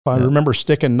I remember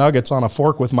sticking nuggets on a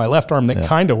fork with my left arm that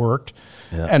kind of worked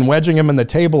and wedging them in the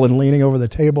table and leaning over the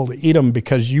table to eat them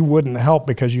because you wouldn't help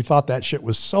because you thought that shit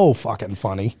was so fucking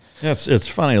funny. Yeah, it's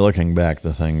funny looking back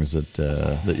the things that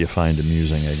that you find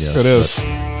amusing, I guess. It is.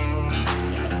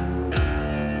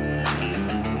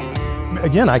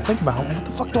 Again, I think about what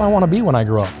the fuck do I want to be when I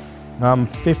grow up? I'm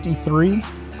 53.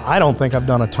 I don't think I've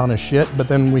done a ton of shit, but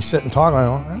then we sit and talk. I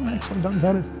go, I've actually done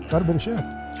quite a bit of shit.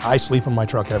 I sleep in my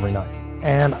truck every night.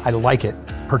 And I like it.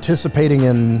 Participating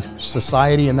in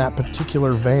society in that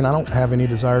particular vein, I don't have any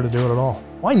desire to do it at all.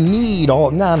 I need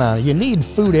you need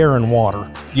food, air, and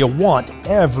water. You want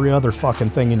every other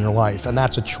fucking thing in your life, and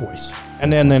that's a choice.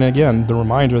 And then again, the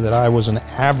reminder that I was an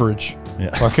average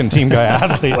fucking team guy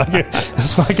athlete. Like,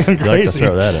 it's fucking crazy. You like to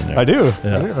throw that in there. I do.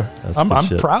 Yeah, I do. that's I'm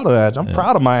proud of that. I'm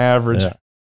proud of my average. Yeah.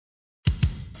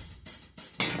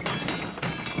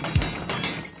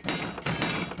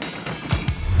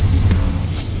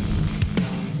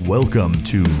 Welcome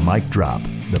to Mic Drop,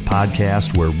 the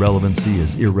podcast where relevancy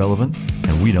is irrelevant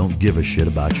and we don't give a shit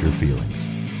about your feelings.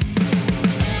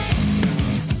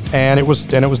 And it was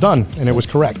done, and it was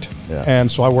correct. Yeah.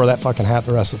 And so I wore that fucking hat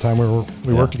the rest of the time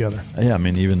we worked together. Yeah, I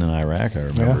mean, even in Iraq, I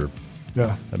remember.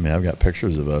 Yeah. I mean, I've got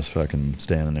pictures of us fucking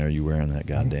standing there, you wearing that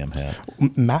goddamn hat.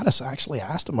 Mattis actually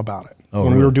asked him about it. Oh,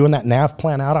 when really? we were doing that nav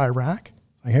plan out of Iraq.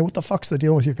 Like, hey, what the fuck's the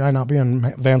deal with your guy not being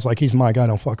Van's like, he's my guy,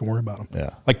 don't fucking worry about him.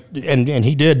 Yeah. Like, and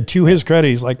he did, to his credit,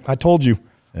 he's like, I told you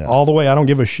all the way, I don't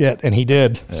give a shit. And he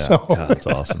did. Yeah. So God, that's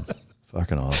awesome.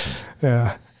 Fucking awesome.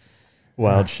 Yeah.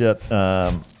 Wild shit.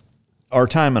 Our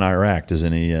time in Iraq, does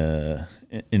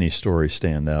any story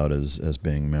stand out as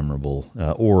being memorable?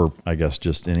 Or I guess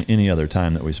just any other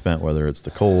time that we spent, whether it's the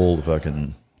cold, the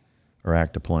fucking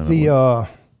Iraq deployment?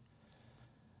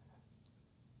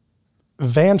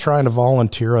 Van trying to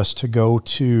volunteer us to go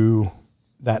to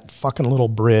that fucking little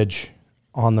bridge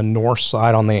on the north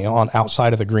side, on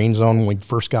outside of the green zone when we'd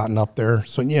first gotten up there.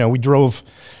 So, we drove,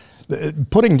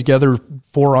 putting together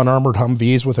 4 unarmored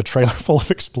Humvees with a trailer full of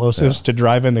explosives to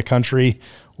drive in the country,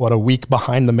 a week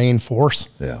behind the main force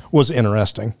was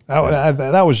interesting.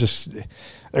 That was just,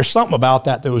 there's something about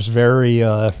that was very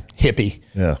hippie.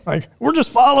 Yeah. Like, we're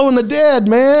just following the dead,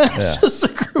 man. Yeah. It's just a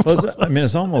group of us. I mean,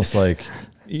 it's almost like,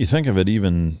 you think of it,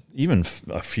 even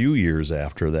a few years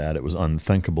after that, it was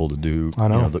unthinkable to do. I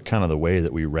know. The kind of the way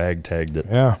that we ragtagged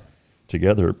it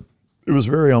together. It was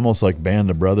very almost like Band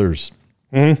of Brothers,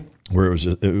 where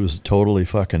it was totally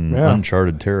fucking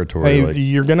uncharted territory. Hey,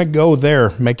 you're gonna go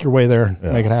there, make your way there,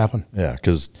 make it happen. Yeah,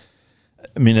 because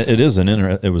I mean, it was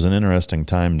an interesting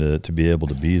time to be able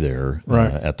to be there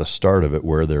at the start of it,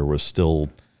 where there was still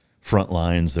front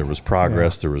lines, there was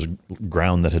progress, there was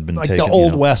ground that had been taken. Like the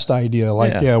Old West idea,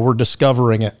 we're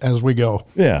discovering it as we go.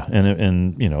 Yeah,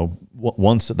 and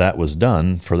once that was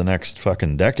done, for the next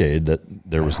fucking decade, that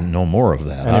there was no more of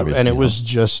that. And it was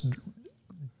just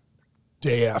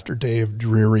day after day of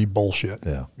dreary bullshit.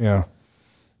 Yeah.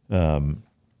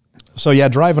 So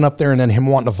driving up there and then him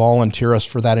wanting to volunteer us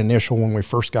for that initial when we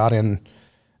first got in,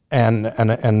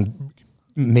 and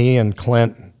me and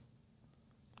Clint,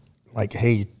 like,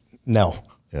 hey. No.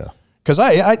 Yeah. Because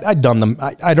I'd done them.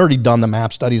 I'd already done the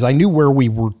map studies. I knew where we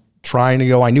were trying to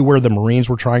go. I knew where the Marines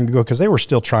were trying to go because they were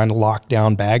still trying to lock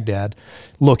down Baghdad,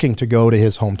 looking to go to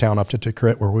his hometown up to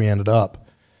Tikrit where we ended up.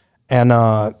 And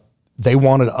they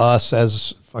wanted us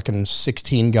as fucking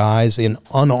 16 guys in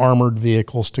unarmored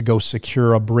vehicles to go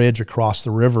secure a bridge across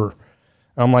the river.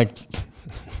 And I'm like,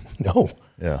 no.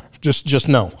 Yeah. Just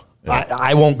no. Yeah.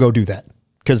 I won't go do that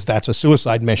because that's a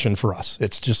suicide mission for us.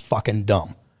 It's just fucking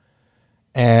dumb.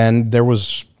 And there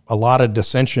was a lot of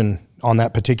dissension on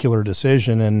that particular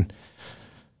decision. And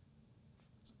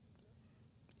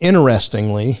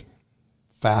interestingly,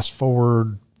 fast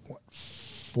forward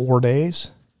 4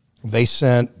 days, they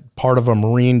sent part of a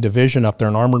Marine division up there,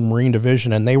 an armored Marine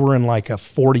division, and they were in like a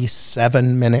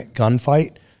 47-minute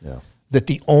gunfight. Yeah. That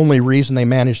the only reason they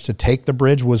managed to take the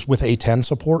bridge was with A-10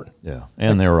 support. Yeah,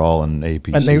 and they were all in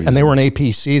APCs. And they were in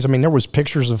APCs. I mean, there was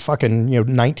pictures of fucking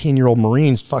 19-year-old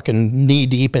Marines fucking knee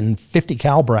deep in 50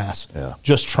 cal brass,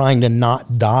 just trying to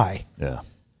not die. Yeah,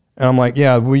 and I'm like,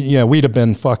 we'd have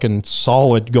been fucking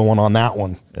solid going on that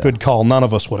one. Yeah. Good call. None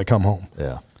of us would have come home.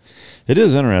 Yeah, it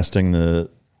is interesting the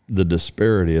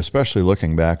disparity, especially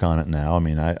looking back on it now. I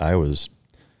mean, I was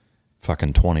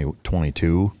fucking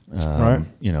 22, right?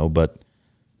 But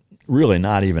really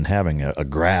not even having a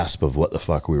grasp of what the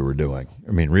fuck we were doing.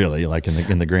 I mean, really, like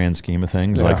in the grand scheme of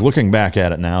things, like looking back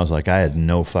at it now, is like I had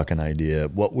no fucking idea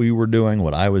what we were doing,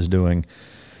 what I was doing.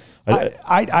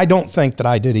 I don't think that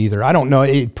I did either. I don't know.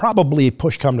 It probably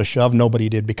push come to shove, nobody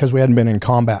did because we hadn't been in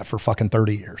combat for fucking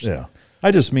 30 years. Yeah.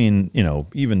 I just mean,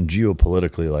 even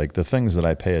geopolitically, like the things that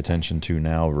I pay attention to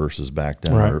now versus back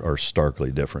then are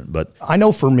starkly different. But I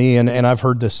know for me, and I've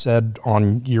heard this said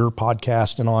on your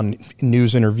podcast and on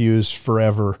news interviews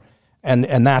forever,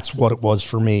 and that's what it was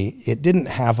for me. It didn't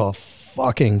have a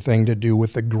fucking thing to do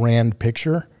with the grand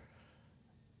picture.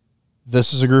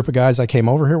 This is a group of guys I came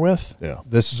over here with. Yeah.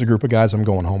 This is a group of guys I'm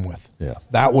going home with. Yeah.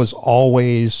 That was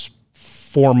always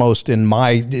foremost in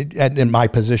my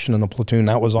position in the platoon.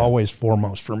 That was always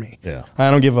foremost for me. Yeah.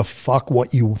 I don't give a fuck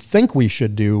what you think we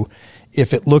should do.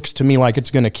 If it looks to me like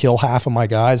it's going to kill half of my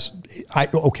guys,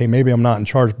 okay, maybe I'm not in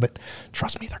charge, but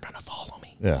trust me, they're going to follow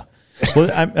me. Yeah.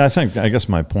 Well, I guess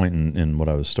my point in what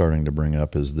I was starting to bring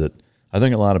up is that I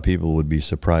think a lot of people would be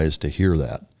surprised to hear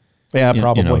that. Yeah,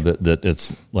 probably. That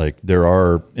it's like there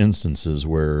are instances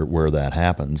where that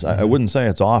happens. I wouldn't say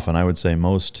it's often. I would say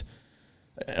most,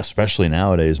 especially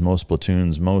nowadays, most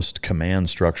platoons, most command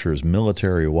structures,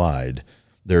 military-wide,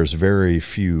 there's very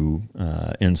few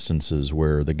instances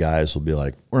where the guys will be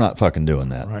like, we're not fucking doing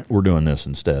that. Right. We're doing this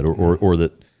instead. Or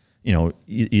that,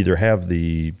 either have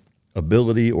the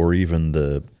ability or even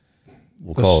the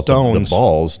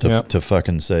balls to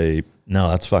fucking say, no,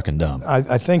 that's fucking dumb.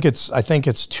 I think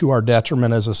it's to our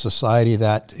detriment as a society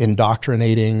that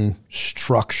indoctrinating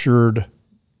structured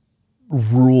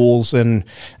rules and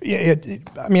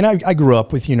I grew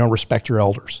up with, respect your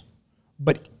elders,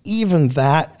 but even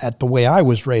that at the way I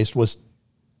was raised was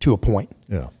to a point.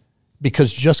 Yeah.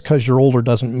 Because just because you're older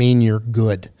doesn't mean you're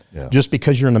good. Yeah. Just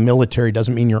because you're in the military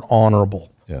doesn't mean you're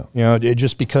honorable. Yeah.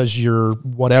 Just because you're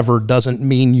whatever doesn't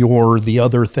mean you're the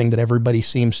other thing that everybody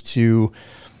seems to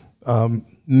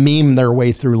meme their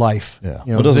way through life. Yeah.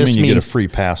 It doesn't mean you get a free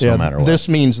pass no matter what. This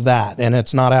means that, and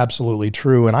it's not absolutely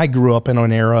true. And I grew up in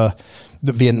an era,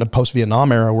 the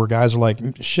post-Vietnam era, where guys are like,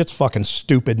 shit's fucking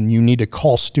stupid, and you need to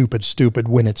call stupid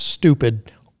when it's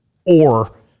stupid,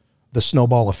 or the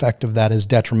snowball effect of that is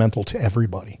detrimental to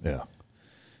everybody. Yeah.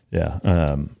 Yeah.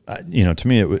 To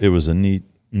me, it was a neat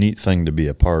thing to be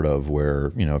a part of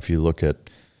where, if you look at,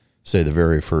 say, the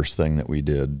very first thing that we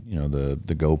did,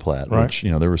 the Go Plat, right. which,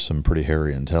 there was some pretty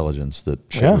hairy intelligence that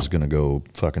shit was going to go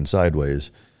fucking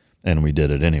sideways, and we did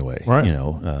it anyway. Right.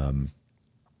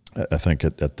 I think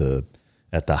at the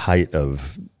height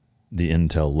of the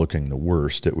intel looking the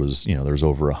worst, it was, there's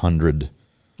over 100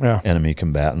 enemy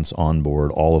combatants on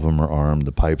board. All of them are armed.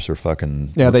 The pipes are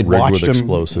fucking they'd watched with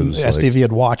explosives. SDV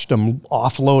had watched them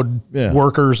offload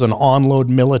workers and onload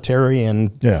military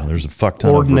and there's a fuck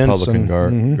ton of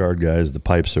Republican guard guys. The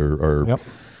pipes are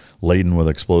laden with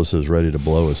explosives, ready to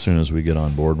blow as soon as we get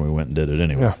on board, and we went and did it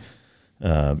anyway.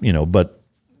 And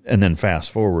then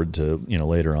fast forward to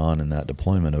later on in that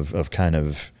deployment of kind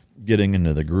of getting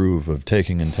into the groove of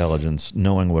taking intelligence,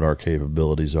 knowing what our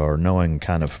capabilities are, knowing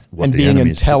kind of what and the being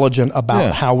enemy's intelligent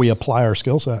about how we apply our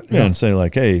skill set. Yeah, and say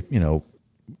like, hey,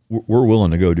 we're willing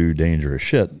to go do dangerous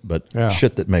shit, but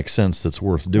shit that makes sense, that's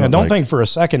worth doing. And don't think for a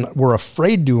second we're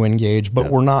afraid to engage, but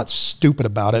we're not stupid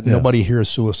about it. Nobody here is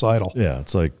suicidal. Yeah,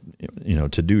 it's like,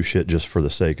 to do shit just for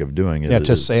the sake of doing it.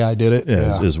 To say I did it.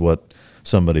 Is what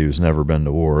somebody who's never been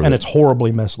to war. And it's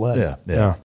horribly misled.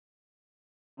 Yeah.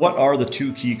 What are the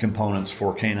two key components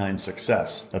for canine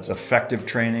success? That's effective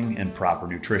training and proper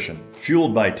nutrition.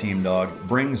 Fueled by Team Dog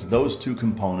brings those two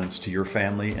components to your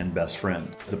family and best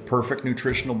friend. The perfect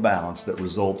nutritional balance that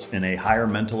results in a higher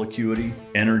mental acuity,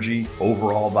 energy,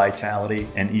 overall vitality,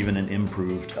 and even an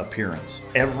improved appearance.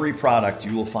 Every product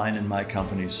you will find in my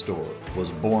company's store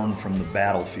was born from the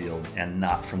battlefield and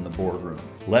not from the boardroom.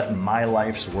 Let my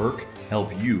life's work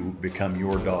help you become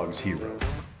your dog's hero.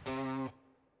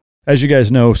 As you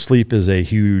guys know, sleep is a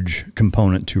huge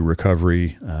component to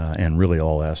recovery and really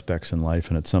all aspects in life,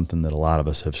 and it's something that a lot of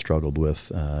us have struggled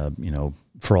with,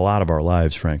 for a lot of our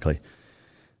lives, frankly.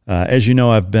 As you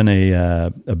know, I've been a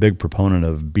big proponent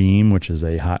of Beam, which is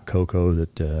a hot cocoa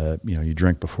that you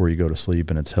drink before you go to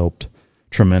sleep, and it's helped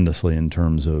tremendously in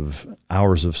terms of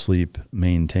hours of sleep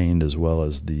maintained as well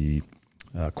as the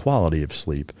quality of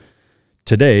sleep.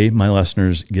 Today, my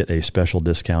listeners get a special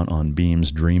discount on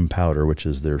Beam's Dream Powder, which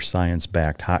is their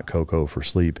science-backed hot cocoa for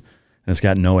sleep, and it's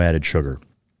got no added sugar.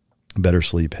 Better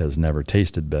sleep has never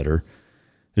tasted better.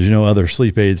 As you know, other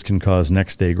sleep aids can cause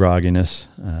next-day grogginess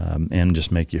and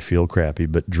just make you feel crappy,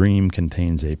 but Dream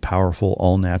contains a powerful,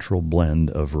 all-natural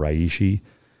blend of reishi,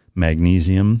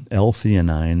 magnesium,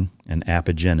 L-theanine, and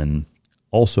apigenin,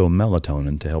 also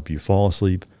melatonin, to help you fall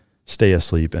asleep, stay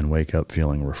asleep, and wake up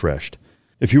feeling refreshed.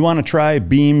 If you want to try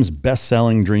Beam's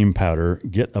best-selling Dream Powder,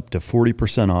 get up to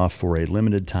 40% off for a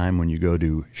limited time when you go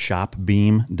to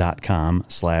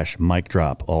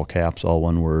shopbeam.com/micdrop, all caps, all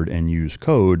one word, and use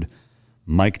code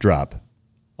MicDrop,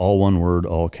 all one word,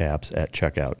 all caps, at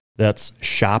checkout. That's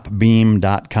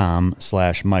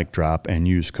shopbeam.com/micdrop and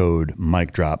use code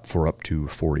MicDrop for up to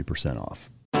 40% off.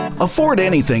 Afford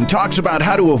Anything talks about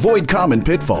how to avoid common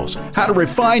pitfalls, how to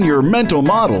refine your mental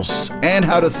models, and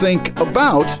how to think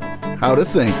about how to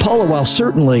think. Paula, while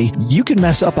certainly you can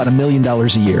mess up on $1 million a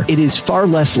year, it is far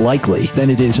less likely than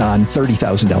it is on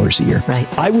 $30,000 a year.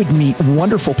 Right. I would meet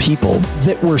wonderful people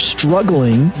that were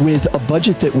struggling with a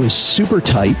budget that was super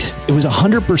tight. It was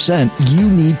 100%. You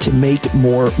need to make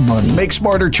more money. Make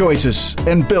smarter choices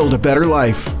and build a better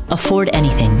life. Afford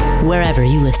Anything, wherever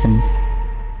you listen.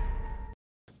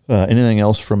 Anything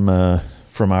else from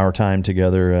our time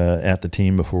together at the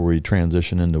team before we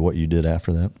transition into what you did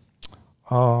after that?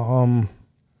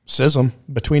 SISM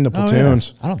between the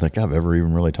platoons. Oh, yeah. I don't think I've ever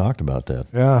even really talked about that.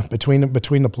 Yeah, between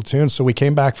the platoons. So we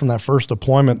came back from that first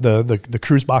deployment, the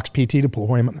cruise box PT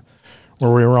deployment,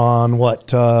 where we were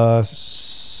on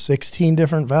 16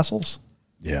 different vessels.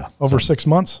 Yeah, over 6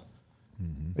 months.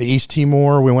 Mm-hmm. The East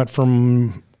Timor. We went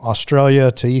from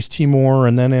Australia to East Timor,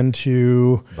 and then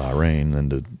into Bahrain, then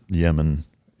to Yemen,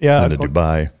 then to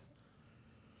Dubai.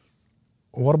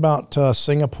 What about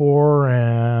Singapore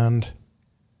and?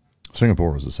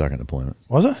 Singapore was the second deployment.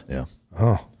 Was it? Yeah.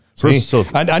 Oh, first, so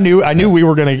I knew we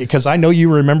were going to, because I know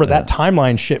you remember that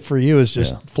timeline shit for you is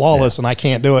just flawless, and I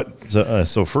can't do it.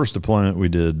 So first deployment we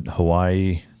did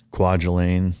Hawaii,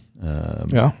 Kwajalein,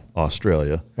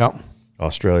 Australia. Yeah.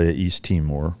 Australia, East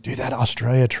Timor. Dude, that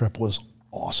Australia trip was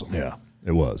awesome. Yeah,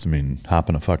 it was. I mean,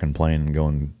 hopping a fucking plane and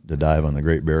going to dive on the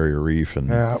Great Barrier Reef. And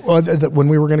when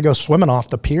we were going to go swimming off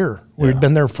the pier, we'd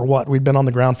been there for what? We'd been on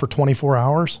the ground for 24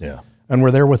 hours. Yeah. And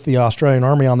we're there with the Australian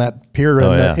Army on that pier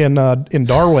in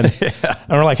Darwin. And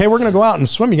we're like, hey, we're going to go out and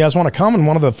swim. You guys want to come? And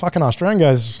one of the fucking Australian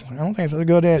guys, I don't think it's a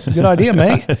good idea,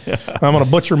 mate. I'm going to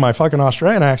butcher my fucking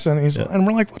Australian accent. And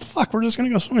we're like, what the fuck? We're just going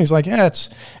to go swim. He's like, yeah, it's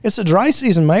a dry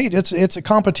season, mate. It's a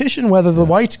competition whether the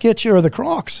whites get you or the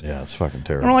crocs. Yeah, it's fucking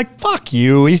terrible. And we're like, fuck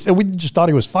you. He said, we just thought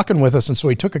he was fucking with us. And so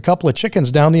he took a couple of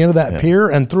chickens down the end of that pier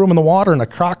and threw them in the water. And a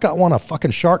croc got one, a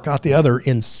fucking shark got the other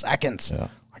in seconds. Yeah.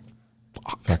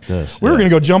 Fuck this. We were going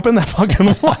to go jump in that fucking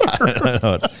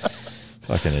water.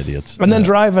 Fucking idiots. And then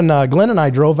driving, Glenn and I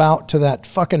drove out to that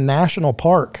fucking national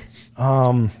park.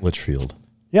 Litchfield.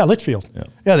 Yeah, Litchfield. Yeah.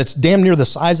 Yeah, that's damn near the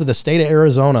size of the state of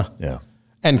Arizona. Yeah.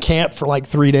 And camped for like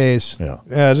 3 days. Yeah.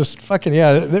 Yeah, just fucking,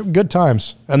 they were good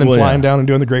times. And then flying down and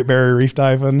doing the Great Barrier Reef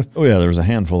diving. Oh, yeah, there was a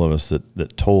handful of us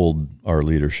that told our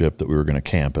leadership that we were going to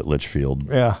camp at Litchfield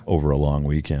over a long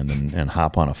weekend and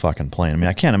hop on a fucking plane. I mean,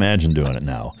 I can't imagine doing it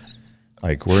now.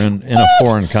 Like, we're in a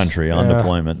foreign country on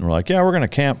deployment, and we're like, we're going to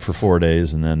camp for 4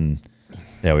 days, and then,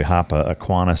 we hop a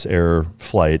Qantas Air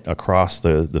flight across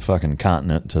the fucking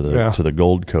continent to the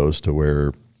Gold Coast to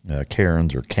where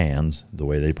Cairns or Cairns, the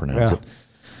way they pronounce it.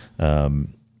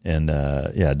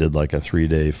 Did like a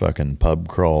 3-day fucking pub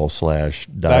crawl /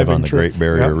 dive on the Great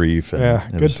Barrier Reef.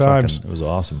 And good times. It was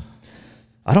awesome.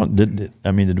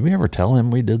 Did we ever tell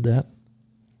him we did that?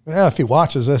 Yeah, if he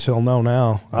watches this, he'll know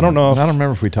now. I don't know. I don't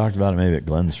remember if we talked about it maybe at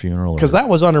Glenn's funeral. Because that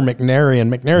was under McNary,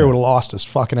 and McNary would have lost his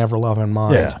fucking ever-loving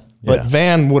mind. Yeah. But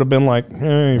Van would have been like,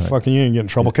 hey, fucking you didn't get in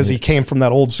trouble, because he came from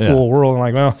that old school world and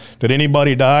like, well, did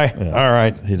anybody die? Yeah. All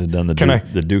right. He'd have done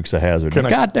the Dukes of Hazzard.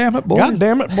 God damn it, boys. God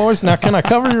damn it, boys. Now, can I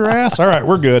cover your ass? All right,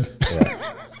 we're good.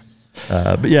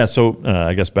 So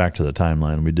I guess back to the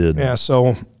timeline. We did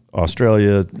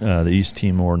Australia, the East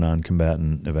Timor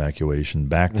non-combatant evacuation,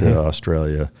 back to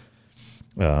Australia,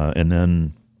 and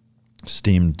then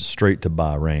steamed straight to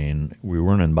Bahrain. We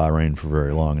weren't in Bahrain for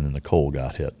very long, and then the coal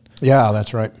got hit. Yeah,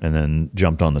 that's right. And then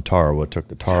jumped on the Tarawa, took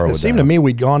the Tarawa down. It seemed to me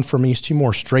we'd gone from East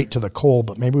Timor straight to the coal,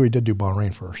 but maybe we did do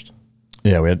Bahrain first.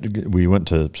 Yeah, we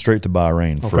went straight to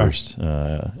Bahrain first,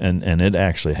 and it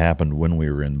actually happened when we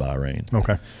were in Bahrain.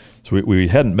 Okay. So we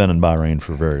hadn't been in Bahrain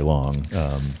for very long,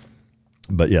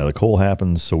 but the coal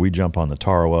happens, so we jump on the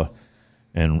Tarawa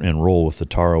and roll with the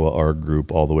Tarawa ARG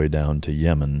group all the way down to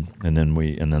Yemen, and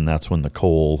then that's when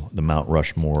the Mount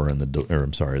Rushmore and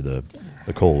the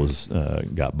coal was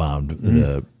got bombed.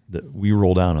 We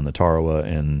roll down on the Tarawa,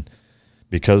 and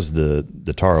because the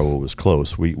Tarawa was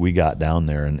close, we got down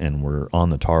there and were on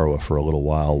the Tarawa for a little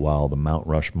while the Mount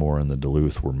Rushmore and the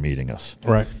Duluth were meeting us.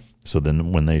 Right. So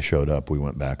then when they showed up, we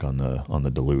went back on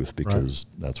the Duluth because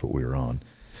that's what we were on.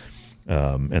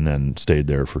 And then stayed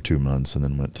there for 2 months, and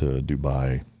then went to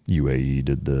Dubai, UAE,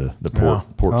 did the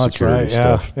port security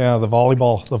stuff. Yeah, the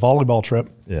volleyball trip.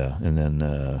 Yeah, and then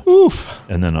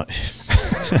and then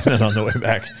on the way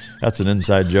back, that's an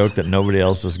inside joke that nobody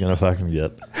else is gonna fucking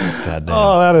get. God damn.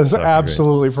 Oh, that is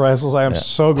absolutely priceless. I am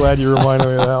so glad you reminded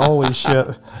me of that. Holy shit,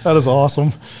 that is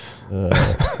awesome.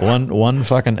 One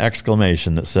fucking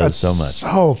exclamation that says so much.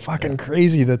 So fucking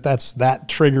crazy that's that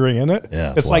triggering, isn't it?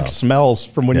 Yeah, it's like smells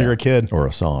from when you're a kid. Or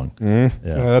a song. Mm-hmm.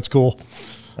 Yeah, that's cool.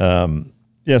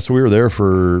 So we were there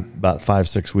for about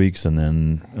 5-6 weeks, and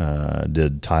then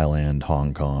did Thailand,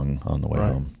 Hong Kong on the way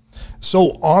home.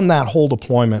 So on that whole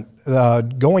deployment,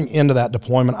 going into that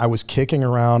deployment, I was kicking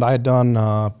around. I had done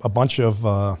a bunch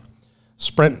of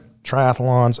sprint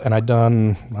triathlons, and I'd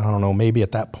done, I don't know, maybe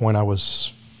at that point I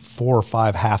was 4 or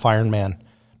 5 half Ironman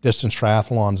distance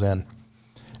triathlons in,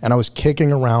 and I was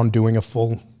kicking around doing a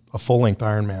full length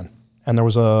Ironman. And there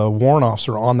was a warrant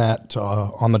officer on that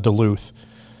on the Duluth.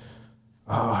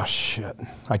 Oh shit!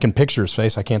 I can picture his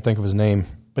face. I can't think of his name,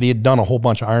 but he had done a whole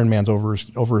bunch of Ironmans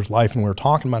over his life, and we were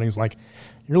talking about it. He was like,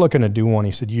 "You're looking to do one."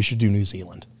 He said, "You should do New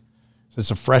Zealand.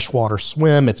 It's a freshwater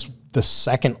swim. It's the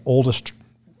second oldest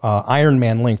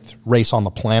Ironman length race on the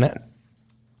planet."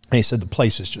 And he said the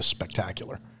place is just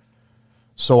spectacular.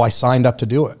 So I signed up to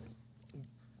do it.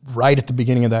 Right at the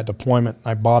beginning of that deployment,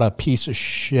 I bought a piece of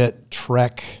shit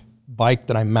Trek bike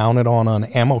that I mounted on an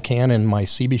ammo can in my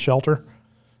CB shelter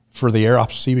for the Air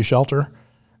Ops CB shelter.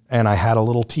 And I had a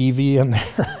little TV in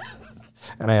there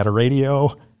and I had a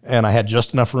radio and I had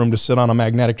just enough room to sit on a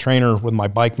magnetic trainer with my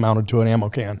bike mounted to an ammo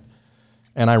can.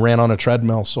 And I ran on a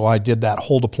treadmill. So I did that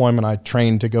whole deployment. I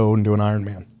trained to go and do an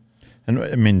Ironman. And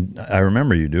I mean, I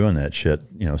remember you doing that shit,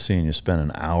 seeing you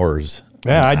spending hours.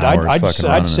 Yeah,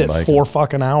 I'd sit 4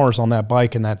 fucking hours on that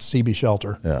bike in that CB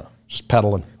shelter. Yeah. Just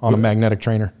pedaling on a magnetic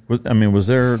trainer. Was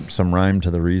there some rhyme to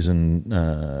the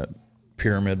reason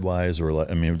pyramid-wise? Or,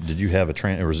 did you have a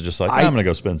train, or was it just like, I'm going to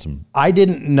go spend some? I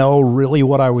didn't know really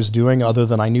what I was doing other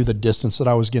than I knew the distance that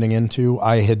I was getting into.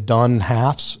 I had done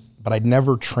halves, but I'd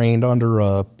never trained under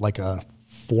a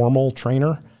formal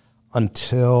trainer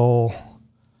until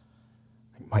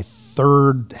my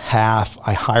third half.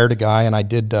 I hired a guy and I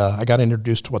got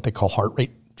introduced to what they call heart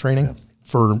rate training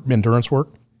for endurance work.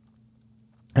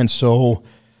 And so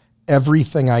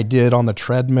everything I did on the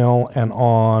treadmill and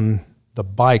on the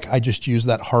bike, I just used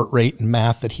that heart rate and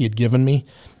math that he had given me.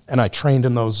 And I trained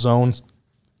in those zones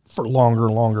for longer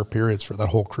and longer periods for that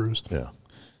whole cruise. Yeah.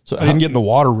 So I didn't get in the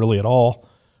water really at all.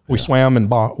 We swam in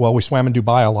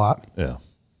Dubai a lot. Yeah.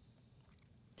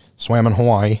 Swam in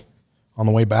Hawaii on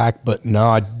the way back, but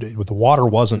no, with the water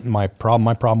wasn't my problem.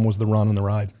 My problem was the run and the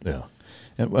ride. Yeah.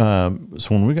 And,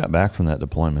 so when we got back from that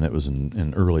deployment, it was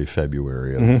in early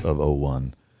February of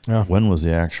 01. Yeah. When was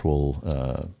the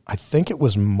actual? I think it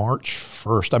was March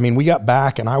 1st. I mean, we got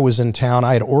back and I was in town.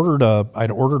 I had ordered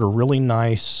a really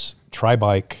nice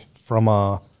tri-bike from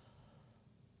I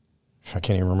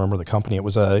can't even remember the company. It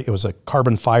was a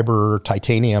carbon fiber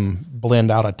titanium blend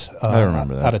out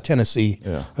of Tennessee.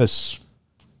 Yeah.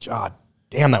 God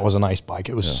damn, that was a nice bike.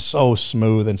 It was so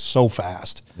smooth and so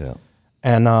fast. Yeah.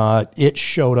 And it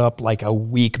showed up like a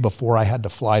week before I had to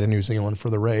fly to New Zealand for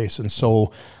the race. And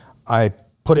so I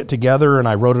put it together and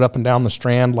I rode it up and down the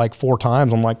Strand like 4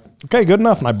 times. I'm like, okay, good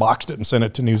enough. And I boxed it and sent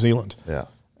it to New Zealand. Yeah.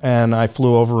 And I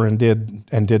flew over and did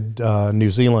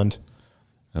New Zealand.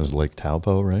 That was Lake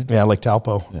Taupo, right? Yeah, Lake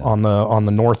Taupo on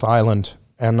the North Island.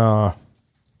 And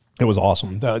it was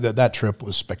awesome. That trip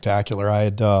was spectacular.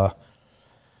 I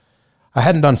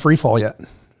hadn't done free fall yet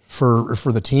for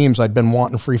the teams. I'd been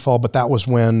wanting free fall, but that was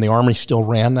when the Army still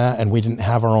ran that and we didn't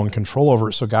have our own control over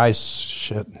it. So guys,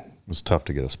 shit. It was tough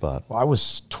to get a spot. Well, I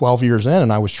was 12 years in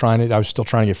and I was still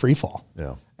trying to get free fall.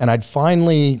 Yeah. And I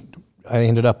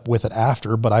ended up with it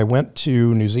after, but I went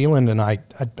to New Zealand and I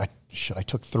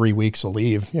took 3 weeks of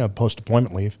leave,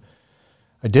 post-deployment leave.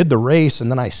 I did the race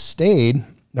and then I stayed.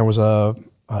 There was a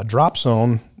drop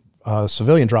zone, a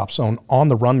civilian drop zone on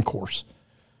the run course.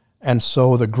 And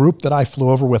so the group that I flew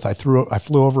over with, I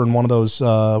flew over in one of those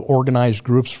organized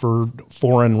groups for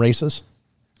foreign races.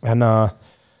 And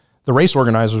the race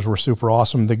organizers were super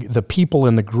awesome. The people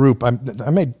in the group, I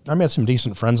made some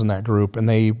decent friends in that group, and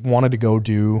they wanted to go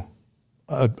do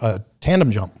a tandem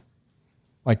jump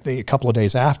like a couple of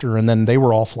days after, and then they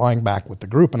were all flying back with the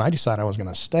group, and I decided I was going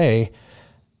to stay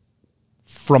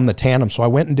from the tandem. So I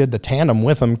went and did the tandem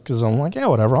with them because I'm like, yeah,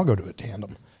 whatever, I'll go do a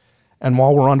tandem. And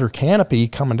while we're under canopy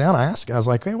coming down, I asked the guy, I was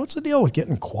like, hey, what's the deal with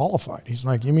getting qualified? He's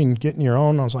like, you mean getting your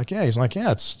own? I was like, yeah. He's like,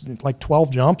 yeah, it's like 12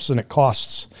 jumps and it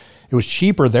was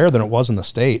cheaper there than it was in the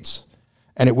States.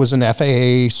 And it was an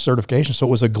FAA certification, so it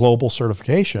was a global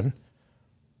certification.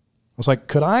 I was like,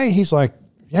 could I? He's like,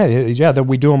 yeah, that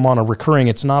we do them on a recurring.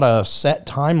 It's not a set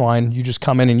timeline. You just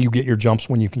come in and you get your jumps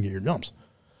when you can get your jumps.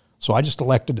 So I just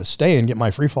elected to stay and get my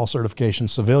free fall certification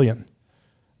civilian.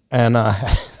 And a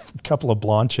couple of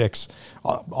blonde chicks,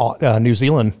 New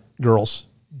Zealand girls,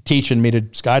 teaching me to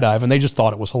skydive, and they just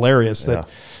thought it was hilarious that,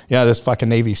 this fucking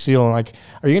Navy SEAL. And like,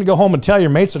 are you going to go home and tell your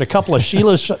mates that a couple of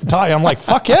Sheilas taught you? I'm like,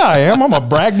 fuck yeah, I am. I'm going to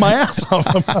brag my ass off.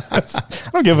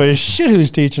 I don't give a shit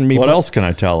who's teaching me. What else can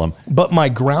I tell them? But my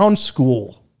ground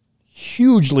school,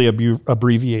 hugely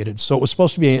abbreviated. So it was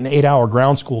supposed to be an 8-hour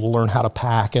ground school to learn how to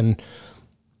pack and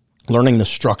learning the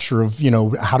structure of,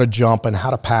 how to jump and how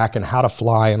to pack and how to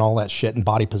fly and all that shit and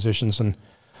body positions. And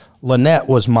Lynette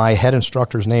was my head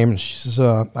instructor's name. And she says,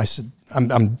 I said,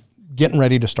 I'm getting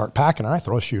ready to start packing. And I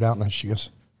throw a chute out, and then she goes,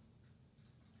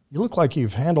 you look like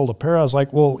you've handled a pair. I was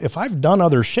like, well, if I've done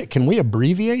other shit, can we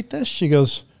abbreviate this? She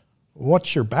goes,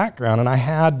 what's your background? And I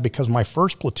had, because my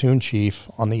first platoon chief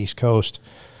on the East Coast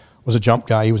was a jump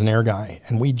guy. He was an air guy,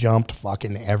 and we jumped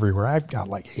fucking everywhere. I've got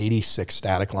like 86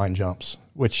 static line jumps,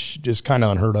 which is kind of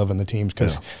unheard of in the teams,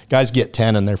 because guys get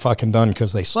 10 and they're fucking done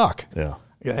because they suck. Yeah.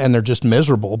 And they're just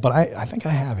miserable. But I think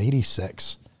I have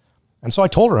 86. And so I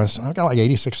told her, I said, I've got like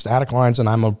 86 static lines, and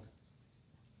I'm a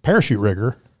parachute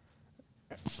rigger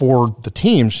for the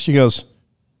teams. She goes,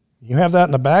 you have that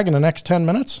in the bag in the next 10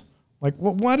 minutes? Like,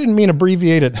 well, I didn't mean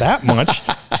abbreviate it that much.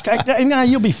 She's like, nah,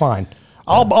 you'll be fine.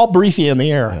 I'll brief you in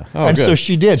the air. Yeah. Oh, and good. So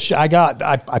she did.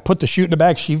 I put the chute in the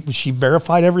bag. She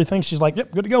verified everything. She's like,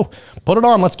 yep, good to go. Put it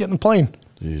on. Let's get in the plane.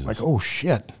 Jesus. Like, oh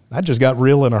shit. That just got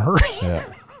real in a hurry.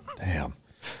 Yeah. Damn.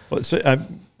 Well, so,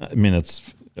 I mean,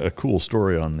 it's a cool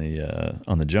story on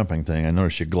the jumping thing. I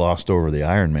noticed you glossed over the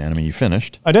Ironman. I mean, you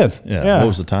finished. I did. Yeah. What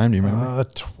was the time? Do you remember?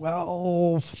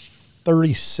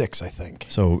 12:36, I think.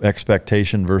 So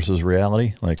expectation versus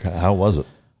reality. Like, how was it?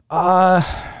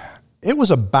 It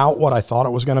was about what I thought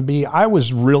it was going to be. I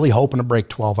was really hoping to break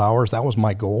 12 hours. That was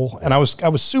my goal. And I was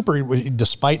super,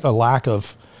 despite a lack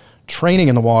of training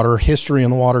in the water, history in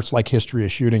the water. It's like history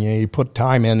of shooting. You put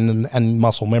time in, and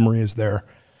muscle memory is there.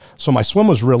 So my swim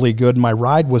was really good. My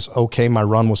ride was okay. My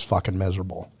run was fucking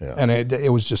miserable. Yeah. And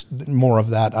it was just more of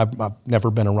that. I've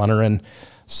never been a runner. And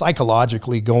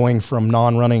psychologically, going from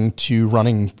non-running to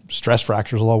running stress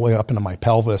fractures all the way up into my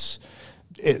pelvis,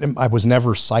 I was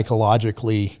never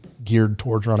psychologically geared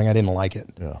towards running. I didn't like it.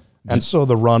 Yeah. And so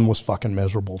the run was fucking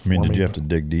miserable for me. Did you have to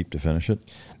dig deep to finish it?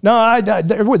 No,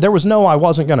 there was no, I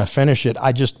wasn't going to finish it.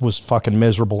 I just was fucking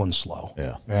miserable and slow.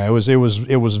 Yeah. It was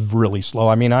really slow.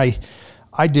 I mean, I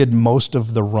did most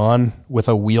of the run with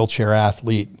a wheelchair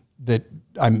athlete that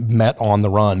I met on the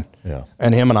run. Yeah.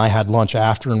 And him and I had lunch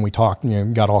after, and we talked,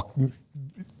 got all,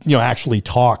 actually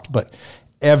talked, but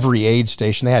every aid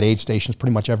station, they had aid stations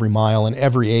pretty much every mile, and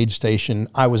every aid station,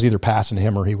 I was either passing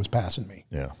him or he was passing me.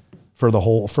 Yeah. For the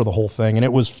whole thing, and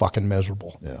it was fucking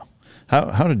miserable. Yeah.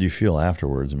 How did you feel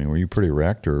afterwards? I mean, were you pretty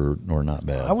wrecked or not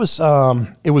bad? I was.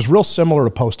 It was real similar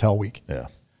to post Hell Week. Yeah.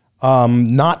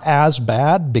 Not as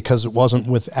bad because it wasn't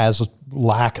with as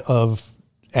lack of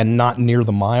and not near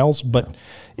the miles, but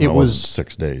it was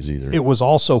 6 days either. It was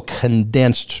also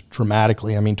condensed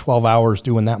dramatically. I mean, 12 hours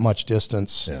doing that much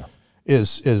distance. Yeah.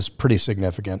 Is pretty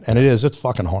significant, and it's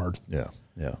fucking hard. Yeah,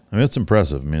 yeah. I mean, it's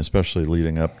impressive. I mean, especially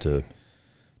leading up to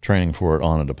training for it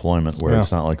on a deployment where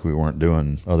it's not like we weren't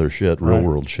doing other shit, real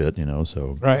world shit,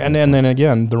 So right, and then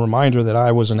again, the reminder that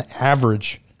I was an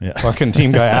average fucking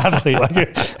team guy athlete, like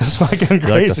it's fucking crazy. You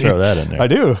like to throw that in there. I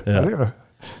do. Yeah. I do.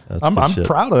 I'm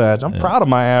proud of that. I'm proud of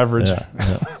my average. Yeah.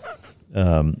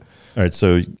 All right,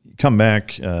 so you come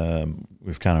back.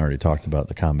 We've kind of already talked about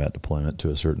the combat deployment to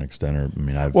a certain extent. Or I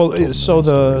mean, so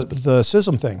the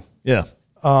SISM thing. Yeah.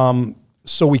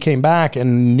 So we came back,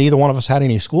 and neither one of us had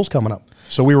any schools coming up.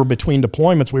 So we were between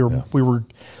deployments. We were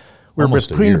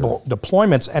between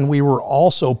deployments, and we were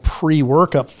also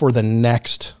pre-workup for the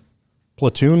next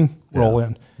platoon roll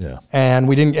in. Yeah. And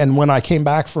we didn't. And when I came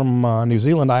back from New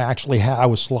Zealand, I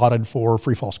was slotted for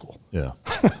free fall school. Yeah.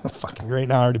 Fucking great.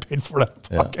 Now I already paid for that.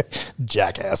 Fucking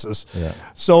jackasses. Yeah.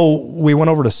 So we went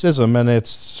over to SISM, and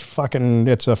it's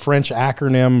a French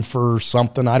acronym for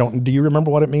something. Do you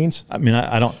remember what it means? I mean,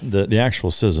 I don't, the actual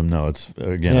SISM, no, it's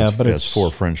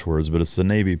four French words, but it's the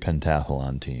Navy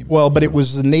pentathlon team. Well, but it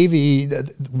was the Navy,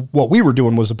 what we were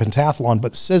doing was a pentathlon,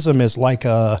 but SISM is like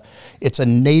it's a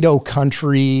NATO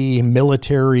country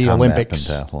military combat Olympics.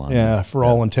 Pentathlon. Yeah, for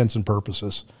all intents and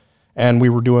purposes. And we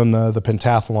were doing the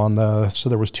pentathlon. So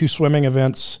there was 2 swimming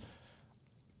events.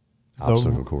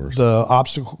 Obstacle course.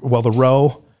 The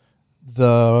row,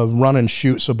 the run and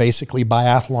shoot. So basically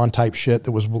biathlon type shit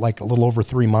that was like a little over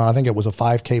 3 miles. I think it was a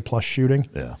 5K plus shooting.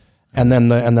 Yeah. And then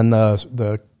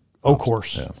the O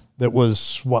course. Yeah. That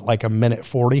was like a minute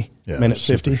 40, minute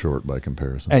 50. Short by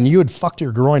comparison. And you had fucked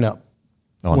your groin up.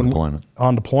 On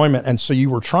deployment. And so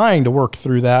you were trying to work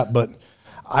through that, but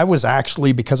I was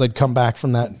actually, because I'd come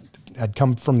from the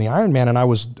Ironman, and I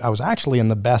was actually in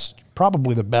the best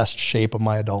probably the best shape of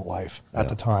my adult life at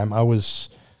the time. I was,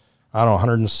 I don't know,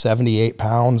 178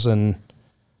 pounds, and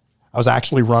I was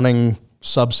actually running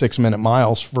sub 6 minute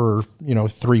miles for,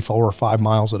 3, 4, or 5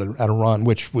 miles at a run,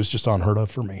 which was just unheard of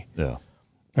for me. Yeah.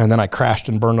 And then I crashed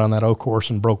and burned on that O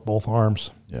course and broke both arms.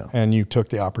 Yeah. And you took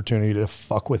the opportunity to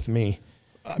fuck with me.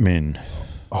 I mean,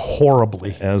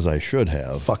 horribly. As I should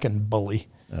have. Fucking bully.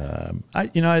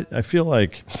 I feel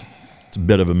like it's a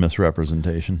bit of a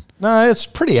misrepresentation. No, it's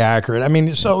pretty accurate. I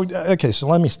mean, so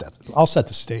I'll set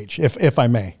the stage if I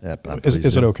may. Yeah,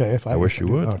 is it okay if I wish you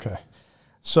would. Okay.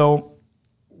 So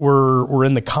we're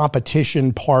in the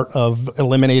competition part of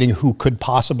eliminating who could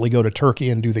possibly go to Turkey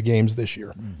and do the games this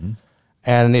year. Mm-hmm.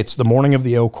 And it's the morning of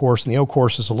the O course, and the O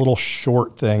course is a little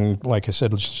short thing. Like I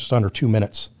said, it's just under 2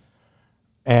 minutes.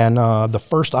 And the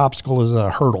first obstacle is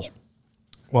a hurdle.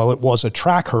 Well, it was a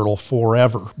track hurdle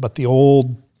forever, but the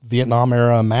old Vietnam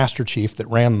era Master Chief that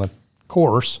ran the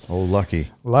course. Oh, lucky.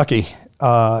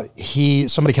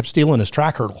 Somebody kept stealing his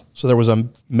track hurdle. So there was a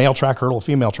male track hurdle, a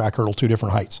female track hurdle, 2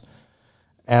 different heights.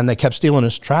 And they kept stealing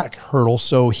his track hurdle,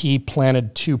 so he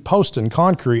planted 2 posts in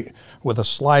concrete with a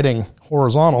sliding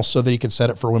horizontal so that he could set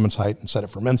it for women's height and set it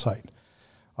for men's height.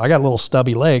 I got little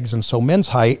stubby legs, and so men's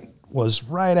height was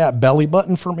right at belly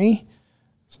button for me.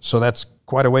 So that's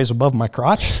quite a ways above my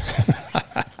crotch.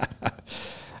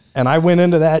 And I went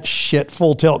into that shit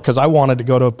full tilt because I wanted to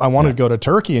go to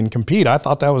Turkey and compete. I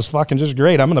thought that was fucking just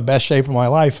great. I'm in the best shape of my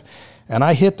life. And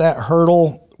I hit that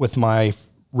hurdle with my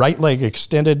right leg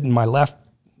extended and my left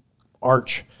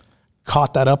arch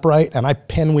caught that upright, and I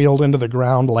pinwheeled into the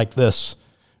ground like this,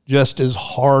 just as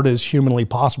hard as humanly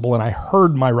possible. And I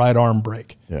heard my right arm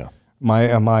break. Yeah.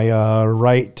 My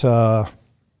right, fucking,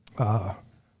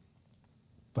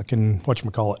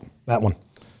 whatchamacallit, that one.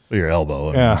 Your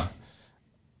elbow. Yeah.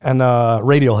 And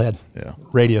radial head. Yeah.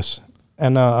 Radius.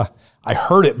 And I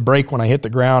heard it break when I hit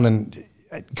the ground, and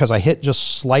because I hit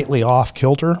just slightly off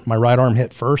kilter, my right arm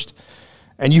hit first.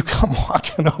 And you come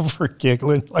walking over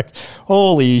giggling like,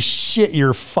 holy shit,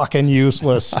 you're fucking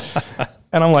useless.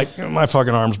 And I'm like, my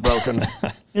fucking arm's broken.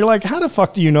 You're like, how the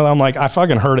fuck do you know that? I'm like, I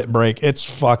fucking heard it break. It's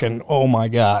fucking, oh my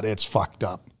God, it's fucked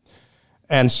up.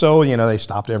 And so, they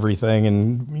stopped everything.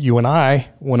 And you and I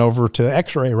went over to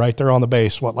X-ray right there on the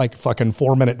base. Like fucking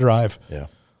 4-minute drive. Yeah.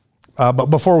 But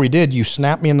before we did, you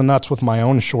snapped me in the nuts with my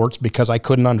own shorts because I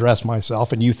couldn't undress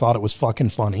myself, and you thought it was fucking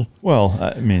funny. Well,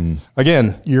 I mean,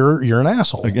 again, you're an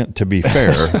asshole. Again, to be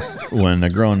fair, when a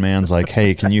grown man's like,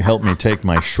 "Hey, can you help me take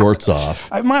my shorts off?"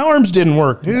 My arms didn't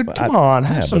work, dude. Come on,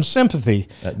 have some sympathy.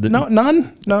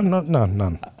 None.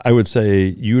 I would say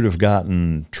you'd have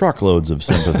gotten truckloads of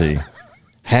sympathy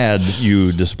had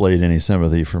you displayed any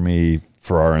sympathy for me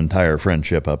for our entire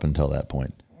friendship up until that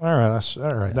point. All right,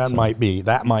 all right. That might be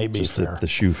just fair. The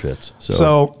shoe fits.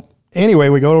 So anyway,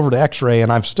 we go over to X-ray,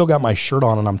 and I've still got my shirt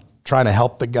on, and I'm trying to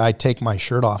help the guy take my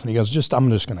shirt off, and he goes, I'm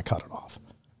just going to cut it off.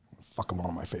 Fucking one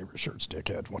of my favorite shirts,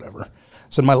 dickhead, whatever.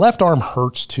 So my left arm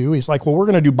hurts too. He's like, well, we're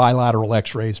going to do bilateral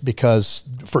X-rays because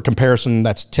for comparison,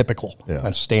 that's typical. Yeah.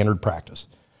 That's standard practice.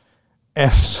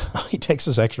 And so he takes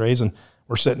his X-rays, and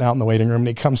we're sitting out in the waiting room, and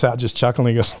he comes out just chuckling.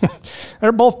 He goes,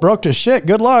 they're both broke to shit.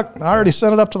 Good luck. I already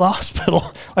sent it up to the hospital.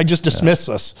 Like, just dismiss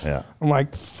us. Yeah. I'm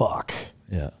like, fuck.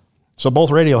 Yeah. So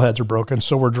both radial heads are broken.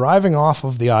 So we're driving off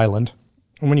of the island.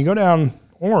 And when you go down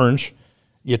Orange,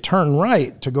 you turn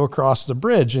right to go across the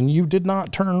bridge, and you did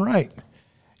not turn right.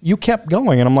 You kept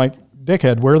going. And I'm like,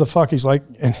 dickhead, where the fuck? He's like,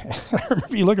 and I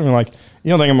remember you looking at me like, you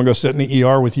don't think I'm going to go sit in the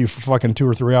ER with you for fucking 2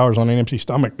 or 3 hours on an empty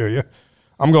stomach, do you?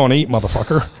 I'm going to eat,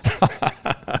 motherfucker.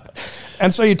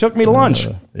 And so you took me to lunch,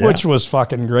 which was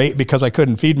fucking great because I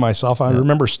couldn't feed myself. I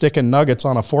remember sticking nuggets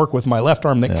on a fork with my left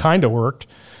arm that kind of worked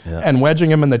and wedging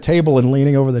them in the table and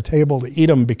leaning over the table to eat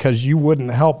them because you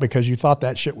wouldn't help because you thought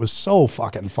that shit was so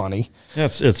fucking funny. Yeah,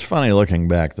 it's funny looking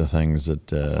back the things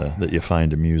that you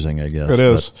find amusing, I guess. It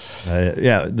is. But,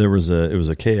 it was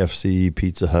a KFC,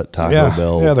 Pizza Hut, Taco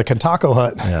Bell. Yeah, the Kentucky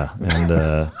Hut. Yeah,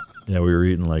 and we were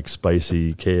eating like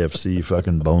spicy KFC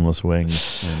fucking boneless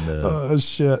wings. And, oh,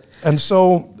 shit. And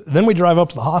so then we drive up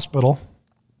to the hospital,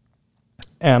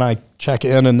 and I check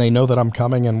in, and they know that I'm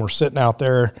coming, and we're sitting out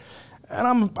there,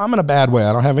 and I'm in a bad way.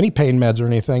 I don't have any pain meds or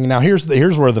anything. Now, here's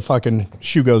where the fucking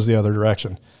shoe goes the other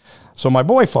direction. So my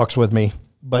boy fucks with me,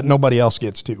 but nobody else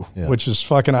gets to, which is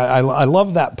fucking, I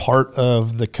love that part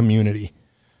of the community.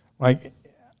 Like,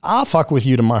 I'll fuck with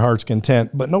you to my heart's content,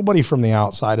 but nobody from the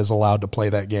outside is allowed to play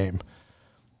that game.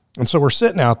 And so we're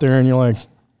sitting out there, and you're like,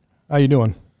 how you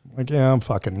doing? I'm like, yeah, I'm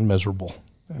fucking miserable.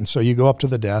 And so you go up to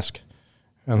the desk,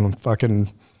 and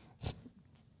fucking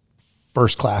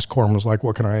first class corpsman was like,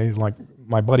 what can I, like,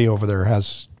 my buddy over there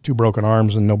has 2 broken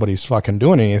arms and nobody's fucking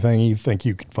doing anything. You think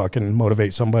you could fucking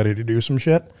motivate somebody to do some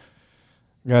shit?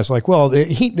 The guy's like, well,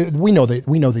 we know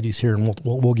that he's here and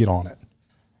we'll get on it.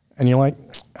 And you're like,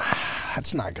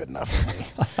 that's not good enough for me.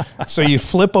 So you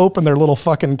flip open their little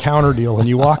fucking counter deal and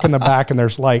you walk in the back and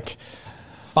there's like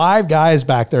 5 guys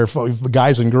back there,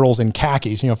 guys and girls in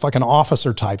khakis, fucking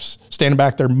officer types standing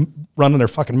back there running their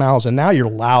fucking mouths. And now you're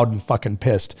loud and fucking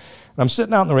pissed. And I'm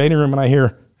sitting out in the waiting room and I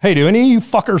hear, hey, do any of you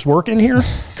fuckers work in here?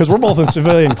 Because we're both in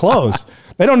civilian clothes.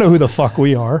 They don't know who the fuck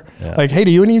we are. Yeah. Like, hey,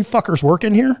 do any of you fuckers work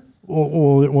in here?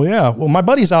 Well, yeah. Well, my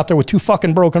buddy's out there with 2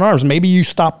 fucking broken arms. Maybe you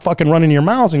stop fucking running your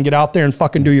mouths and get out there and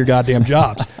fucking do your goddamn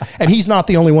jobs. And he's not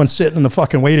the only one sitting in the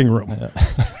fucking waiting room. Yeah.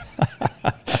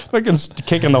 Fucking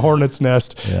kicking the hornet's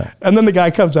nest. Yeah. And then the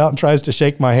guy comes out and tries to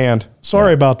shake my hand.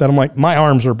 Sorry about that. I'm like, my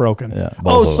arms are broken. Yeah,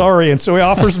 oh, sorry. And so he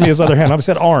offers me his other hand. I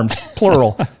said arms,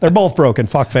 plural. They're both broken,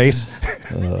 fuckface.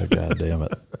 Oh, God damn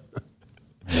it.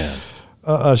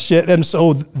 Man. Shit. And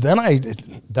so then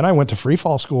I went to free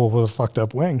fall school with a fucked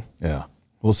up wing. Yeah.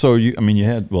 Well, so you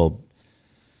had,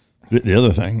 the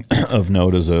other thing of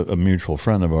note is a mutual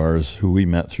friend of ours who we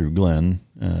met through Glenn,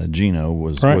 Gino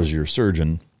was your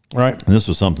surgeon. Right. And this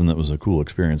was something that was a cool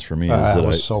experience for me. That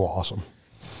was so awesome.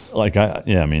 Like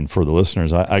for the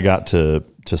listeners, I got to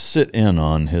sit in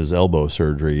on his elbow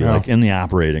surgery, like in the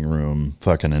operating room,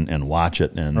 fucking and watch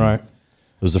it. And it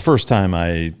was the first time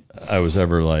I was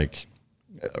ever like,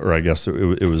 or I guess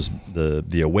it was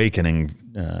the awakening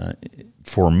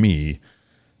for me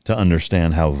to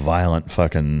understand how violent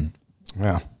fucking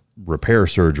repair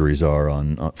surgeries are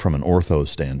from an ortho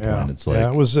standpoint. Yeah. It's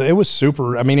like it was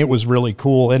super. I mean, it was really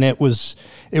cool, and it was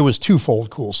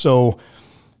twofold cool. So,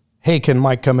 hey, can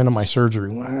Mike come into my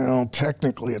surgery? Well,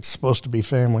 technically, it's supposed to be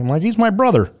family. I'm like, he's my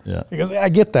brother. Yeah, he goes, I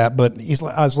get that, but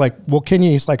I was like, well, can you?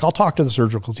 He's like, I'll talk to the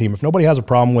surgical team. If nobody has a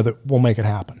problem with it, we'll make it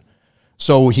happen.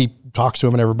 So he talks to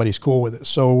him, and everybody's cool with it.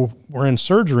 So we're in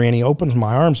surgery, and he opens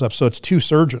my arms up. So it's 2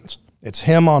 surgeons. It's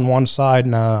him on one side,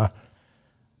 and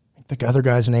the other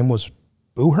guy's name was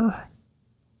Booher.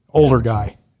 Older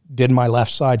guy. Did my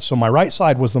left side. So my right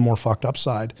side was the more fucked up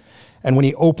side. And when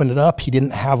he opened it up, he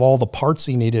didn't have all the parts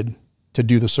he needed to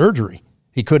do the surgery.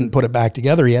 He couldn't put it back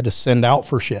together. He had to send out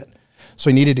for shit. So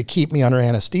he needed to keep me under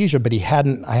anesthesia, but I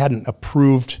hadn't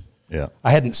approved. Yeah.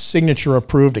 I hadn't signature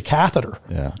approved a catheter.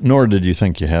 Yeah. Nor did you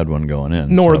think you had one going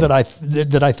in. Nor did I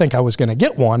think I was going to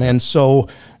get one. And so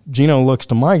Gino looks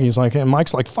to Mike. He's like, and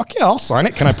Mike's like, fuck yeah, I'll sign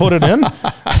it. Can I put it in?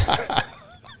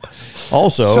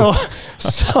 Also.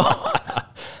 So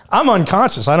I'm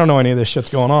unconscious. I don't know any of this shit's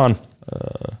going on.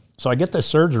 So I get this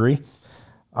surgery.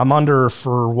 I'm under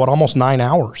for almost 9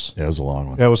 hours. Yeah, it was a long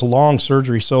one. Yeah, it was a long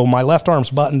surgery. So my left arm's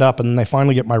buttoned up, and then they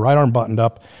finally get my right arm buttoned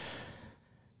up.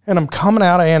 And I'm coming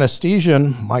out of anesthesia,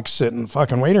 and Mike's sitting in the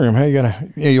fucking waiting room.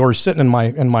 Hey, you're sitting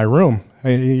in my room.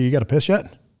 Hey, you got to piss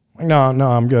yet? Like, no,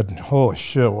 I'm good. Holy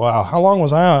shit! Wow, how long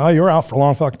was I out? Oh, you were out for a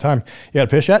long fucking time. You got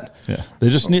to piss yet? Yeah,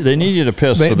 they need you to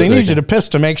piss. They need you to piss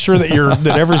to make sure that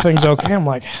that everything's okay. I'm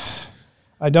like,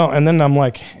 I don't. And then I'm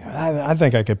like, I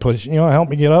think I could push. Help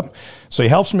me get up. So he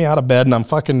helps me out of bed, and I'm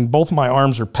fucking. Both my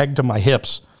arms are pegged to my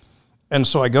hips, and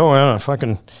so I go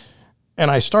in and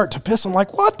I start to piss. I'm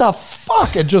like, what the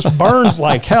fuck? It just burns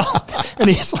like hell. And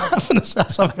he's laughing his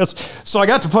ass off. He goes, so I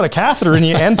got to put a catheter in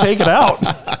you and take it out.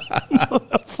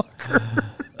 Motherfucker.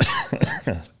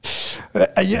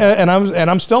 Yeah, and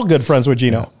I'm still good friends with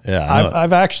Gino. Yeah,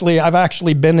 I've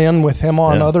actually been in with him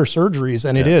on other surgeries,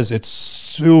 and it's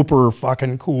super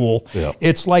fucking cool. Yeah.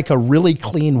 It's like a really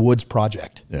clean woods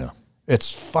project. Yeah.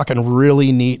 It's fucking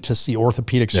really neat to see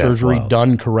orthopedic surgery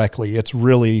done correctly. It's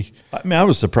really... I mean, I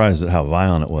was surprised at how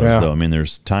violent it was, though. I mean,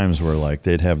 there's times where, like,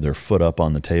 they'd have their foot up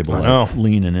on the table, like,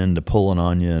 leaning into pulling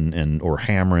on you and or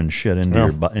hammering shit into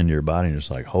your body, and you're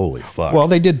just like, holy fuck. Well,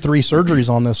 they did 3 surgeries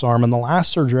on this arm, and the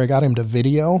last surgery I got him to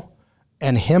video,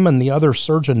 and him and the other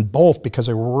surgeon both, because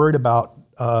they were worried about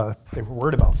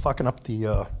fucking up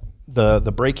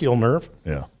the brachial nerve.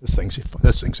 Yeah. This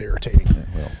thing's irritating. Yeah,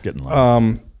 well, getting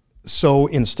loud. So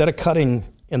instead of cutting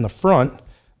in the front,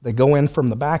 they go in from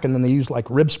the back, and then they use like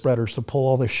rib spreaders to pull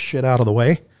all this shit out of the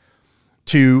way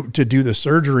to do the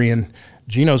surgery. And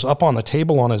Gino's up on the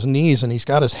table on his knees, and he's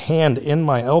got his hand in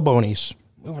my elbow, and he's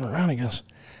moving around. He goes,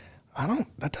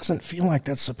 that doesn't feel like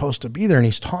that's supposed to be there. And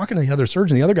he's talking to the other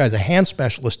surgeon. The other guy's a hand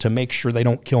specialist to make sure they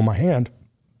don't kill my hand.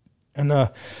 And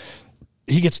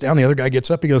he gets down. The other guy gets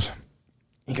up. He goes,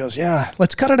 yeah,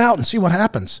 let's cut it out and see what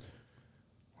happens.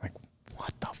 Like,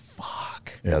 what the fuck?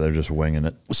 Yeah, they're just winging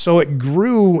it. So it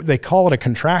grew, they call it a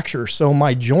contracture. So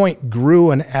my joint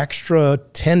grew an extra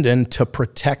tendon to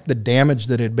protect the damage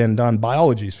that had been done.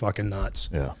 Biology's fucking nuts.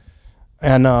 Yeah.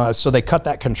 And so they cut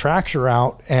that contracture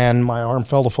out, and my arm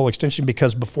fell to full extension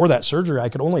because before that surgery, I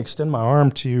could only extend my arm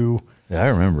to. Yeah, I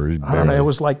remember. I don't know. It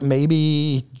was like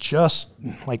maybe just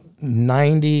like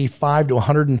 95 to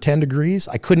 110 degrees.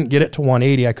 I couldn't get it to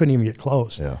 180. I couldn't even get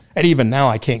close. Yeah. And even now,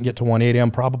 I can't get to 180.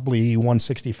 I'm probably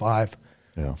 165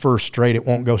 for straight. It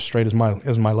won't go straight as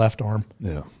my left arm.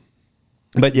 Yeah.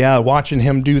 But yeah, watching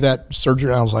him do that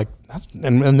surgery, I was like,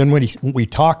 and then when we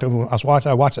talked, I watched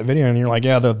that video, and you're like,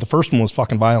 yeah, the first one was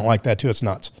fucking violent like that too. It's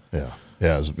nuts. Yeah.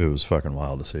 Yeah. It was fucking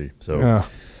wild to see. So,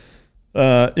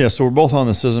 so we're both on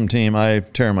the SISM team. I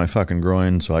tear my fucking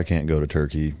groin, so I can't go to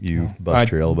Turkey. You bust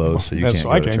your elbows, so you can't. So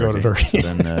I can't go to Turkey.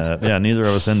 So then, neither of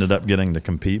us ended up getting to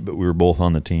compete, but we were both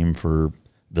on the team for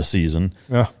the season,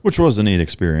 which was a neat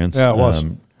experience. Yeah, it was.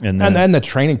 And then the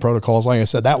training protocols, like I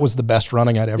said, that was the best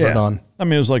running I'd ever done. I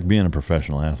mean, it was like being a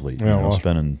professional athlete.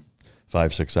 Spending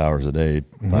 5-6 hours a day,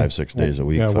 5-6 days a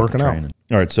week, working training. Out.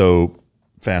 All right, so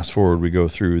fast forward, we go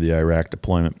through the Iraq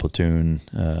deployment platoon.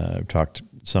 I've talked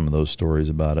some of those stories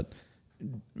about it.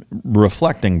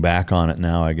 Reflecting back on it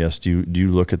now, I guess, do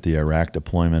you look at the Iraq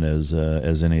deployment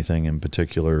as anything in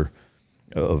particular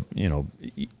of,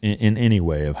 in any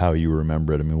way of how you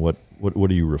remember it? I mean, what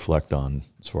do you reflect on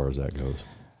as far as that goes?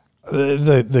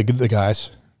 The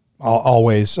guys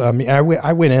always. I mean, I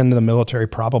went into the military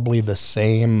probably the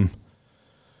same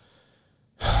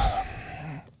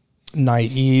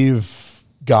naive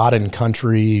God and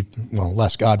country. Well,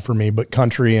 less God for me, but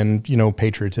country and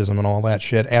patriotism and all that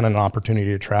shit, and an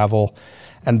opportunity to travel.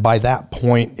 And by that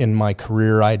point in my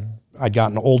career, I'd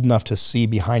gotten old enough to see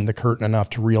behind the curtain enough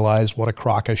to realize what a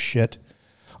crock of shit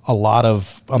a lot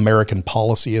of American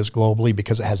policy is globally,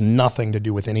 because it has nothing to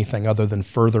do with anything other than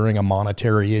furthering a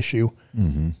monetary issue.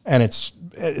 Mm-hmm. And it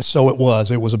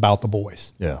was about the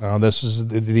boys. Yeah.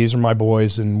 These are my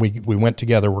boys, and we went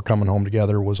together. We're coming home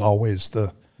together was always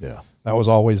that was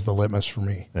always the litmus for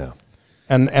me. Yeah.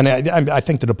 And I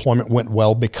think the deployment went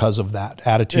well because of that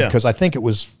attitude, because I think it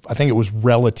was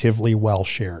relatively well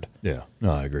shared. Yeah.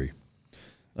 No, I agree.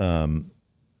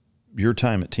 Your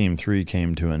time at Team 3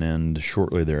 came to an end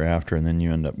shortly thereafter, and then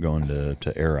you end up going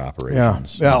to air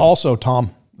operations. Yeah. Also,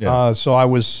 Tom. Yeah. So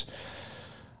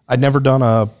I'd never done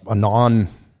a non-platoon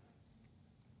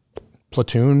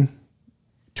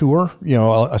tour.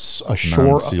 A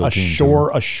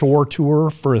shore tour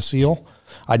for a SEAL.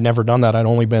 I'd never done that. I'd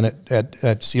only been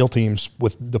at SEAL teams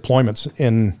with deployments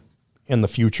in the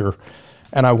future,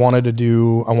 and I wanted to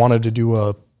do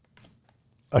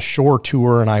a shore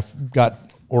tour, and I got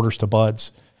orders to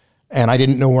Buds, and I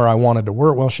didn't know where I wanted to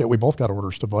work. Well, shit, we both got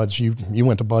orders to Buds. You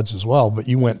went to Buds as well, but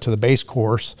you went to the base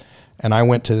course, and I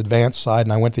went to the advanced side,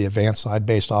 and I went to the advanced side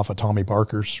based off of Tommy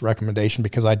Barker's recommendation,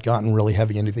 because I'd gotten really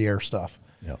heavy into the air stuff.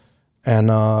 Yeah.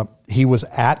 And he was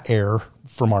at air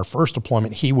from our first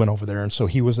deployment. He went over there, and so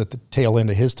he was at the tail end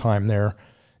of his time there.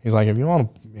 He's like, if you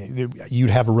want to, you'd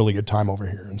have a really good time over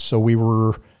here. And so we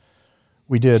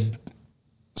did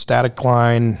static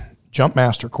climb, jump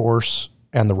master course,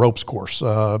 and the ropes course,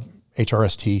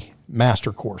 HRST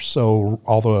master course. So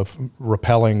all the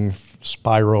rappelling,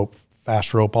 spy rope,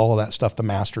 fast rope, all of that stuff, the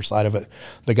master side of it,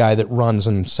 the guy that runs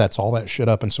and sets all that shit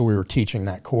up. And so we were teaching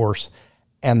that course.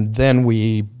 And then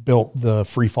we built the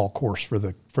free fall course for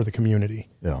the community,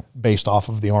 based off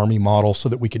of the Army model, so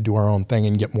that we could do our own thing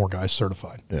and get more guys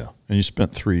certified. Yeah. And you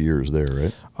spent 3 years there,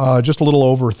 right? Just a little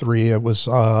over 3. It was,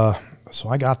 so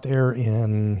I got there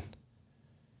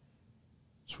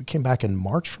so we came back in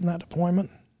March from that deployment?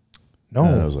 No.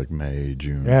 It was like May,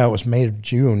 June. Yeah, it was May,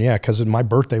 June. Yeah, because my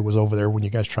birthday was over there when you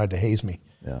guys tried to haze me.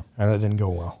 Yeah. And that didn't go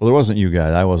well. Well, there wasn't you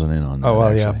guys. I wasn't in on that. Oh,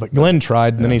 well, yeah. But Glenn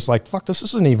tried, and then he's like, fuck, this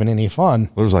isn't even any fun.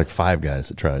 Well, there was like 5 guys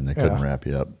that tried, and they couldn't wrap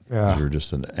you up. Yeah. You were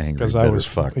just an angry, bitter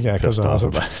fuck. Yeah, because I was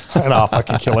and I'll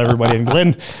fucking kill everybody.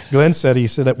 And Glenn said,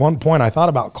 at one point, I thought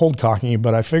about cold cocking you,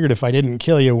 but I figured if I didn't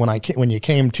kill you when you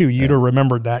came to, you'd have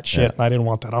remembered that shit, and I didn't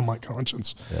want that on my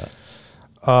conscience. Yeah.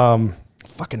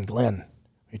 Fucking Glenn.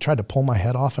 He tried to pull my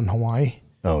head off in Hawaii.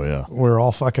 Oh, yeah. We were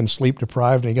all fucking sleep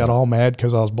deprived, and he got all mad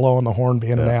because I was blowing the horn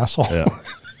being an asshole. Yeah.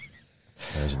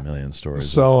 There's a million stories.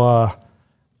 So,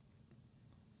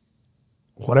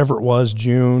 whatever it was,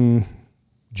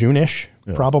 June-ish,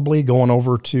 probably, going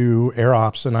over to Air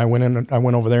Ops, and I went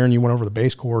over there, and you went over the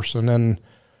base course, and then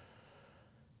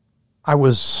I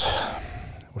was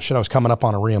coming up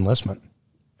on a re-enlistment,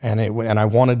 and I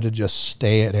wanted to just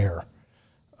stay at Air.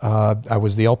 I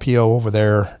was the LPO over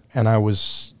there, and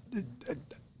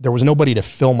there was nobody to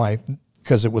fill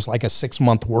because it was like a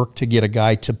 6-month work to get a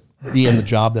guy to be in the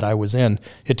job that I was in.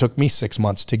 It took me 6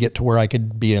 months to get to where I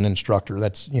could be an instructor.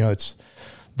 That's, it's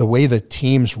the way the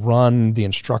teams run the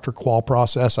instructor qual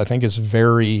process, I think, is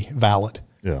very valid.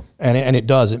 Yeah. And it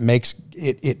does. It makes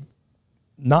it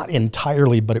not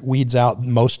entirely, but it weeds out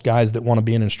most guys that want to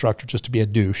be an instructor just to be a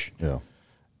douche. Yeah.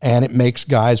 And it makes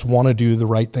guys want to do the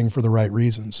right thing for the right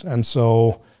reasons. And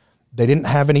so they didn't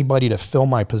have anybody to fill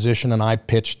my position, and I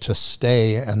pitched to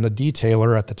stay. And the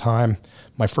detailer at the time,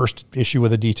 my first issue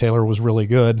with a detailer was really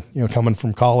good, coming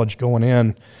from college, going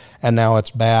in, and now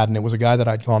it's bad. And it was a guy that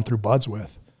I'd gone through buds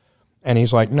with. And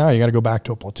he's like, no, you got to go back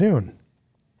to a platoon.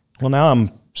 Well, now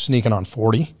I'm sneaking on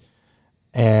 40,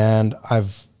 and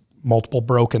I've multiple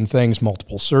broken things,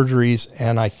 multiple surgeries,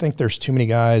 and I think there's too many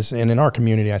guys, and in our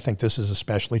community, I think this is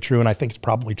especially true, and I think it's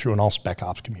probably true in all spec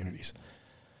ops communities.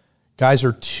 Guys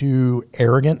are too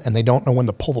arrogant, and they don't know when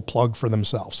to pull the plug for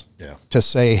themselves. Yeah. To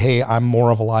say, hey, I'm more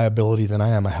of a liability than I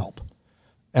am a help.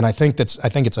 And I think it's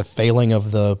a failing of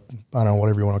the, I don't know,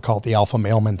 whatever you want to call it, the alpha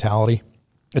male mentality.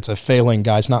 It's a failing,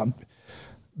 guys not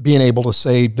being able to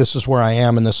say, this is where I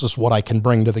am and this is what I can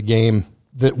bring to the game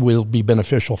that will be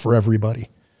beneficial for everybody.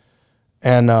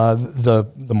 And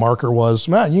the marker was,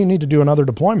 man, you need to do another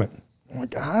deployment. I'm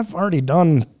like, I've already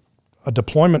done a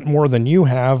deployment more than you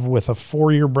have with a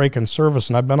 4-year break in service,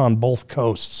 and I've been on both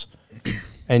coasts.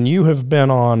 And you have been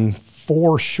on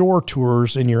 4 shore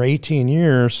tours in your 18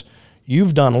 years.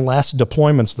 You've done less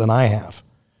deployments than I have.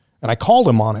 And I called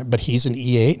him on it, but he's an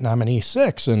E8 and I'm an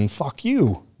E6, and fuck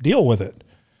you, deal with it.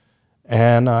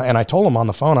 And I told him on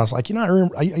the phone, I was like,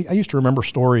 I used to remember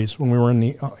stories when we were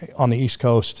on the East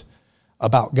Coast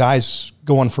about guys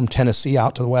going from Tennessee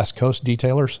out to the West Coast,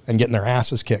 detailers, and getting their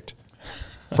asses kicked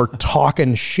for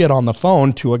talking shit on the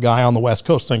phone to a guy on the West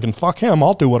Coast, thinking, fuck him,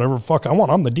 I'll do whatever fuck I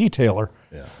want. I'm the detailer.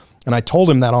 Yeah. And I told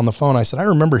him that on the phone. I said, I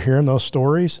remember hearing those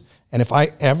stories, and if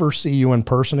I ever see you in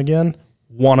person again,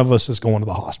 one of us is going to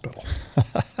the hospital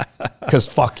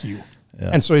because fuck you.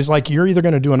 Yeah. And so he's like, you're either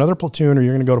going to do another platoon or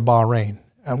you're going to go to Bahrain.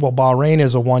 And well, Bahrain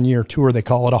is a 1-year tour. They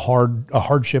call it a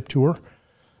hardship tour.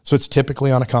 So it's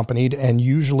typically unaccompanied, and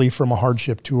usually from a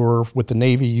hardship tour with the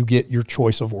Navy, you get your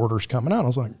choice of orders coming out. I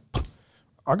was like,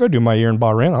 I'll go do my year in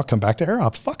Bahrain. I'll come back to Air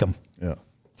Ops. Fuck them. Yeah.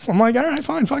 So I'm like, all right,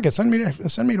 fine, fuck it. Send me to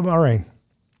Bahrain.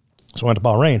 So I went to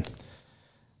Bahrain.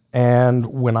 And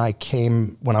when I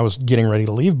was getting ready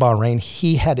to leave Bahrain,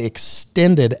 he had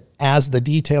extended as the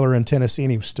detailer in Tennessee,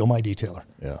 and he was still my detailer.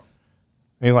 Yeah.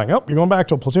 And he's like, oh, you're going back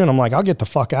to a platoon. I'm like, I'll get the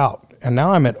fuck out. And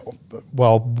now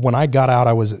when I got out,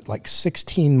 I was at like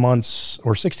 16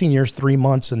 years, 3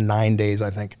 months and 9 days,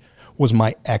 I think, was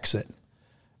my exit.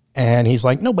 And he's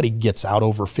like, nobody gets out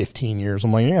over 15 years.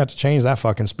 I'm like, you have to change that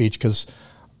fucking speech because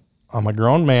I'm a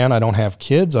grown man. I don't have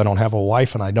kids. I don't have a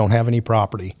wife, and I don't have any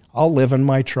property. I'll live in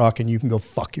my truck and you can go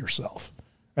fuck yourself.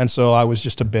 And so I was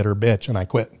just a bitter bitch and I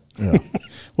quit. Yeah.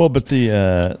 Well, but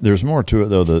there's more to it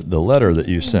though. The letter that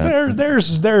you sent.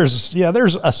 There's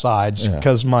asides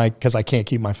because I can't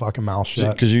keep my fucking mouth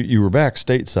shut. Because you were back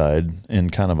stateside in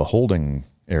kind of a holding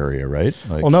area, right?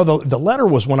 Well, no, the letter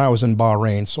was when I was in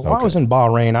Bahrain. So while I was in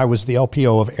Bahrain, I was the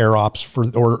LPO of Air Ops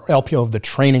or LPO of the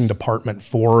training department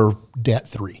for Det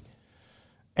 3.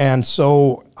 And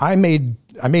so I made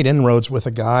inroads with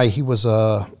a guy. He was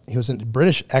a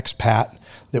British expat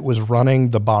that was running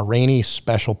the Bahraini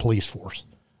Special Police Force.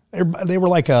 They were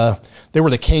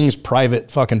the king's private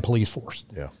fucking police force.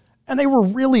 Yeah. And they were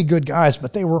really good guys,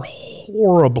 but they were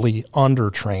horribly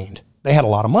undertrained. They had a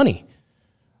lot of money.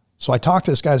 So I talked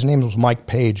to this guy's name was Mike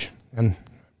Page, and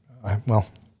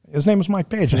his name was Mike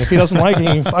Page. And if he doesn't like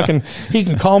it, he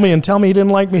can call me and tell me he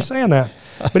didn't like me saying that.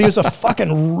 But he was a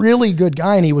fucking really good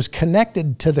guy, and he was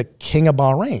connected to the king of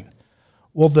Bahrain.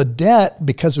 Well, the Det,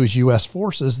 because it was U.S.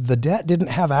 forces, the Det didn't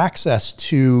have access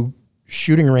to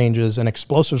shooting ranges and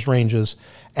explosives ranges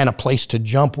and a place to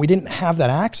jump. We didn't have that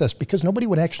access because nobody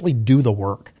would actually do the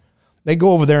work. They'd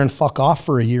go over there and fuck off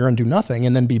for a year and do nothing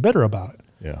and then be bitter about it.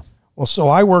 Yeah. Well, so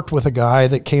I worked with a guy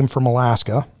that came from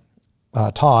Alaska,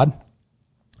 Todd,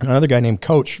 and another guy named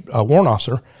Coach, warrant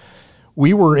officer.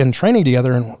 We were in training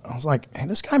together, and I was like, hey,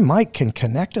 this guy Mike can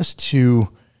connect us to,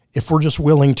 if we're just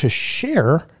willing to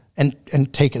share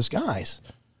and take his guys.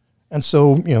 And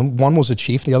so, one was a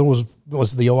chief, the other was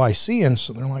the OIC, and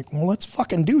so they're like, well, let's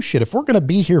fucking do shit. If we're going to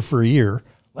be here for a year,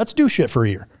 let's do shit for a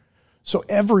year. So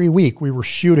every week we were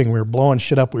shooting, we were blowing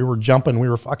shit up, we were jumping, we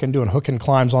were fucking doing hook and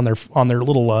climbs on their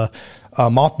little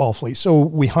mothball fleet. So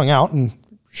we hung out and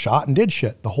shot and did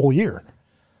shit the whole year.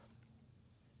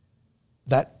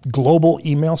 That global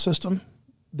email system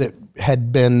that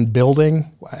had been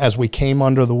building as we came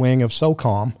under the wing of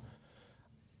SOCOM,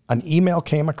 an email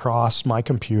came across my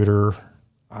computer.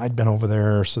 I'd been over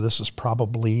there, so this is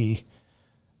probably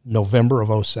November of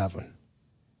 2007.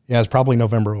 Yeah, it's probably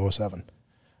November of 2007.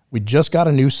 We just got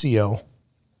a new CO.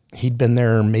 He'd been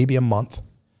there maybe a month.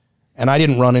 And I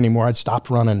didn't run anymore. I'd stopped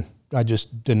running. I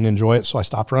just didn't enjoy it, so I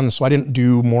stopped running. So I didn't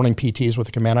do morning PTs with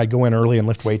the command. I'd go in early and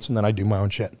lift weights, and then I'd do my own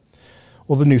shit.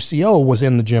 Well, the new CO was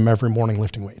in the gym every morning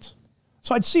lifting weights.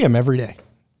 So I'd see him every day.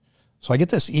 So I get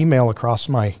this email across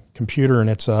my computer, and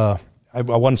it's I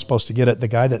wasn't supposed to get it. The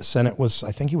guy that sent it was,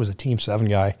 I think he was a Team 7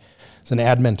 guy. It's an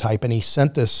admin type, and he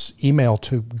sent this email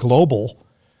to Global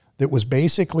that was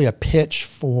basically a pitch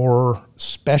for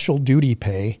special duty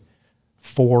pay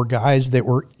for guys that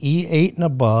were E8 and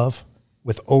above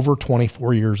with over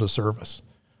 24 years of service.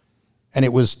 And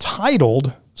it was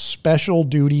titled Special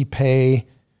Duty Pay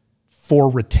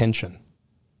for Retention.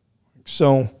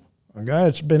 So a guy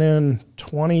that's been in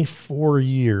 24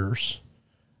 years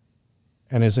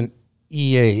and is an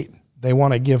E8, they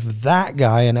want to give that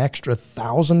guy an extra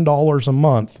 $1,000 a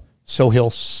month so he'll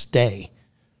stay.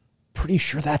 Pretty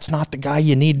sure that's not the guy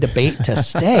you need to bait to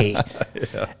stay.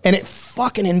 Yeah. And it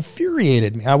fucking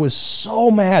infuriated me. I was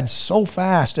so mad so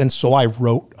fast. And so I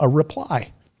wrote a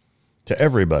reply. To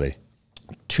everybody.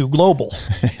 To Global.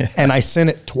 And I sent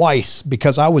it twice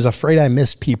because I was afraid I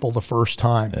missed people the first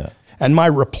time. Yeah. And my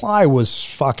reply was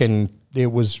fucking,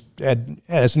 it was,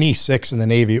 as an E6 in the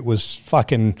Navy, it was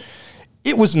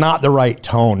not the right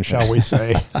tone, shall we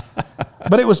say.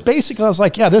 But it was basically, I was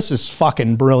like, yeah, this is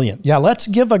fucking brilliant. Yeah, let's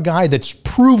give a guy that's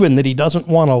proven that he doesn't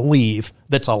want to leave,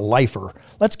 that's a lifer.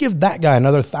 Let's give that guy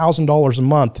another $1,000 a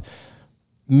month.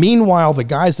 Meanwhile, the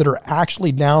guys that are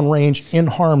actually downrange in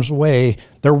harm's way,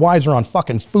 their wives are on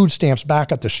fucking food stamps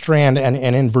back at the Strand and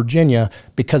in Virginia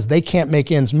because they can't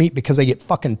make ends meet because they get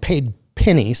fucking paid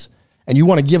pennies. And you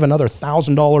want to give another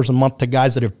 $1,000 a month to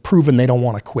guys that have proven they don't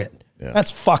want to quit. Yeah.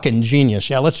 That's fucking genius.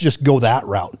 Yeah, let's just go that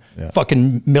route. Yeah.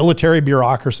 Fucking military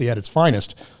bureaucracy at its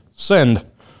finest. Send.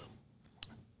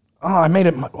 Oh, I made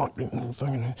it.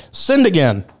 Send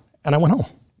again. And I went home.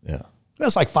 Yeah.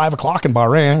 It's like 5 o'clock in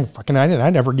Bahrain. Fucking, I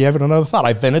never gave it another thought.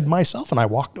 I vented myself and I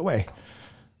walked away.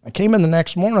 I came in the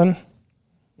next morning.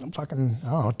 I'm fucking,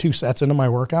 2 sets into my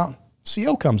workout.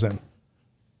 CO comes in.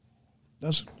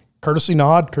 Does courtesy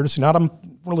nod.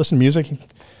 We're listening to music.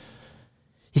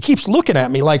 He keeps looking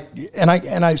at me like,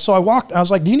 so I walked, I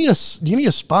was like, do you need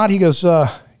a spot? He goes, you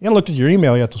haven't looked at your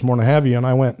email yet this morning, have you? And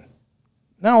I went,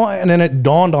 no. And then it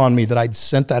dawned on me that I'd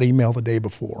sent that email the day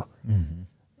before. Mm-hmm.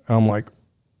 I'm like,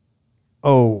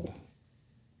 oh,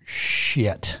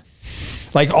 shit.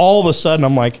 Like all of a sudden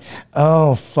I'm like,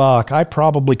 oh, fuck. I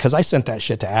probably, because I sent that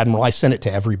shit to Admiral. I sent it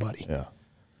to everybody. Yeah.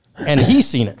 And he's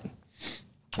seen it.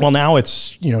 Well, now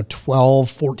it's,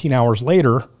 12, 14 hours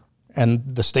later, and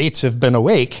the States have been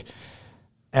awake.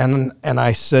 And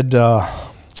I said,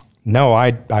 no,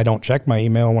 I don't check my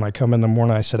email when I come in the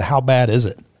morning. I said, how bad is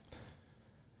it?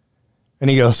 And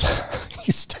he goes,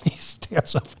 he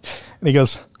stands up and he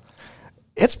goes,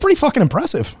 it's pretty fucking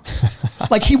impressive.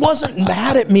 Like, he wasn't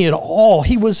mad at me at all.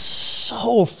 He was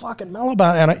so fucking mellow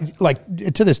about it.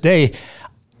 And to this day,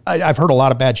 I've heard a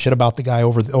lot of bad shit about the guy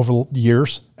over the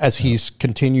years as he's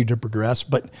continued to progress,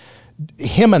 but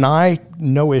him and I,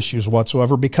 no issues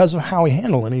whatsoever because of how he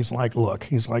handled it. And he's like, look,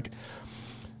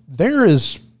 there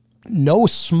is no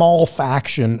small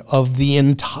faction of the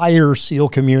entire SEAL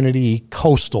community,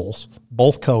 coastals,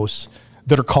 both coasts,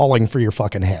 that are calling for your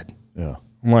fucking head. Yeah.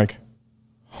 I'm like,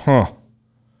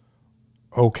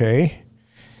 okay.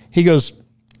 He goes,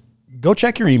 go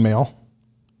check your email.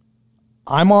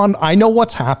 I know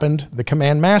what's happened. The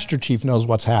command master chief knows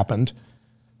what's happened.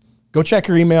 Go check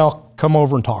your email, come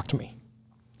over and talk to me.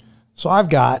 So I've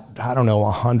got,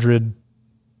 100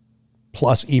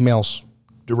 plus emails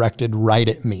directed right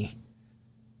at me.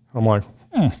 I'm like,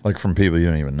 Like from people you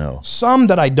don't even know. Some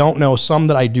that I don't know, some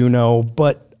that I do know,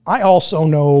 but I also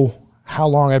know how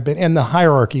long I've been in the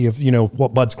hierarchy of,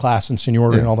 what Bud's class and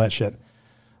seniority and all that shit.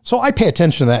 So I pay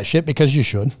attention to that shit because you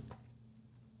should.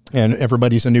 And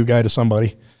everybody's a new guy to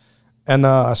somebody. And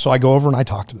so I go over and I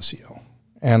talk to the CO.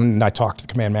 And I talk to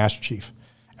the command master chief.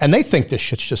 And they think this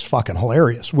shit's just fucking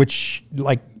hilarious, which,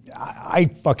 I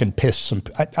fucking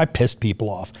I pissed people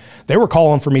off. They were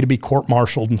calling for me to be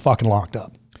court-martialed and fucking locked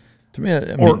up. To me,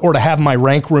 or to have my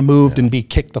rank removed and be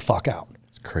kicked the fuck out.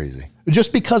 It's crazy.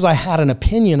 Just because I had an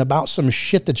opinion about some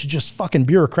shit that's just fucking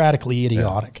bureaucratically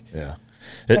idiotic. Yeah.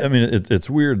 It's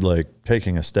weird,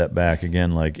 taking a step back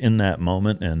again, in that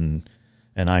moment, and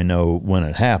I know when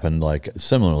it happened,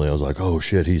 similarly, I was like, oh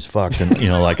shit, he's fucked, and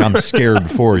I'm scared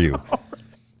for you,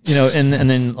 and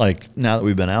then now that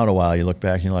we've been out a while, you look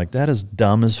back and you're like, that is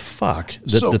dumb as fuck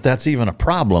that's even a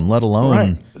problem, let alone.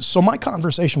 Right. So my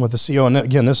conversation with the CO, and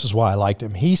again, this is why I liked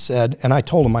him. He said, and I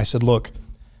told him, I said, look,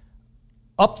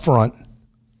 up front,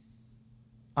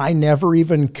 I never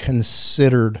even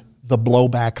considered the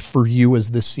blowback for you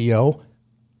as the CO.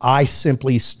 I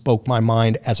simply spoke my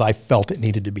mind as I felt it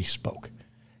needed to be spoke.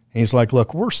 And he's like,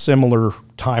 look, we're similar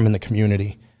time in the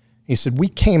community. He said, we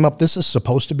came up, this is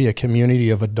supposed to be a community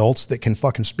of adults that can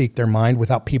fucking speak their mind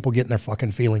without people getting their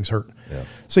fucking feelings hurt. Yeah.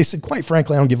 So he said, quite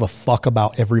frankly, I don't give a fuck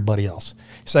about everybody else.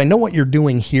 He said, I know what you're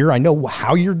doing here. I know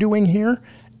how you're doing here.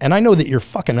 And I know that you're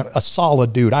fucking a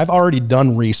solid dude. I've already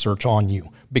done research on you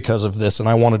because of this. And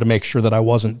I wanted to make sure that I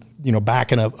wasn't,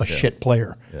 backing a shit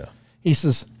player. Yeah. He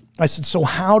says, I said, so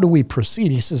how do we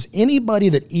proceed? He says, anybody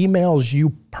that emails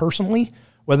you personally,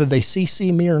 whether they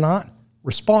CC me or not,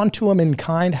 respond to them in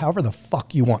kind, however the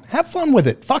fuck you want. Have fun with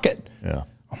it. Fuck it. Yeah.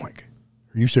 I'm like,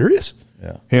 are you serious?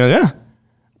 Yeah. Yeah.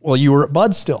 Well, you were at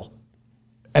Bud still.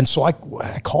 And so I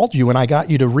called you and I got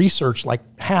you to research like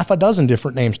half a dozen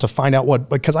different names to find out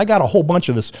because I got a whole bunch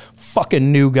of this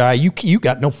fucking new guy. You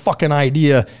got no fucking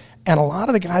idea. And a lot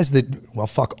of the guys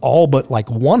fuck all but like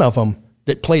one of them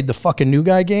that played the fucking new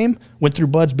guy game went through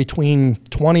Bud's between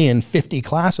 20 and 50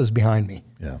 classes behind me.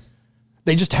 Yeah.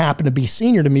 They just happened to be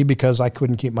senior to me because I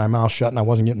couldn't keep my mouth shut and I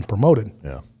wasn't getting promoted.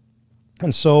 Yeah.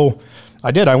 And so I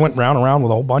did. I went round and round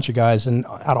with a whole bunch of guys. And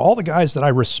out of all the guys that I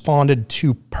responded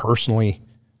to personally,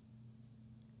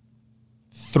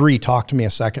 3 talked to me a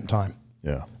second time.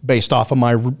 Yeah. Based off of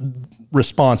my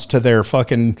response to their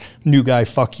fucking new guy,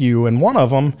 fuck you. And one of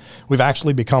them, we've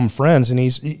actually become friends. And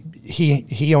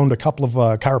he owned a couple of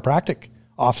chiropractic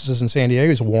offices in San Diego.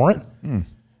 He's a warrant. And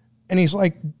he's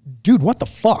like, dude, what the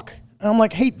fuck? And I'm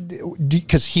like, hey,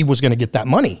 because he was going to get that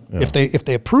money. Yeah. If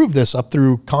they approved this up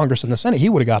through Congress and the Senate, he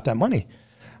would have got that money.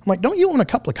 I'm like, don't you own a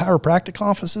couple of chiropractic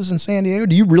offices in San Diego?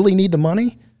 Do you really need the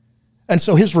money? And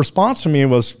so his response to me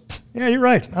was, yeah, you're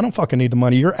right. I don't fucking need the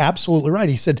money. You're absolutely right.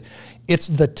 He said, it's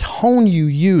the tone you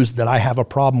use that I have a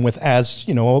problem with as,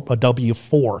 a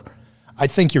W-4. I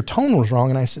think your tone was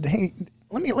wrong. And I said, hey,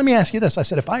 let me ask you this. I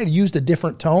said, if I had used a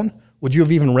different tone, would you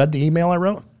have even read the email I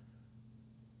wrote?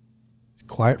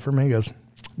 Quiet for me. He goes,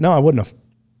 no, I wouldn't have.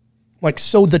 Like,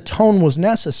 so the tone was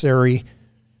necessary,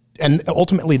 and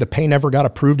ultimately the pay never got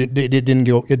approved. It didn't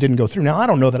go through. Now, I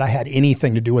don't know that I had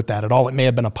anything to do with that at all. It may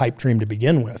have been a pipe dream to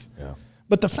begin with. Yeah.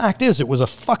 But the fact is, it was a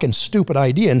fucking stupid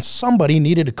idea, and somebody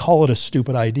needed to call it a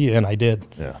stupid idea, and I did.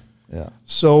 Yeah. Yeah.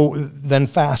 So then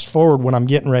fast forward when I'm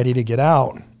getting ready to get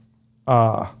out,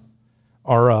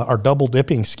 our double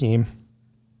dipping scheme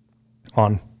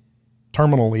on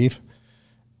terminal leave,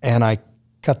 and I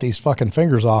cut these fucking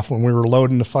fingers off when we were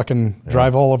loading to fucking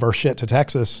drive all of our shit to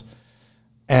Texas.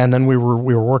 And then we were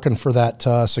working for that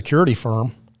security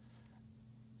firm,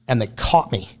 and they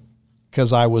caught me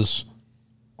because I was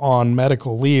on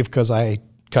medical leave because I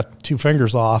cut 2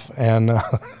 fingers off, and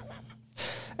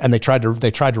and they tried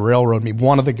to railroad me.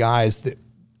 One of the guys that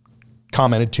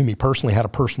commented to me personally had a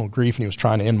personal grief, and he was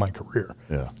trying to end my career.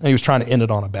 Yeah. And he was trying to end it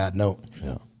on a bad note.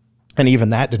 Yeah. And even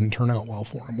that didn't turn out well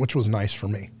for him, which was nice for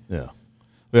me. Yeah.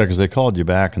 Yeah, because they called you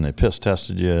back and they piss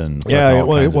tested you and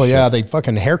they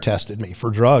fucking hair tested me for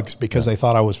drugs because they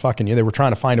thought I was fucking you. They were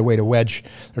trying to find a way to wedge.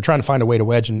 They're trying to find a way to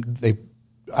wedge, and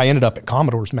I ended up at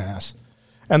Commodore's Mass,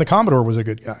 and the Commodore was a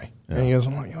good guy. Yeah. And he goes,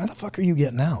 "Why the fuck are you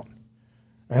getting out?"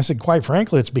 And I said, "Quite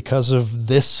frankly, it's because of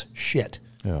this shit.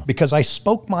 Yeah. Because I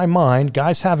spoke my mind.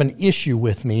 Guys have an issue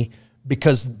with me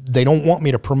because they don't want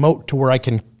me to promote to where I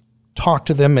can talk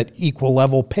to them at equal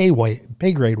level pay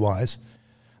grade wise."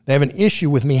 They have an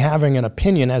issue with me having an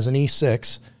opinion as an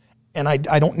E6, and I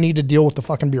don't need to deal with the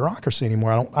fucking bureaucracy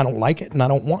anymore. I don't like it, and I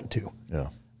don't want to. Yeah.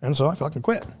 And so I fucking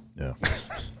quit. Yeah.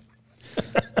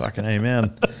 Fucking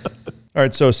amen. All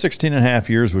right, so 16 and a half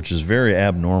years, which is very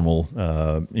abnormal.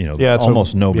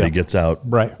 Almost nobody gets out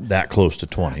that close to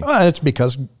 20. Well, it's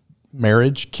because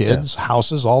marriage, kids,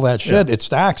 houses, all that shit, it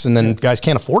stacks, and then guys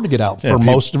can't afford to get out. For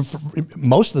most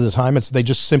of the time, they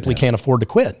just simply can't afford to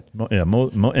quit. Yeah,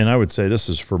 and I would say this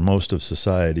is for most of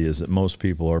society, is that most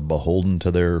people are beholden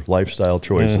to their lifestyle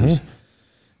choices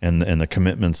and the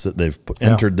commitments that they've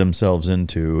entered themselves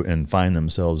into, and find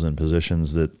themselves in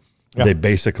positions that they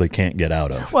basically can't get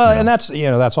out of. Well, and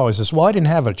that's always this, well, I didn't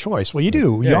have a choice. Well, you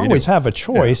do. You always have a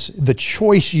choice. Yeah. The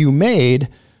choice you made,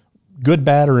 good,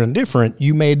 bad, or indifferent,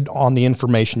 you made on the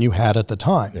information you had at the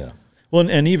time. Yeah. Well,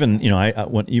 and even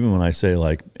even when I say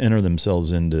like enter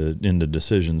themselves into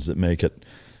decisions that make it,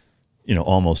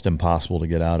 almost impossible to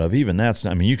get out of. Even that's,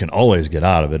 you can always get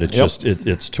out of it. It's just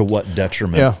it's to what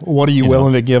detriment? Yeah. What are you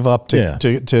willing to give up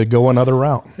to go another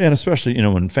route? And especially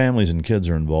when families and kids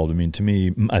are involved. To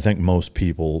me, I think most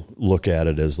people look at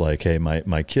it as like, hey,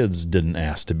 my kids didn't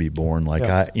ask to be born. Like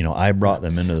I brought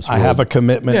them into this world. I have a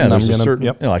commitment. Yeah, and I'm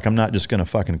gonna like I'm not just gonna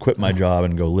fucking quit my job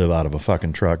and go live out of a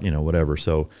fucking truck. Whatever.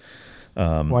 So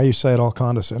why you say it all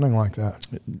condescending like that?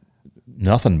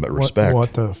 Nothing but respect.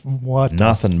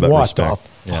 Nothing but what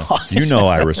respect. Yeah. You know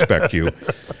I respect you.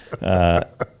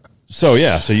 So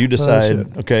you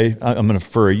decide, okay, I'm going to,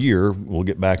 for a year, we'll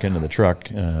get back into the truck.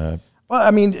 Well,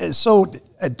 I mean, so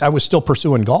I was still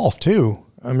pursuing golf too.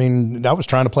 I mean, I was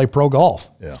trying to play pro golf.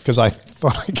 Yeah. Because I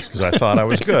thought I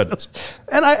was good.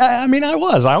 And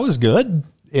I was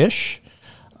good-ish.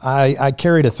 I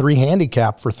carried a 3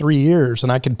 handicap for 3 years,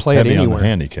 and I could play Heavy it anywhere. on the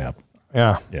handicap.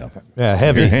 Yeah.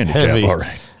 Heavy. Handicap, all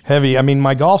right. Heavy. I mean,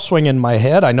 my golf swing in my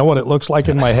head, I know what it looks like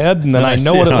in my head, and then I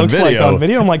know what it looks like on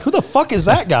video. I'm like, who the fuck is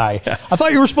that guy? I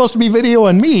thought you were supposed to be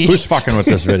videoing me. Who's fucking with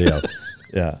this video?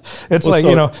 Yeah. It's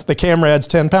the camera adds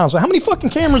 10 pounds. So how many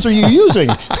fucking cameras are you using?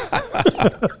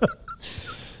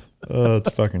 Oh, it's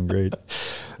fucking great.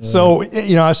 So,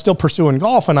 I was still pursuing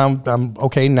golf, and I'm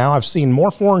okay. Now I've seen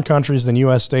more foreign countries than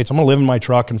U.S. states. I'm going to live in my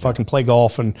truck and fucking play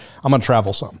golf, and I'm going to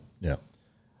travel some. Yeah.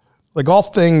 The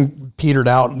golf thing petered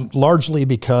out largely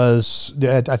because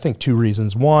I think 2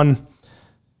 reasons. One,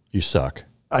 you suck.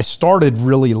 I started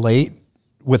really late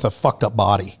with a fucked up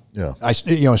body. Yeah. I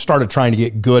started trying to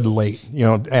get good late,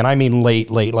 and I mean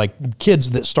late, like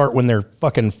kids that start when they're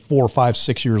fucking 4, 5,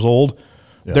 6 years old.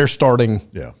 Yeah. They're starting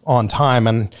on time.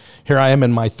 And here I am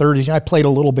in my 30s. I played a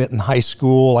little bit in high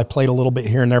school. I played a little bit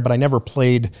here and there, but I never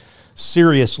played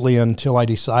seriously until I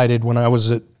decided when I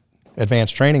was at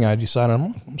advanced training, I decided,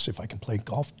 I'm going to see if I can play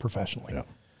golf professionally. Yeah.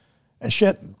 And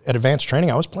shit, at advanced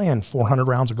training, I was playing 400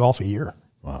 rounds of golf a year.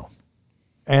 Wow.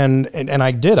 And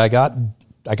I did. I got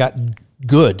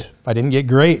good. I didn't get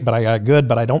great, but I got good.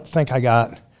 But I don't think I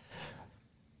got,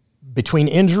 between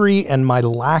injury and my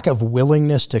lack of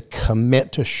willingness to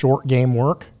commit to short game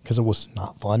work, because it was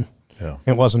not fun. Yeah.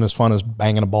 It wasn't as fun as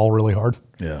banging a ball really hard.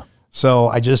 Yeah. So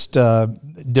I just,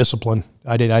 discipline.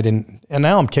 I didn't. And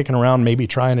now I'm kicking around, maybe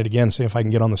trying it again, see if I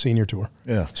can get on the senior tour.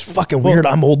 Yeah. It's fucking weird.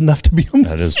 I'm old enough to be on the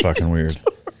That is fucking weird.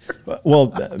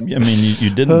 Well, I mean,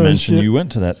 you didn't mention you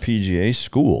went to that PGA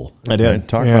school. I did. Right?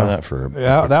 Talk about that for a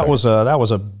that was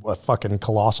a fucking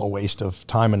colossal waste of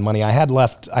time and money. I had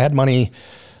money.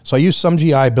 So I used some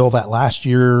GI Bill that last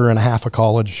year and a half of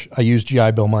college. I used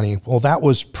GI Bill money. Well, that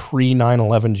was pre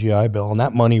 9/11 GI Bill, and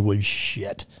that money was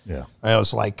shit. Yeah. It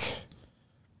was like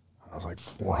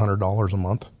 $400 a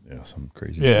month. Yeah, some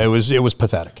crazy. Yeah, shit. it was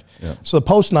pathetic. Yeah. So the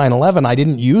post 9/11, I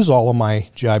didn't use all of my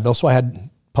GI Bill, so I had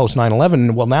post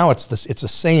 9/11. Well, now it's the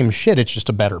same shit. It's just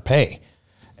a better pay,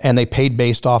 and they paid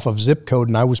based off of zip code.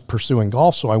 And I was pursuing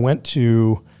golf, so I went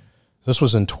to. This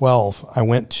was in 12. I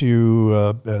went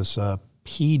to as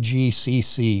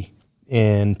PGCC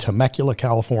in Temecula,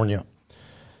 California,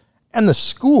 and the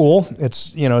school.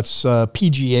 It's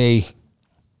PGA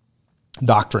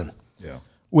doctrine. Yeah.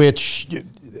 Which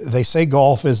they say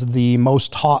golf is the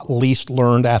most taught, least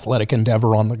learned athletic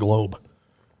endeavor on the globe.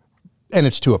 And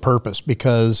it's to a purpose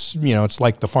because, it's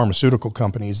like the pharmaceutical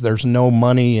companies. There's no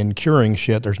money in curing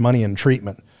shit. There's money in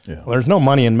treatment. Yeah. Well, there's no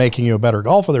money in making you a better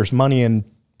golfer. There's money in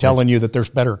telling you that there's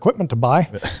better equipment to buy.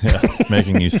 Yeah.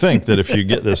 Making you think that if you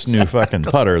get this new fucking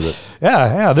putter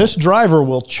that... this driver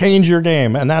will change your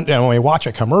game. And that, when you watch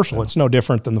a commercial, it's no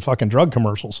different than the fucking drug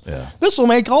commercials. Yeah. This will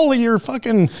make all of your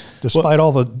fucking, despite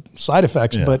all the side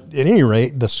effects. Yeah. But at any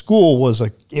rate, the school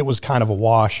was kind of a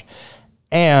wash.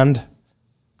 And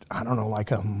I don't know,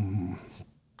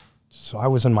 so I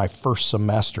was in my first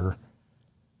semester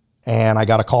and I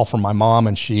got a call from my mom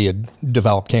and she had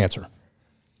developed cancer.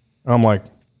 And I'm like,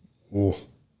 oh,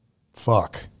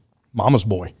 fuck, mama's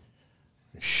boy.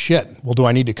 Shit. Well, do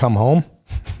I need to come home?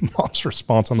 Mom's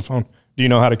response on the phone. Do you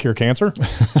know how to cure cancer?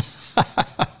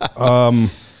 No,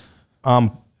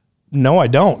 I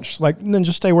don't. She's like, then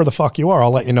just stay where the fuck you are.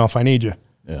 I'll let you know if I need you.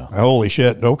 Yeah. Holy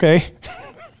shit. Okay.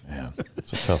 Man,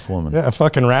 it's a tough woman. Yeah.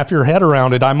 Fucking wrap your head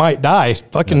around it. I might die.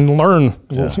 Fucking learn.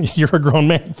 Yeah. You're a grown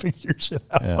man. Figure shit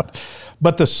out. Yeah.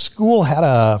 But the school had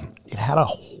a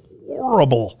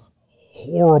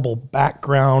horrible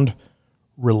background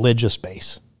religious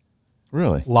base.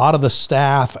 Really? A lot of the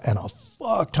staff and a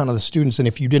fuck ton of the students. And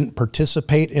if you didn't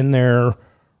participate in their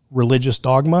religious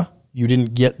dogma, you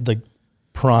didn't get the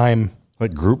prime.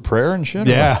 Like group prayer and shit?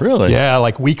 Yeah. Really? Yeah,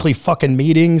 like weekly fucking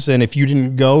meetings. And if you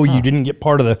didn't go, you didn't get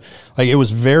part of it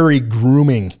was very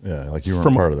grooming. Yeah, like you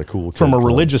weren't part of the cool kid from a club.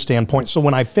 Religious standpoint. So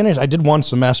when I finished, I did one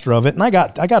semester of it and I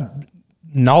got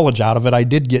knowledge out of it. I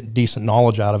did get decent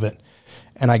knowledge out of it.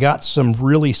 And I got some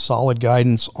really solid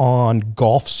guidance on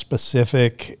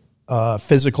golf-specific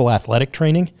physical athletic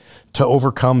training to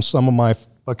overcome some of my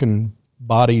fucking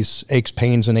body's aches,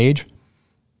 pains, and age.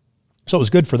 So it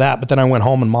was good for that. But then I went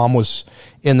home and Mom was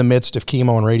in the midst of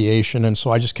chemo and radiation. And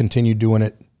so I just continued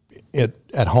doing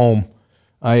it at home.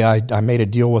 I made a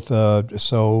deal with,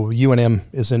 so UNM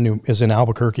is in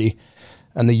Albuquerque.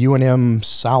 And the UNM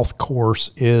South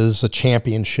course is a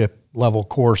championship level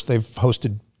course. They've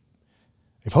hosted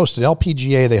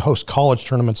LPGA. They host college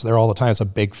tournaments there all the time. It's a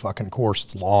big fucking course.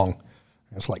 It's long.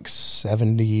 It's like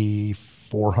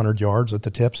 7,400 yards at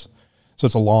the tips. So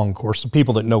it's a long course. So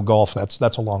people that know golf, that's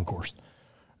a long course.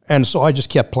 And so I just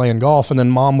kept playing golf, and then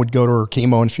Mom would go to her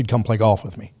chemo and she'd come play golf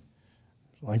with me.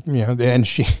 Like, you know, and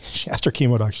she asked her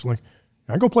chemo doctor, she's like,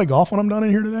 can I go play golf when I'm done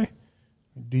in here today?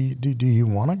 Do you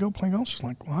want to go play golf? She's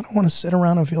like, well, I don't want to sit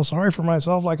around and feel sorry for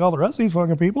myself like all the rest of these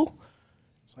fucking people.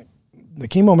 It's like, the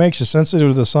chemo makes you sensitive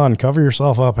to the sun. Cover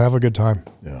yourself up. Have a good time.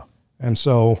 Yeah. And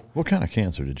so. What kind of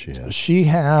cancer did she have? She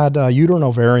had uterine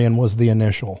ovarian was the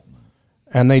initial.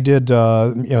 And they did,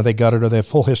 they gutted her. They had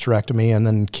full hysterectomy and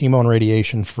then chemo and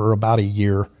radiation for about a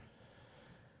year.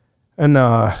 And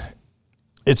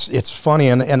it's funny,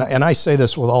 and I say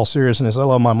this with all seriousness. I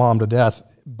love my mom to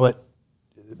death, but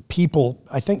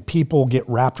I think people get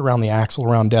wrapped around the axle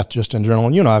around death just in general.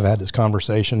 And I've had this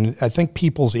conversation. I think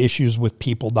people's issues with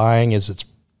people dying is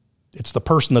it's the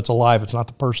person that's alive. It's not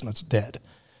the person that's dead.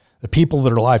 The people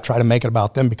that are alive try to make it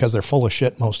about them because they're full of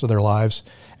shit most of their lives.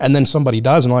 And then somebody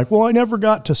dies and like, well, I never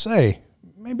got to say.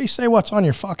 Maybe say what's on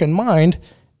your fucking mind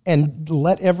and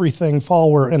let everything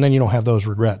fall and then you don't have those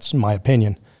regrets, in my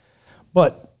opinion.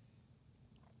 But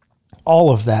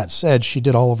all of that said, she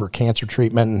did all of her cancer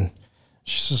treatment and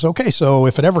she says, okay, so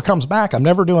if it ever comes back, I'm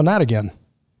never doing that again.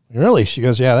 Really? She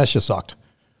goes, yeah, that shit sucked.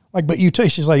 Like, but you too,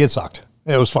 she's like, it sucked.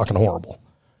 It was fucking horrible.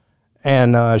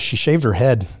 And she shaved her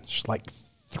head. She's like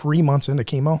 3 months into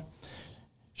chemo.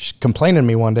 She's complaining to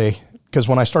me one day because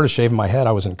when I started shaving my head,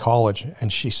 I was in college.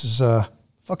 And she says,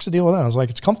 fuck's the deal with that? I was like,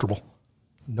 it's comfortable.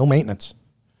 No maintenance.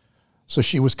 So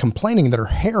she was complaining that her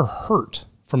hair hurt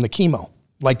from the chemo.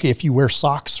 Like if you wear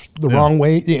socks the wrong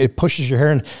way, it pushes your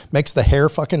hair and makes the hair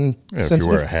fucking sensitive. If you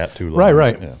wear a hat too long.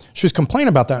 Right. Yeah. She was complaining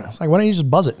about that. I was like, why don't you just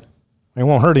buzz it? It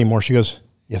won't hurt anymore. She goes,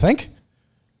 you think?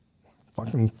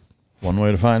 Fucking. One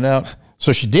way to find out.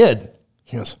 So she did.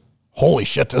 She goes, holy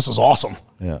shit, this is awesome.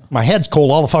 Yeah. My head's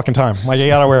cold all the fucking time. I'm like, you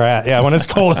gotta wear a hat. Yeah, when it's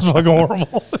cold, it's fucking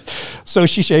horrible. So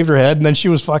she shaved her head and then she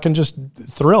was fucking just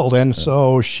thrilled. And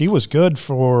so she was good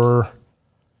for,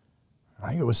 I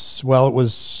think it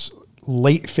was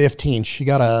late 15. She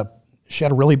had a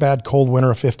really bad cold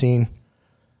winter of 15.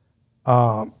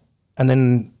 And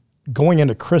then going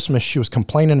into Christmas, she was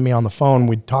complaining to me on the phone.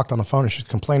 We talked on the phone and she was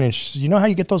complaining. She said, you know how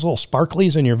you get those little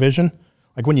sparklies in your vision?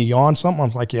 Like when you yawn something?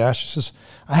 I'm like, yeah. She says,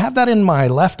 I have that in my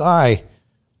left eye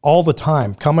all the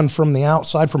time, coming from the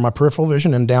outside from my peripheral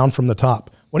vision and down from the top.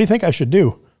 What do you think I should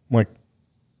do? I'm like,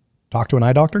 talk to an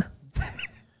eye doctor?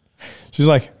 She's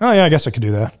like, oh yeah, I guess I could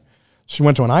do that. She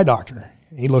went to an eye doctor.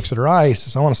 He looks at her eye. He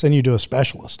says, I want to send you to a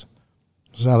specialist.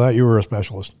 So I thought you were a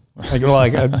specialist,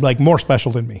 like more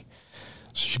special than me.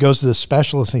 So she goes to the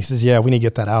specialist and he says, yeah, we need to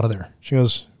get that out of there. She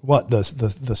goes, what,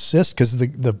 the cyst? Because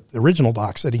the original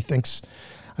doc said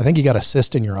I think you got a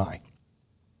cyst in your eye.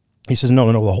 He says,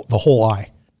 no, the whole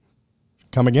eye.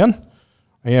 Come again?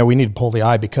 Yeah, we need to pull the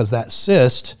eye because that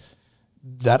cyst,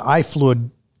 that eye fluid,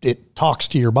 it talks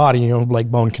to your body, leg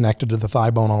bone connected to the thigh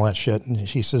bone, all that shit. And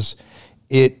she says,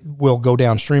 it will go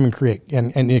downstream and create,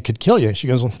 and it could kill you. She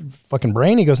goes, well, fucking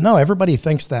brain? He goes, no, everybody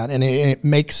thinks that. And it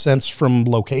makes sense from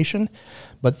location,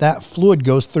 but that fluid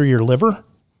goes through your liver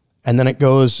and then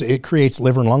it creates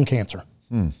liver and lung cancer.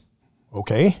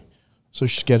 Okay. So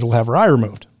she's scheduled to have her eye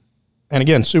removed. And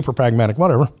again, super pragmatic,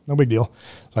 whatever, no big deal.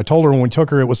 So I told her when we took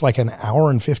her, it was like an hour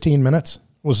and 15 minutes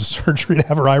was the surgery to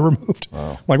have her eye removed.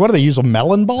 Wow. I'm like, what do they use, a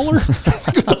melon baller?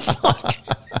 Like, what the fuck?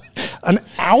 An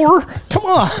hour? Come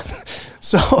on.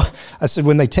 So I said,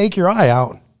 when they take your eye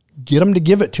out, get them to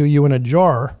give it to you in a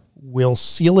jar. We'll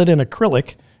seal it in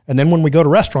acrylic. And then when we go to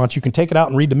restaurants, you can take it out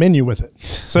and read the menu with it.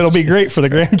 So it'll be great for the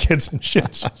grandkids and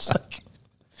shit. So it's like,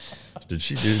 did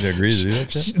she agree to do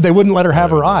that shit? They wouldn't let her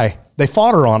have her eye. They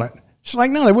fought her on it. She's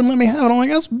like, no, they wouldn't let me have it. I'm like,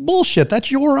 that's bullshit.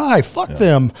 That's your eye. Fuck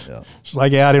them. Yeah. She's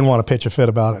like, yeah, I didn't want to pitch a fit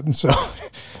about it. And so,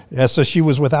 so she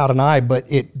was without an eye, but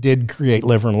it did create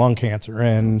liver and lung cancer.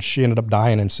 And she ended up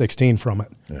dying in 16 from it.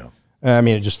 Yeah. I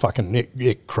mean, it just fucking,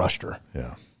 it crushed her.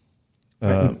 Yeah.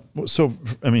 So,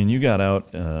 I mean, you got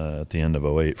out at the end of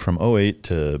 2008. From 2008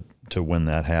 to when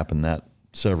that happened, that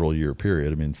several year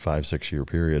period, 5-6 year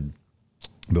period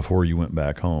before you went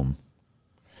back home.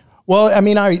 Well, I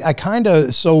mean, I kind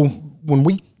of, so when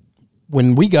we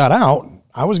got out,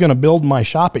 I was going to build my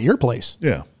shop at your place.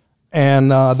 Yeah.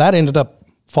 And that ended up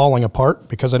falling apart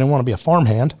because I didn't want to be a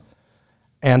farmhand.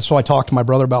 And so I talked to my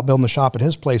brother about building the shop at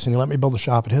his place, and he let me build the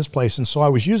shop at his place. And so I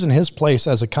was using his place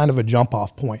as a kind of a jump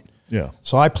off point. Yeah.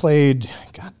 So I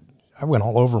went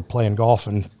all over playing golf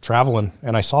and traveling,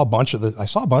 and I saw a bunch of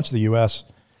the U.S.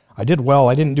 I did well.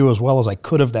 I didn't do as well as I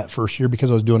could have that first year because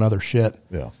I was doing other shit.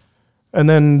 Yeah. And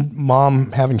then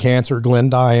mom having cancer, Glenn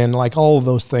dying, like all of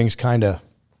those things kind of,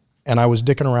 and I was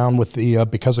dicking around with the,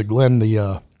 because of Glenn,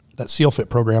 that SEAL Fit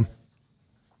program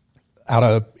out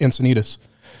of Encinitas.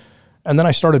 And then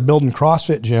I started building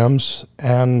CrossFit gyms,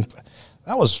 and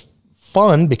that was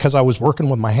fun because I was working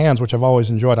with my hands, which I've always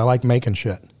enjoyed. I like making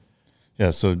shit.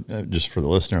 Yeah. So just for the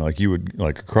listener, like you would,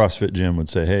 like a CrossFit gym would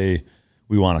say, hey,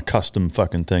 we want a custom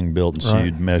fucking thing built. And so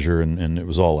you'd measure, and it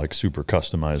was all like super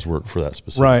customized work for that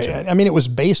specific gym. I mean, it was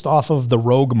based off of the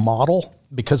Rogue model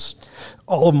because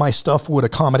all of my stuff would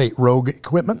accommodate Rogue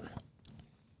equipment.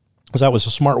 Because that was a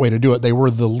smart way to do it. They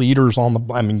were the leaders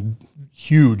on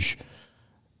huge.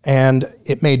 And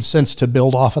it made sense to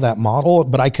build off of that model,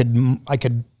 but I could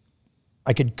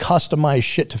customize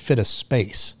shit to fit a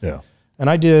space. Yeah. And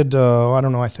I did, I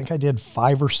don't know, I think I did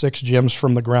 5 or 6 gyms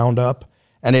from the ground up,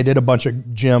 and I did a bunch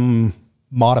of gym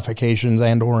modifications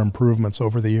and or improvements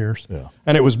over the years. Yeah.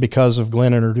 And it was because of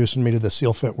Glenn introducing me to the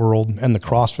SEAL Fit world and the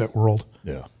CrossFit world.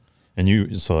 Yeah.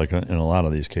 And so like in a lot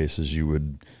of these cases, you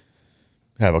would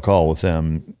have a call with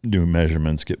them, do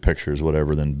measurements, get pictures,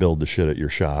 whatever, then build the shit at your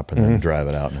shop and then drive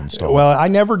it out and install Well, it. I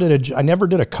never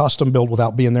did a custom build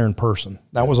without being there in person.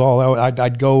 That was all.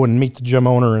 I'd go and meet the gym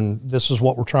owner, and this is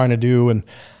what we're trying to do, and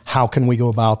how can we go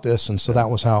about this? And so that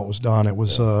was how it was done. It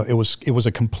was it was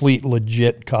a complete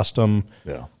legit custom.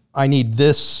 Yeah. I need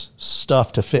this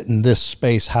stuff to fit in this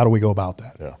space. How do we go about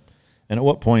that? Yeah. And at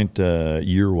what point,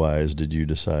 year-wise, did you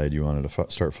decide you wanted to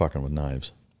start fucking with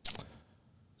knives?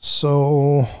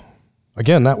 So,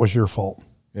 again, that was your fault.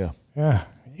 Yeah. Yeah.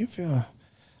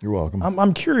 You're welcome.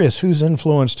 I'm curious who's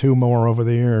influenced who more over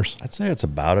the years. I'd say it's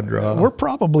about a draw. We're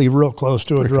probably real close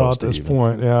to a draw at this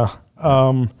point. Yeah.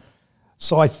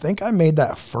 So I think I made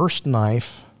that first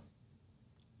knife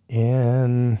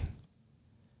in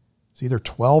it's either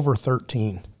 12 or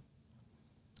 13.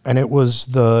 And it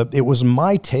was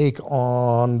my take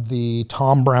on the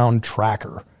Tom Brown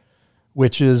Tracker,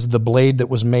 which is the blade that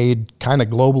was made kind of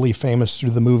globally famous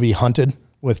through the movie Hunted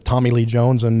with Tommy Lee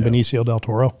Jones and Benicio del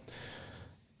Toro.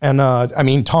 And I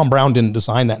mean, Tom Brown didn't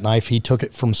design that knife. He took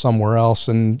it from somewhere else.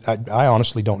 And I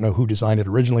honestly don't know who designed it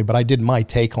originally, but I did my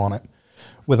take on it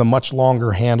with a much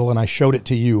longer handle. And I showed it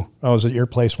to you. I was at your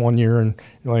place one year and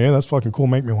you're like, yeah, that's fucking cool.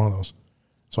 Make me one of those.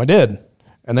 So I did.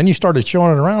 And then you started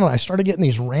showing it around, and I started getting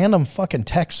these random fucking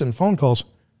texts and phone calls.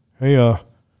 Hey,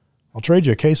 I'll trade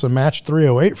you a case of Match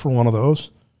 308 for one of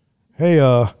those. Hey,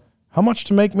 how much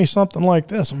to make me something like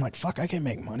this? I'm like, fuck, I can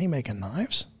make money making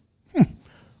knives?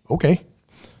 Okay.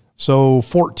 So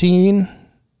 14,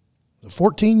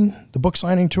 the book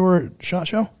signing tour at SHOT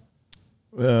Show?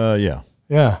 Yeah.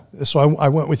 Yeah. So I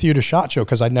went with you to SHOT Show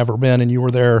because I'd never been, and you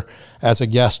were there as a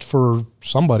guest for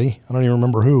somebody. I don't even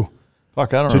remember who.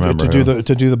 Fuck, I don't remember.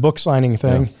 To do the book signing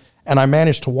thing. Yeah. And I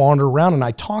managed to wander around, and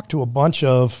I talked to a bunch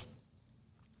of,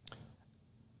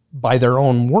 by their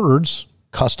own words,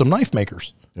 custom knife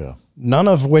makers. Yeah. None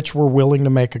of which were willing to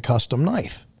make a custom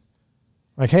knife.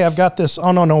 Like, hey, I've got this.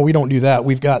 Oh, no, we don't do that.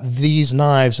 We've got these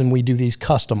knives, and we do these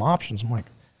custom options. I'm like,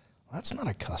 that's not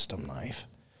a custom knife.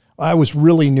 I was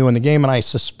really new in the game, and I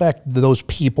suspect those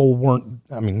people weren't,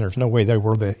 I mean, there's no way they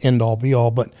were the end-all,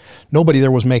 be-all, but nobody there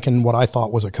was making what I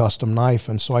thought was a custom knife,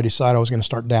 and so I decided I was going to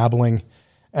start dabbling,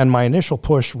 and my initial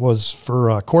push was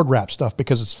for cord wrap stuff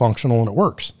because it's functional and it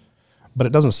works, but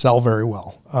it doesn't sell very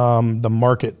well. The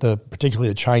market, particularly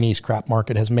the Chinese crap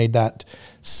market, has made that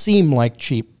seem like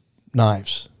cheap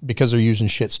knives because they're using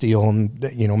shit steel and,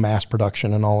 mass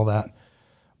production and all of that.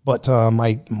 But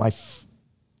my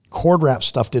cord wrap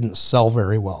stuff didn't sell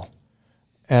very well.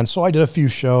 And so I did a few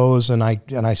shows, and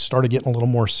I started getting a little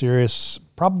more serious.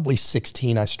 Probably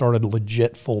 16, I started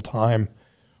legit full-time,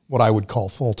 what I would call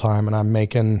full-time, and I'm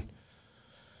making,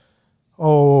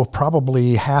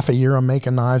 probably half a year I'm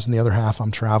making knives, and the other half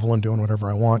I'm traveling, doing whatever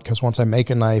I want, because once I make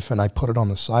a knife and I put it on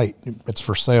the site, it's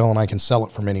for sale, and I can sell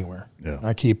it from anywhere. Yeah.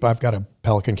 I've got a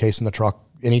Pelican case in the truck.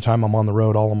 Anytime I'm on the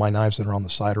road, all of my knives that are on the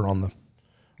site are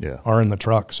in the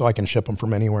truck, so I can ship them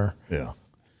from anywhere. Yeah.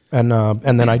 And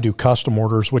then I do custom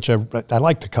orders, which I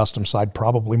like the custom side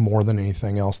probably more than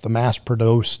anything else. The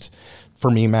mass-produced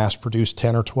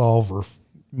 10 or 12 or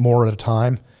more at a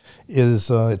time is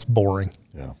it's boring.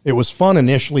 Yeah. It was fun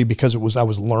initially because I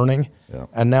was learning,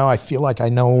 and now I feel like I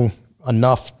know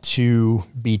enough to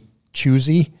be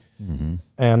choosy,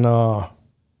 and I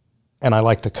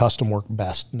like to custom work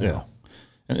best now. Yeah.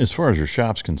 And as far as your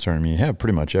shop's concerned, I mean, you have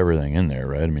pretty much everything in there,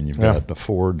 right? I mean, you've got a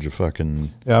forge, I've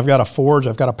got a forge,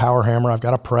 I've got a power hammer, I've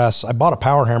got a press. I bought a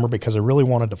power hammer because I really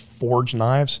wanted to forge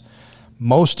knives.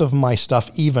 Most of my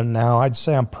stuff, even now, I'd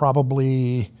say I'm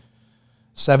probably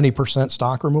 70%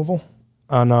 stock removal.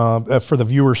 And for the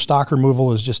viewer, stock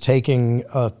removal is just taking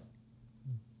a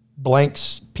blank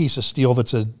piece of steel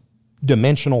that's a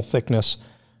dimensional thickness,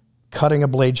 cutting a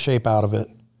blade shape out of it,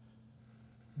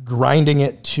 grinding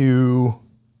it to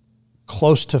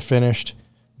close to finished,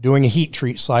 doing a heat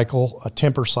treat cycle, a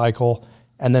temper cycle,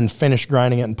 and then finish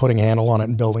grinding it and putting a handle on it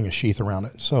and building a sheath around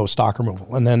it. So stock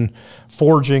removal. And then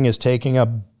forging is taking a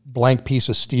blank piece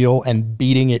of steel and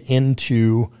beating it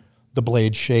into the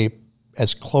blade shape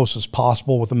as close as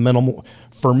possible with the minimal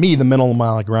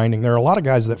amount of grinding. There are a lot of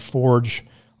guys that forge,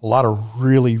 a lot of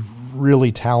really,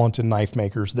 really talented knife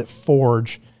makers that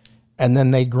forge, and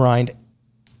then they grind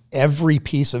every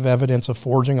piece of evidence of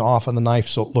forging off of the knife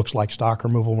so it looks like stock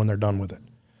removal when they're done with it,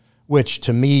 which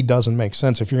to me doesn't make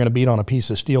sense. If you're going to beat on a piece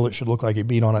of steel, it should look like you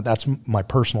beat on it. That's my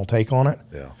personal take on it.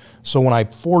 Yeah. So when I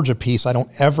forge a piece, I don't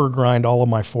ever grind all of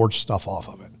my forged stuff off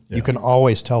of it. Yeah. You can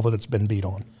always tell that it's been beat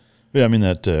on. Yeah, I mean,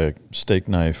 that steak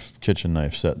knife, kitchen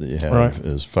knife set that you have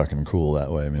is fucking cool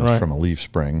that way. I mean, it's from a leaf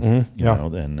spring, you know,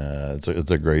 and it's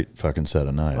a great fucking set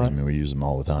of knives. I mean, we use them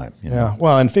all the time. You know?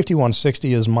 Well, and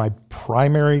 5160 is my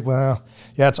primary,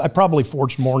 I probably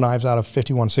forged more knives out of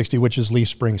 5160, which is leaf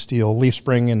spring steel, leaf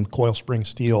spring and coil spring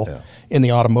steel in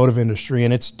the automotive industry.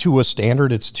 And it's to a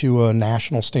standard, it's to a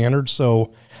national standard.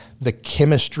 So the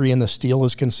chemistry in the steel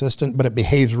is consistent, but it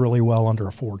behaves really well under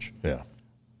a forge. Yeah.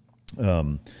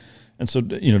 And so,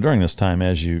 you know, during this time,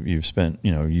 as you've spent,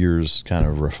 you know, years kind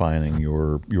of refining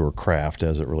your craft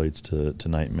as it relates to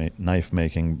knife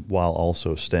making while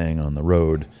also staying on the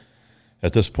road,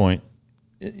 at this point,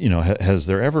 you know, has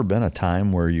there ever been a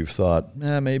time where you've thought,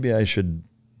 maybe I should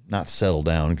not settle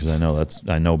down, because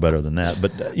I know better than that,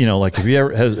 but, you know, like, have you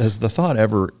ever, has the thought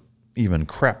ever even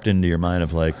crept into your mind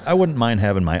of like, I wouldn't mind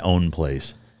having my own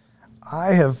place?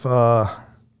 I have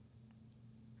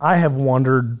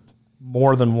wondered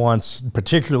more than once,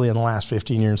 particularly in the last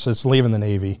 15 years since leaving the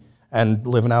Navy and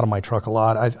living out of my truck a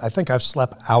lot. I think I've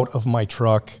slept out of my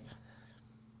truck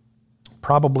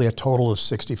probably a total of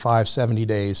 65, 70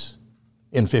 days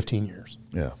in 15 years.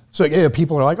 Yeah. So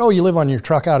people are like, oh, you live on your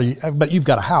truck but you've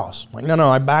got a house. I'm like, no,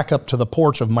 I back up to the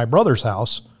porch of my brother's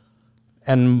house,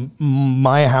 and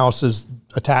my house is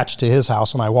attached to his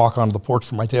house, and I walk onto the porch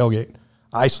from my tailgate.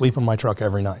 I sleep in my truck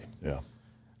every night. Yeah.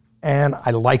 And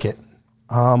I like it.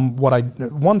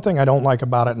 One thing I don't like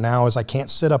about it now is I can't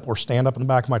sit up or stand up in the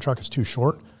back of my truck. It's too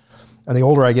short. And the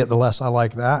older I get, the less I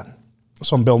like that.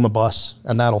 So I'm building a bus,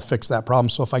 and that'll fix that problem.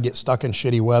 So if I get stuck in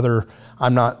shitty weather,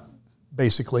 I'm not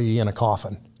basically in a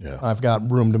coffin. Yeah. I've got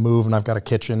room to move, and I've got a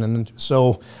kitchen. And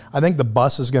so I think the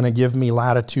bus is going to give me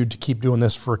latitude to keep doing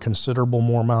this for a considerable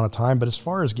more amount of time. But as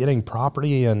far as getting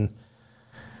property and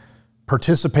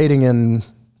participating in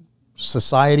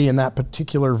society in that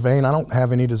particular vein, I don't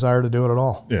have any desire to do it at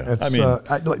all. Yeah. It's,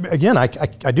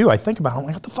 I do. I think about it. I'm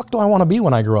like, what the fuck do I want to be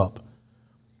when I grow up?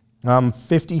 I'm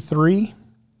 53.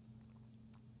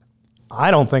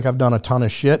 I don't think I've done a ton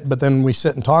of shit, but then we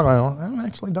sit and talk, and I go, I've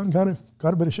actually done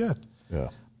quite a bit of shit. Yeah.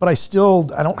 But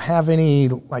I don't have any,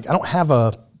 like,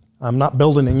 I'm not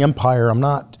building an empire.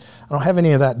 I don't have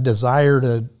any of that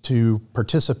desire to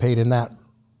participate in that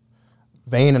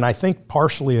vein. And I think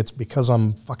partially it's because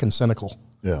I'm fucking cynical.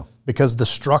 Yeah. Because the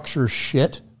structure's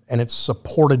shit and it's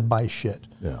supported by shit.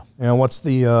 Yeah. You know, what's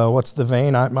the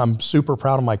vein? I'm super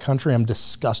proud of my country. I'm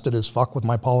disgusted as fuck with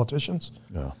my politicians.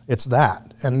 Yeah. It's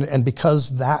that. And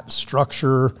because that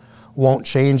structure won't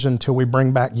change until we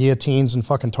bring back guillotines and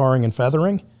fucking tarring and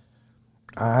feathering,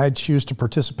 I choose to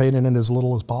participate in it as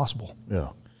little as possible. Yeah.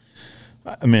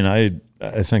 I mean,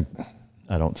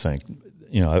 don't think,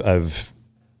 you know, I've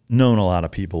known a lot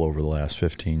of people over the last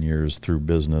 15 years through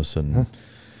business and,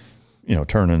 you know,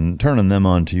 turning them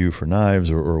on to you for knives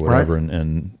or whatever. Right.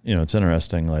 And, you know, it's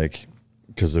interesting, like,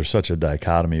 because there's such a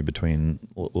dichotomy between,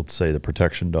 let's say, the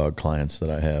protection dog clients that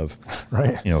I have,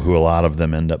 right? You know, who a lot of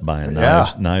them end up buying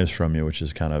knives from you, which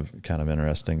is kind of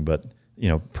interesting. But, you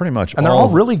know, pretty much, and they're all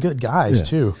really good guys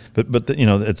too. But you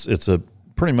know, it's a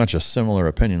pretty much a similar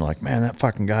opinion. Like, man, that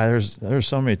fucking guy. There's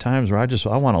so many times where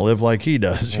I want to live like he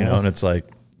does, you know. And it's like,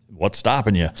 what's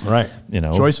stopping you? Right. You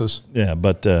know, choices. Yeah,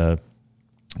 but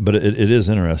it is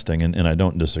interesting, and I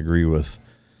don't disagree with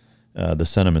the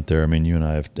sentiment there. I mean, you and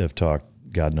I have talked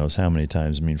God knows how many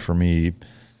times. I mean, for me,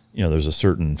 you know, there's a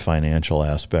certain financial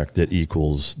aspect that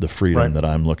equals the freedom that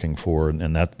I'm looking for,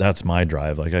 and that's my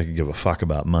drive. Like, I could give a fuck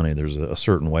about money. There's a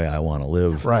certain way I want to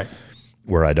live,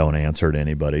 where I don't answer to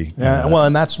anybody. Yeah, well,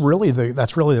 and that's really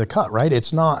the cut, right?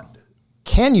 It's not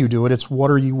can you do it? It's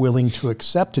what are you willing to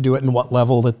accept to do it, and what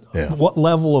level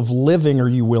of living are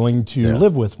you willing to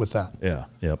live with that? Yeah,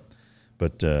 yep.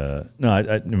 But no,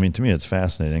 I mean, to me, it's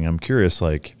fascinating. I'm curious,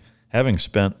 like, Having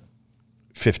spent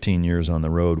 15 years on the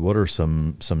road, what are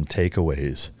some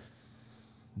takeaways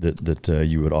that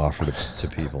you would offer to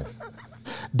people?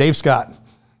 Dave Scott.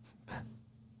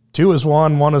 2 is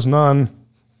 1, 1 is none.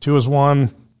 2 is 1,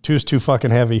 2 is too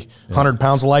fucking heavy. 100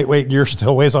 pounds of lightweight gear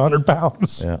still weighs 100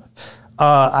 pounds. Yeah.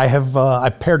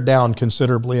 I've pared down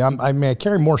considerably. I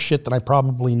carry more shit than I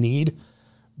probably need,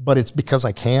 but it's because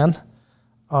I can.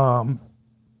 I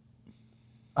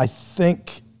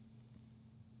think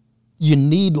you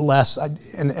need less,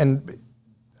 and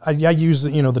I use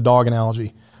the dog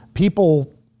analogy.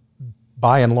 People,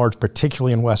 by and large,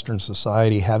 particularly in Western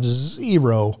society, have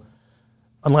zero,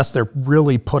 unless they're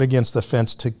really put against the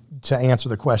fence to answer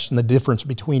the question, the difference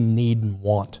between need and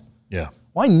want. Yeah.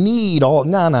 Why need all?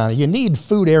 No. You need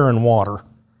food, air, and water.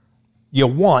 You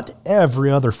want every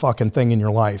other fucking thing in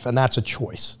your life, and that's a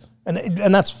choice.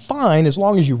 And that's fine as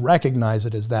long as you recognize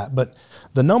it as that. But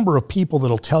the number of people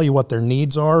that'll tell you what their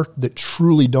needs are that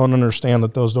truly don't understand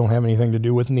that those don't have anything to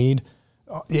do with need,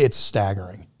 it's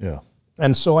staggering. Yeah.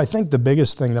 And so I think the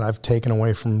biggest thing that I've taken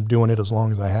away from doing it as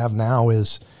long as I have now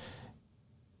is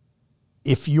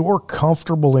if you're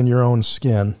comfortable in your own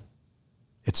skin,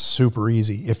 it's super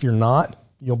easy. If you're not,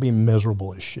 you'll be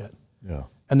miserable as shit. Yeah.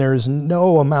 And there is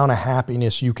no amount of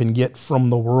happiness you can get from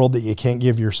the world that you can't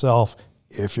give yourself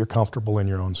if you're comfortable in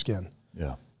your own skin.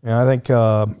 Yeah. And I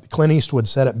think Clint Eastwood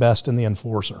said it best in The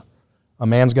Enforcer. A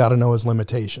man's got to know his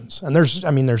limitations. And there's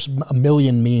a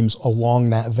million memes along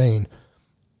that vein.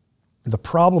 The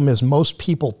problem is most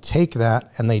people take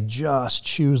that and they just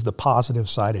choose the positive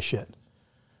side of shit.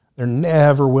 They're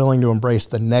never willing to embrace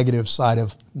the negative side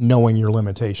of knowing your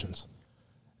limitations.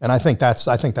 And I think that's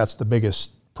the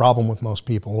biggest problem with most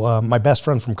people. My best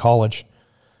friend from college,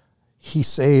 he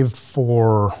saved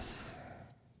for,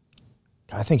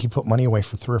 I think he put money away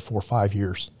for 3 or 4 or 5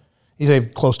 years. He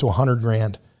saved close to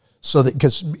 $100,000. So that,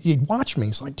 because he'd watch me,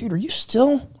 he's like, dude, are you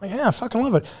still? Like, yeah, I fucking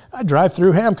love it. I drive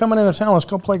through, hey, I'm coming into town, let's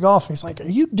go play golf. He's like, are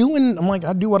you doing? I'm like,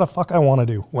 I do what the fuck I want to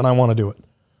do when I want to do it.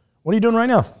 What are you doing right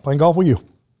now? Playing golf with you.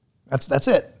 That's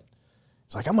it.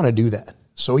 He's like, I'm going to do that.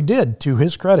 So he did. To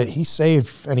his credit, he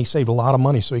saved a lot of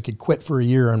money so he could quit for a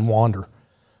year and wander.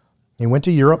 He went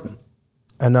to Europe,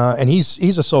 and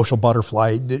he's a social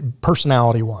butterfly,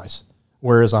 personality-wise,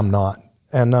 whereas I'm not.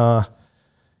 And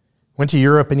went to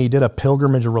Europe, and he did a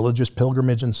religious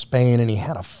pilgrimage in Spain, and he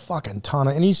had a fucking ton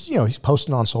of, and he's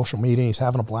posting on social media, and he's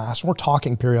having a blast, and we're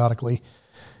talking periodically.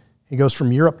 He goes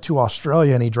from Europe to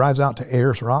Australia, and he drives out to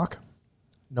Ayers Rock.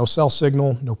 No cell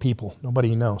signal, no people, nobody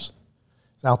he knows.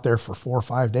 He's out there for 4 or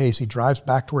 5 days. He drives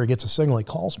back to where he gets a signal. He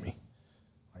calls me.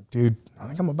 Like, dude, I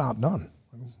think I'm about done.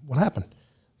 What happened?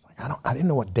 It's like, I didn't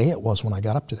know what day it was when I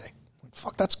got up today. Like,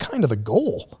 fuck, that's kind of the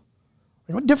goal.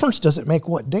 Like, what difference does it make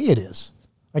what day it is?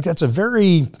 Like, that's a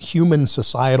very human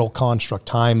societal construct,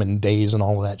 time and days and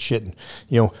all of that shit. And,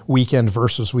 weekend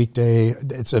versus weekday.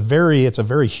 It's a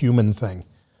very human thing.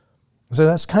 So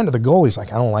that's kind of the goal. He's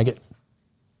like, I don't like it.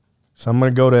 So I'm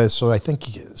going to go to, so I think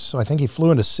he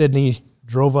flew into Sydney,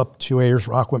 drove up to Ayers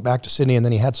Rock, went back to Sydney, and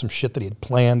then he had some shit that he had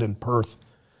planned in Perth.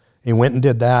 He went and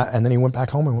did that, and then he went back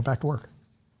home and went back to work.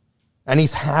 And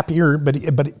he's happier,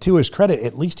 but to his credit,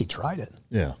 at least he tried it.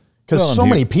 Yeah. Because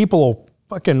many people will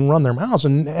fucking run their mouths,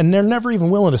 and they're never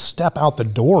even willing to step out the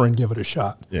door and give it a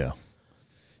shot. Yeah.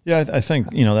 Yeah, I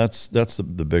think, that's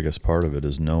the biggest part of it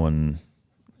is knowing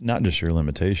not just your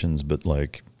limitations, but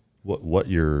like what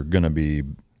you're going to be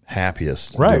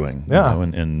happiest doing. Yeah.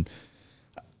 And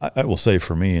I will say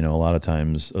for me, a lot of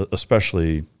times,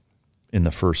 especially in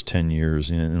the first 10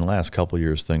 years, in the last couple of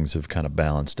years, things have kind of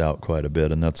balanced out quite a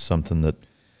bit. And that's something that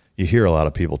you hear a lot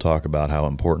of people talk about how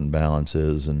important balance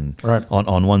is and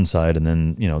on one side, and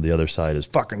then, the other side is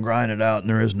fucking grind it out and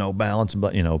there is no balance.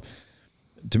 But,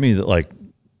 to me, that like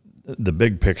the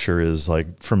big picture is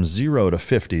like from 0 to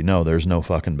 50, no, there's no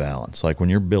fucking balance. Like when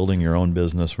you're building your own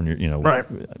business, when you're,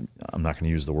 I'm not going to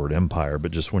use the word empire,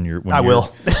 but just when you're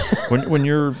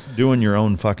doing your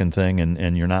own fucking thing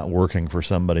and you're not working for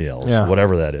somebody else,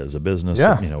 whatever that is, a business,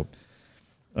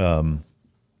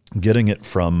 getting it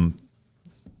from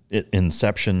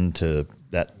inception to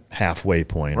that halfway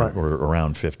point or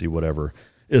around 50, whatever,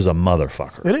 is a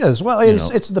motherfucker. It is. Well,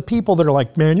 it's the people that are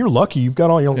like, man, you're lucky. You've got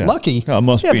all your lucky. Oh, it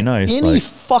must be nice. Any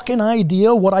fucking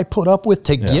idea what I put up with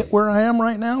to get where I am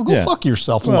right now? Go fuck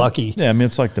yourself, lucky. Yeah, I mean,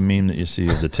 it's like the meme that you see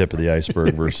of the tip of the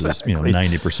iceberg versus,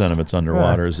 90% of it's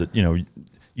underwater is that,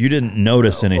 you didn't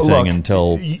notice anything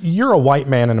until... You're a white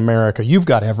man in America. You've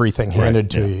got everything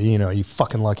handed to you. You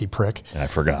fucking lucky prick. I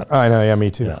forgot. I know,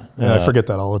 me too. Yeah. I forget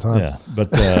that all the time.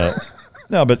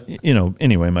 Yeah, but,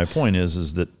 anyway, my point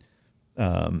is that,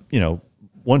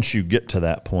 once you get to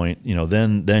that point,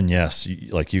 then yes,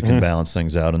 you can balance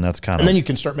things out, and that's kind of, and then you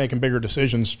can start making bigger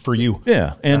decisions for you.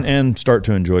 Yeah, and start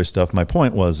to enjoy stuff. My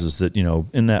point is that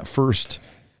in that first,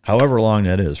 however long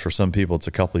that is, for some people it's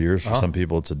a couple of years, for some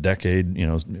people it's a decade.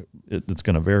 It's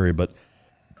going to vary, but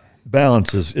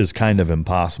balance is kind of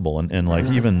impossible, and like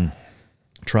even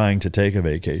trying to take a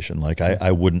vacation, like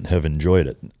I wouldn't have enjoyed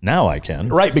it. Now I can.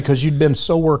 Right, because you'd been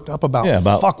so worked up about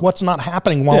fuck, what's not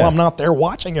happening while I'm not there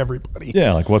watching everybody.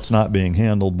 Yeah, like what's not being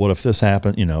handled, what if this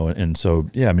happened, and so,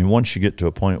 I mean, once you get to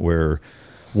a point where,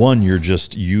 one, you're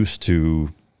just used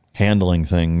to handling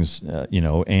things,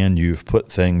 and you've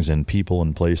put things and people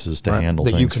and places to handle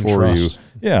that things you can for trust.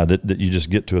 you. Yeah, that you just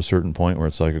get to a certain point where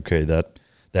it's like, okay,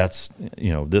 that's,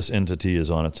 this entity is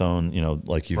on its own,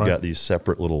 like you've got these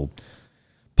separate little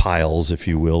piles, if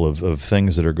you will, of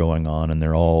things that are going on, and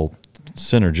they're all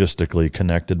synergistically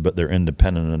connected, but they're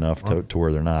independent enough to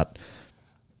where they're not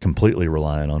completely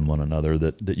reliant on one another,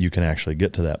 that you can actually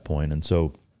get to that point. And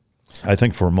so I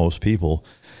think for most people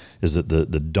is that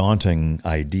the daunting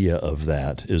idea of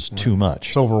that is too much.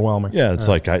 It's overwhelming. Yeah, it's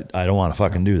like I don't want to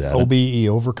fucking do that. OBE,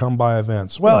 overcome by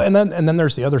events. Well, and then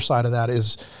there's the other side of that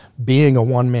is being a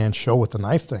one-man show with the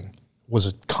knife thing was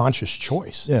a conscious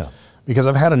choice. Yeah. Because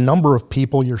I've had a number of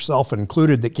people, yourself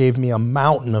included, that gave me a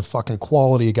mountain of fucking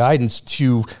quality guidance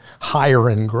to hire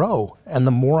and grow. And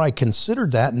the more I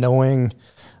considered that, knowing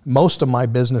most of my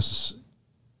business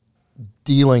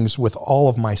dealings with all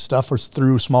of my stuff was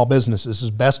through small businesses as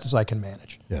best as I can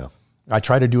manage. Yeah. I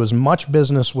try to do as much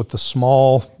business with the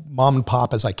small mom and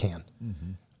pop as I can.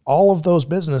 Mm-hmm. All of those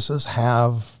businesses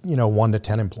have, 1 to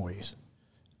 10 employees.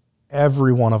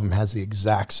 Every one of them has the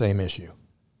exact same issue.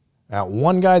 Now,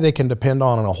 one guy they can depend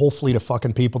on a whole fleet of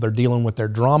fucking people. They're dealing with their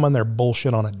drama and their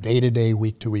bullshit on a day-to-day,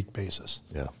 week-to-week basis.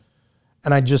 Yeah.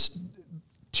 And I just,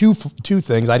 two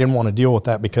things, I didn't want to deal with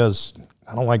that because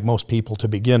I don't like most people to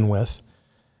begin with.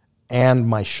 And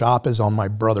my shop is on my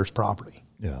brother's property.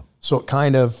 Yeah. So it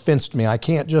kind of fenced me. I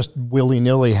can't just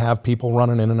willy-nilly have people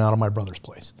running in and out of my brother's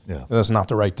place. Yeah. That's not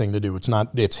the right thing to do.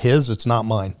 It's his, it's not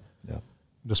mine. Yeah.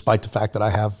 Despite the fact that I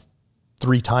have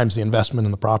 3 times the investment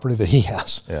in the property that he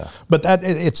has. Yeah. But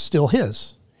it's still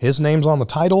his. His name's on the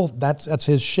title. That's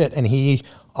his shit. And he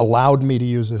allowed me to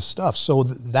use his stuff. So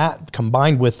that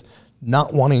combined with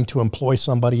not wanting to employ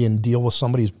somebody and deal with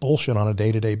somebody's bullshit on a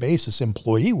day-to-day basis,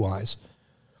 employee-wise,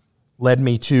 led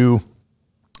me to,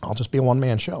 I'll just be a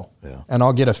one-man show. Yeah. And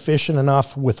I'll get efficient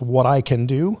enough with what I can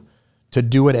do to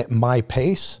do it at my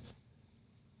pace.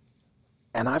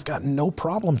 And I've got no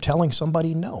problem telling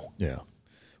somebody no. Yeah.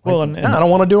 Well, and I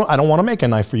don't want to do it. I don't want to make a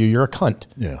knife for you. You're a cunt.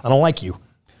 Yeah. I don't like you.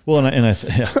 Well, I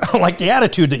don't like the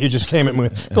attitude that you just came at me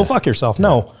with. Go fuck yourself.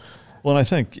 No. Well, and I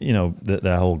think,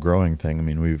 that whole growing thing, I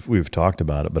mean, we've talked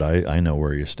about it, but I know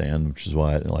where you stand, which is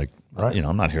why,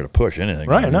 I'm not here to push anything.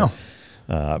 Right, no.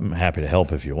 I'm happy to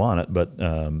help if you want it. But,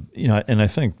 and I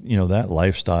think, that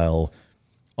lifestyle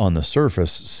on the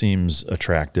surface seems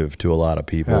attractive to a lot of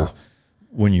people. Yeah.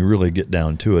 When you really get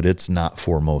down to it, it's not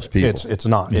for most people. It's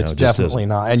not. It's definitely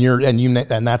not.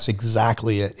 And that's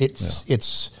exactly it.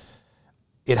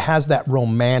 It has that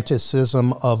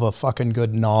romanticism of a fucking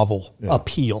good novel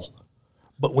appeal.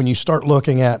 But when you start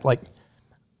looking at, like,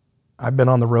 I've been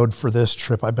on the road for this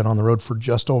trip. I've been on the road for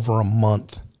just over a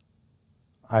month.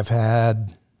 I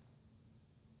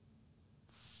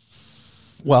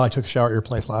took a shower at your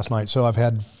place last night, so I've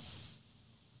had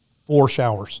 4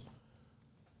 showers.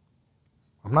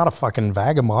 I'm not a fucking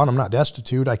vagabond. I'm not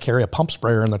destitute. I carry a pump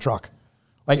sprayer in the truck.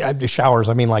 Like, I do showers.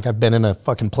 I mean, like, I've been in a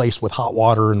fucking place with hot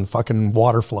water and fucking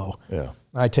water flow. Yeah.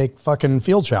 I take fucking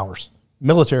field showers,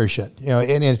 military shit,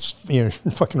 and it's,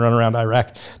 fucking run around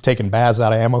Iraq taking baths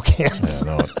out of ammo cans.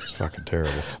 Yeah, no, it's fucking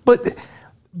terrible.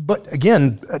 But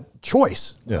again, a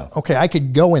choice. Yeah. Okay, I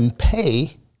could go and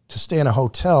pay to stay in a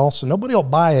hotel, so nobody will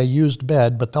buy a used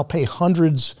bed, but they'll pay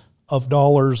hundreds of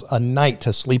dollars a night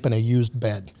to sleep in a used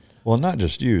bed. Well, not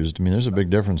just used. I mean, there's a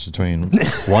big difference between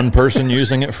one person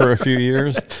using it for a few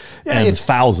years and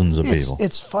thousands of people.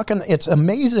 It's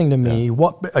amazing to me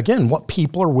what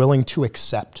people are willing to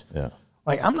accept. Yeah.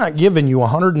 Like, I'm not giving you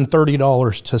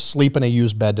 $130 to sleep in a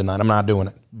used bed tonight. I'm not doing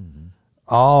it.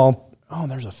 Mm-hmm.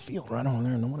 There's a field right over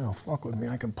there. Nobody will fuck with me.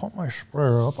 I can pump my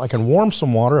sprayer up. I can warm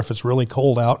some water if it's really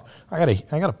cold out. I got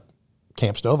a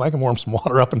camp stove. I can warm some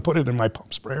water up and put it in my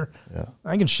pump sprayer. Yeah.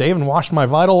 I can shave and wash my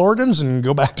vital organs and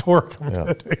go back to work. I'm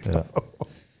good to go.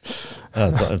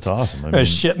 That's awesome. I mean,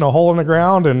 shit in a hole in the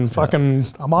ground and fucking,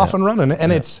 I'm off and running.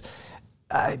 And it's,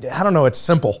 I don't know, it's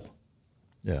simple.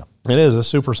 Yeah. It is. It's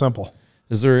super simple.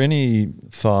 Is there any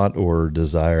thought or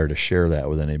desire to share that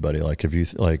with anybody? Like, if you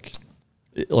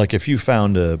if you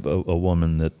found a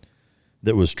woman that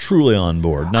that was truly on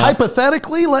board. Not,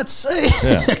 hypothetically, let's say.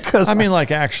 Yeah. I mean, like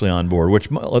actually on board,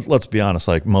 which let's be honest,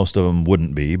 like most of them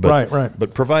wouldn't be. But, right.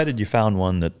 But provided you found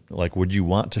one that, like, would you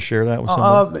want to share that with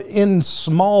someone? In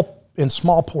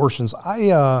small portions,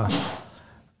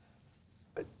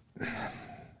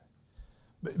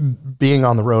 being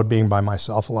on the road, being by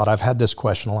myself a lot, I've had this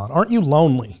question a lot. Aren't you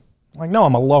lonely? Like, no,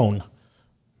 I'm alone.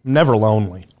 Never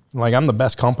lonely. Like, I'm the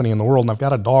best company in the world, and I've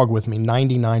got a dog with me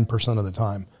 99% of the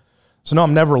time. So no,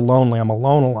 I'm never lonely. I'm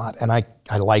alone a lot, and I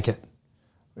like it.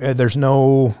 There's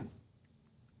no,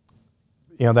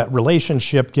 that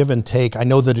relationship give and take. I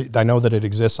know that it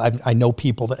exists. I know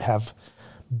people that have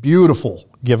beautiful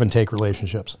give and take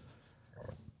relationships.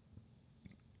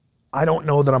 I don't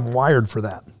know that I'm wired for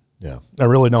that. Yeah, I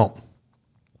really don't.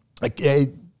 Like,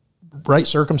 right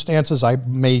circumstances, I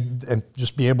may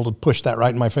just be able to push that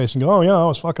right in my face and go, "Oh yeah, I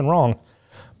was fucking wrong."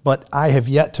 But I have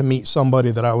yet to meet somebody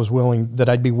that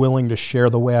I'd be willing to share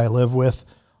the way I live with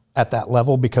at that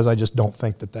level, because I just don't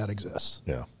think that exists.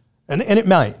 Yeah. And it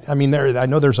might. I mean, I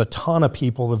know there's a ton of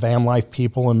people, the van life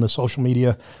people and the social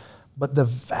media, but the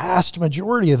vast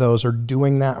majority of those are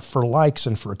doing that for likes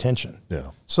and for attention. Yeah.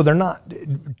 So they're not,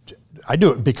 I do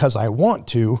it because I want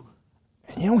to,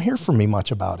 and you don't hear from me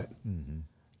much about it. Mm-hmm.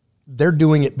 They're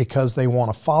doing it because they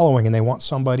want a following and they want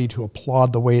somebody to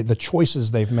applaud the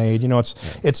choices they've made.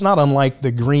 It's not unlike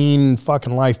the green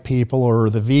fucking life people or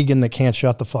the vegan that can't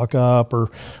shut the fuck up or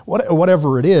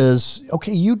whatever it is.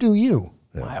 Okay, you do you.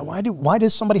 Yeah. Why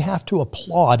does somebody have to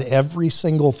applaud every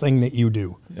single thing that you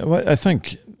do? Yeah, well, I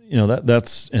think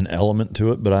that's an element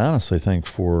to it, but I honestly think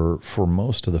for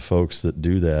most of the folks that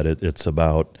do that, it's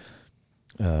about.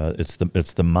 It's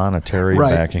the monetary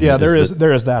backing. Yeah, there is that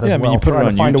as well. I mean, you put it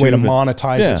on find YouTube a way to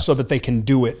monetize it so that they can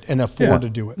do it and afford to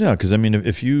do it. Yeah, because I mean,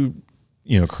 if you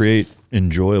create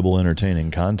enjoyable, entertaining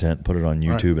content, put it on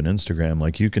YouTube and Instagram,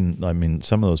 like you can. I mean,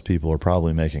 some of those people are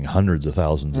probably making hundreds of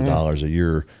thousands of dollars a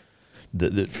year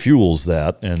that fuels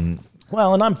that. And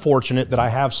I'm fortunate that I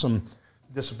have some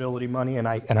disability money and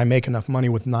I make enough money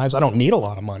with knives. I don't need a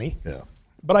lot of money. Yeah.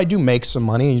 But I do make some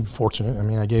money. Fortunate. I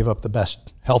mean, I gave up the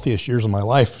best, healthiest years of my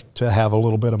life to have a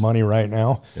little bit of money right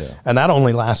now. Yeah. And that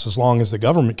only lasts as long as the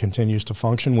government continues to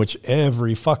function, which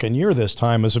every fucking year this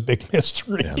time is a big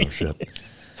mystery. Yeah, no shit.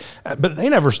 But they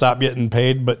never stop getting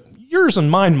paid, but yours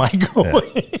and mine might go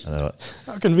away. I know it.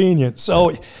 How convenient.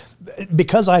 So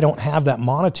because I don't have that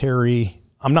monetary,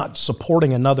 I'm not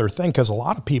supporting another thing, because a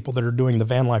lot of people that are doing the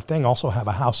van life thing also have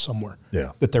a house somewhere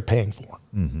that they're paying for.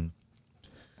 Mm-hmm.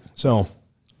 So...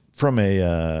 From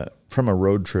a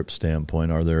road trip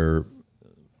standpoint, are there,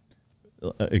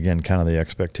 again, kind of the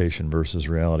expectation versus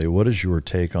reality? What is your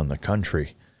take on the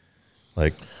country?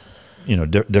 Like,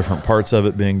 different parts of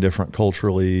it being different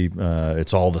culturally.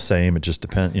 It's all the same. It just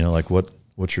depends. Like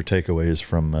what's your takeaways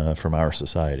from our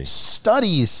society?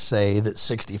 Studies say that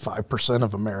 65%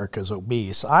 of America is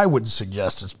obese. I would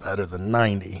suggest it's better than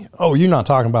 90. You're not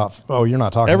talking about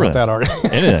that, are you?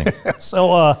 Anything.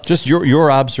 So just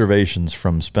your observations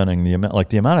from spending the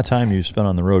amount of time you spent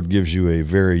on the road gives you a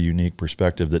very unique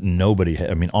perspective that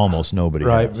almost nobody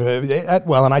has.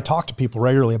 Well, and I talk to people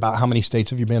regularly about how many states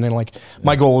have you been in. Like,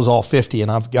 my goal is all 50, and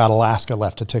I've got Alaska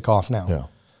left to tick off now.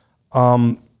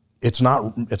 Yeah. It's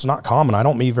not common. I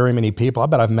don't meet very many people.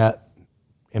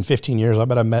 In 15 years, I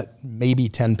bet I've met maybe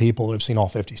 10 people that have seen all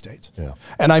 50 states. Yeah.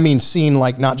 And I mean seen,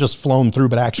 like, not just flown through,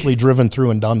 but actually driven through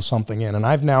and done something in. And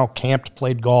I've now camped,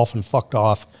 played golf, and fucked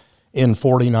off in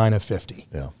 49 of 50.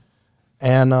 Yeah.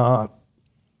 And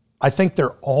I think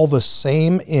they're all the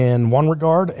same in one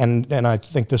regard, and I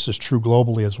think this is true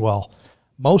globally as well.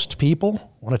 Most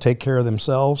people want to take care of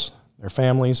themselves, their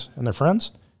families, and their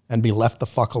friends, and be left the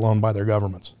fuck alone by their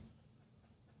governments.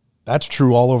 That's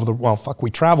true all over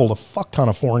we traveled a fuck ton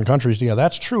of foreign countries together.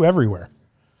 That's true everywhere.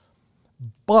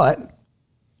 But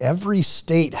every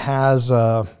state has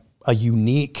a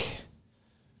unique,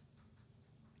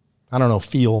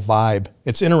 feel, vibe.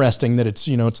 It's interesting that it's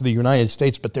the United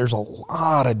States, but there's a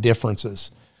lot of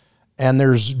differences. And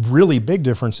there's really big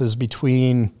differences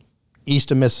between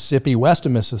east of Mississippi, west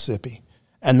of Mississippi.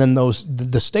 And then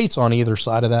the states on either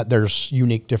side of that, there's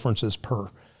unique differences per.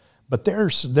 But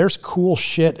there's cool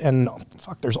shit, and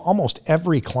there's almost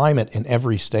every climate in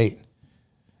every state.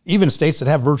 Even states that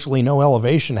have virtually no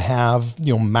elevation have,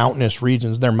 mountainous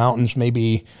regions. Their mountains may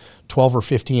be 12 or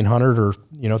 1,500 or,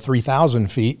 3,000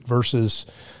 feet versus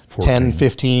 10,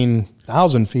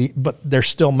 15,000 feet, but they're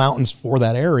still mountains for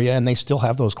that area, and they still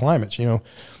have those climates,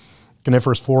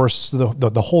 coniferous forests,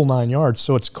 the whole 9 yards.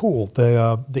 So it's cool.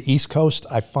 The East Coast,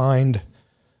 I find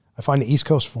the East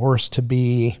Coast forest to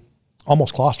be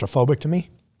almost claustrophobic to me.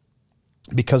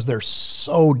 because they're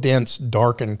so dense,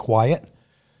 dark, and quiet.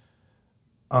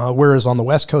 Whereas on the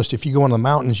West Coast, if you go in the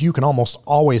mountains, you can almost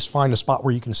always find a spot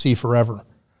where you can see forever.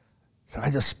 I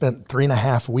just spent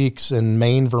 3.5 weeks in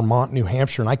Maine, Vermont, New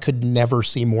Hampshire, and I could never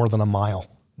see more than a mile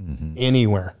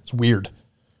anywhere. It's weird.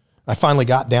 I finally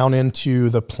got down into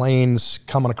the plains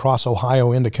coming across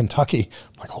Ohio into Kentucky.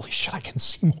 I'm like, holy shit, I can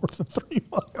see more than 3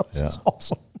 miles. Yeah. It's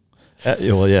awesome.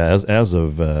 Well, yeah, as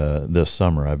of this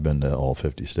summer, I've been to all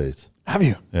 50 states. Have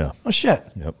you? Yeah. Oh, shit.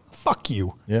 Yep. Fuck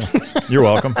you. Yeah. You're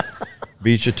welcome.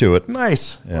 Beat you to it.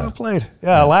 Nice. Yeah. Well played.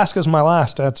 Yeah, Alaska's my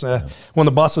last. That's when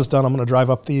the bus is done, I'm going to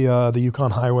drive up the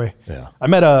Yukon Highway. Yeah. I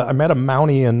met a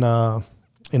Mountie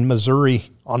in Missouri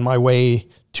on my way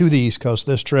to the East Coast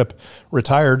this trip.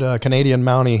 Retired Canadian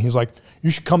Mountie. He's like, you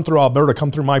should come through Alberta.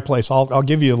 Come through my place. I'll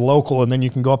give you a local, and then you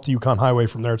can go up the Yukon Highway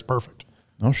from there. It's perfect.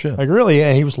 Oh shit. Like really?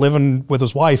 Yeah. He was living with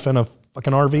his wife in a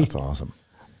fucking RV. That's awesome.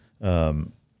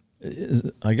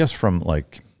 I guess from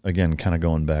like, again, kind of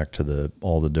going back to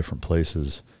all the different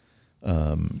places,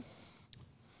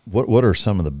 what are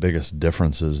some of the biggest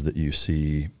differences that you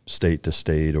see state to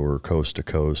state or coast to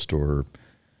coast, or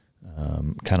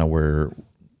kind of where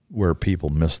people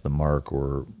miss the mark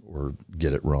or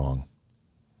get it wrong?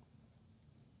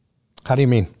 How do you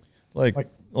mean?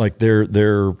 Like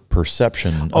their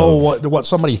perception of what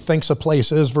somebody thinks a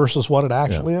place is versus what it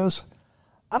actually is?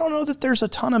 I don't know that there's a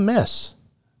ton of miss.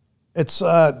 It's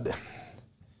I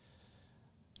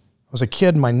was a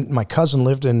kid, my cousin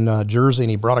lived in Jersey, and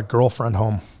he brought a girlfriend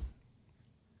home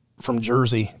from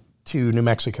Jersey to New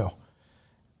Mexico.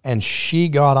 And she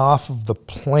got off of the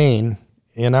plane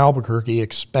in Albuquerque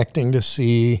expecting to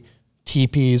see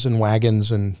teepees and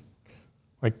wagons, and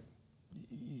like,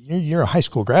 you're a high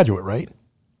school graduate, right?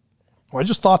 Well, I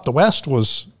just thought the West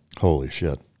was... Holy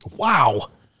shit.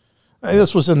 Wow.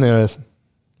 This was in the,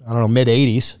 I don't know,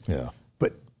 mid-'80s. Yeah.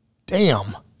 But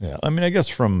damn. Yeah. I mean, I guess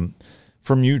from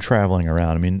you traveling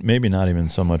around, I mean, maybe not even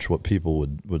so much what people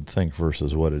would think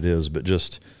versus what it is, but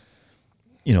just,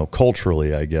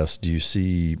 culturally, I guess,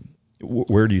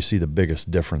 where do you see the biggest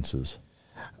differences?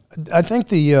 I think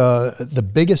the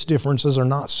biggest differences are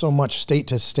not so much state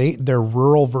to state; they're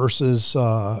rural versus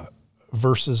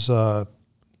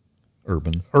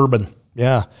urban.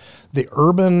 Yeah, the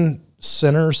urban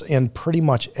centers in pretty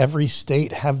much every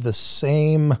state have the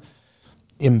same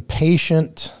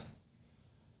impatient.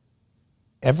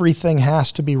 Everything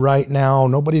has to be right now.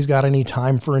 Nobody's got any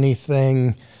time for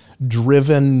anything.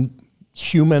 Driven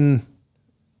human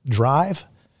drive.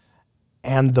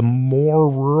 And the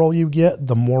more rural you get,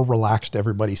 the more relaxed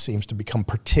everybody seems to become,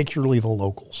 particularly the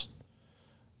locals.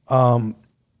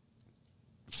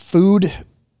 Food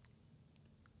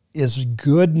is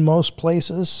good most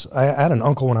places. I had an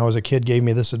uncle when I was a kid gave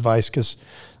me this advice because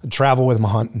I'd travel with him,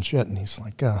 hunt and shit. And he's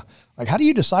like, how do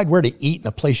you decide where to eat in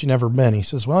a place you've never been? He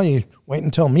says, well, you wait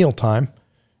until mealtime.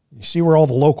 You see where all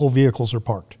the local vehicles are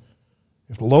parked.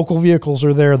 If the local vehicles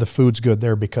are there, the food's good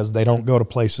there because they don't go to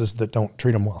places that don't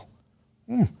treat them well.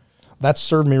 That's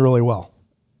served me really well.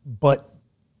 But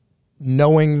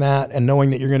knowing that and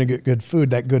knowing that you're going to get good food,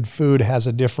 that good food has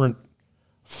a different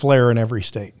flair in every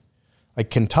state. Like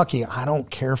Kentucky, I don't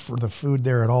care for the food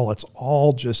there at all. It's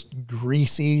all just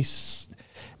greasy.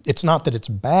 It's not that it's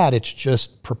bad. It's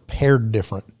just prepared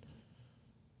different.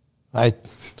 I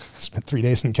spent 3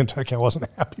 days in Kentucky. I wasn't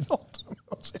happy the whole time.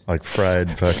 Like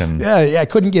fried fucking... Yeah, I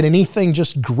couldn't get anything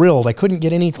just grilled. I couldn't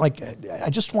get anything, like, I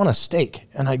just want a steak.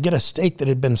 And I'd get a steak that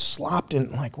had been slopped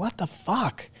in, like, what the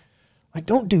fuck? Like,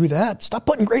 don't do that. Stop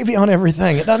putting gravy on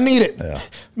everything. It doesn't need it. Yeah.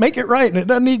 Make it right, and it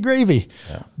doesn't need gravy.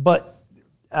 Yeah. But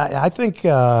I think,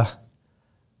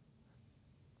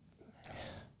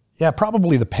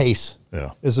 probably the pace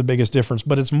is the biggest difference.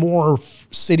 But it's more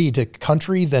city to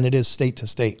country than it is state to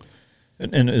state.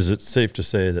 And is it safe to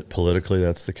say that politically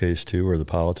that's the case too, or the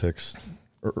politics,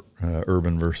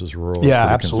 urban versus rural? Yeah,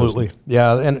 absolutely. Consistent?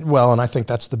 Yeah, and I think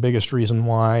that's the biggest reason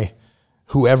why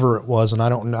whoever it was, and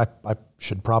I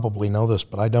should probably know this,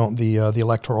 but I don't. The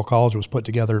Electoral College was put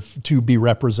together to be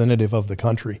representative of the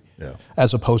country,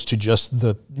 as opposed to just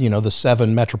the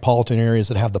 7 metropolitan areas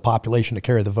that have the population to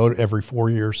carry the vote every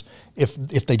 4 years.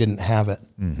 If they didn't have it,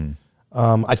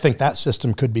 I think that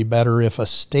system could be better if a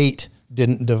state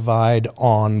didn't divide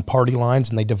on party lines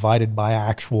and they divided by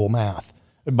actual math,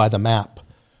 by the map.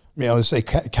 Say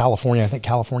California, I think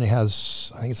California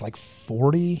has, it's like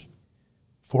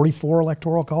 44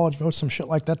 electoral college votes, some shit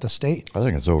like that, the state. I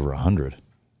think it's over 100.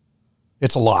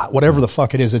 It's a lot. Whatever the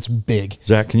fuck it is, it's big.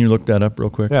 Zach, can you look that up real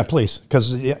quick? Yeah, please,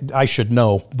 because I should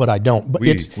know, but I don't. But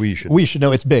we should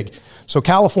know it's big. So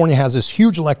California has this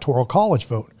huge electoral college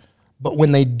vote, But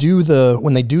when they do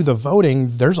the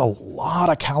voting, there's a lot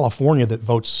of California that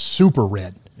votes super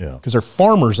red. Yeah. Because they're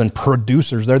farmers and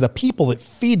producers. They're the people that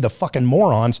feed the fucking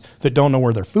morons that don't know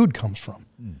where their food comes from.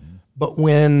 Mm-hmm. But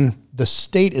when the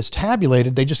state is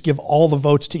tabulated, they just give all the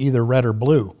votes to either red or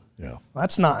blue. Yeah.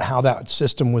 That's not how that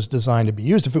system was designed to be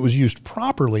used. If it was used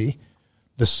properly,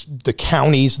 the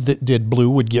counties that did blue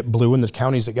would get blue, and the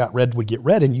counties that got red would get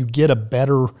red, and you'd get a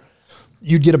better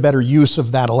use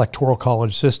of that electoral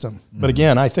college system. Mm-hmm. But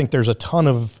again, I think there's a ton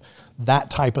of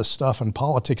that type of stuff in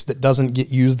politics that doesn't get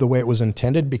used the way it was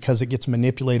intended because it gets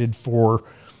manipulated for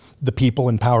the people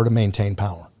in power to maintain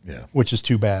power. Yeah. Which is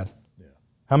too bad. Yeah.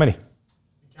 How many?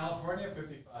 California,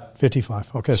 55.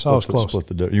 55. Okay, so I was close.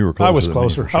 You were closer. I was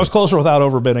closer. I was closer without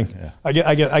overbidding. Yeah.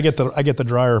 I get the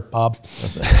dryer, Bob.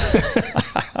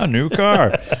 A new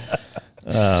car.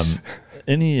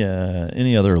 Any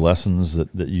other lessons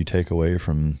that you take away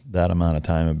from that amount of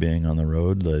time of being on the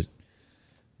road that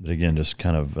again, just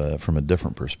kind of from a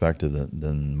different perspective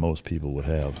than most people would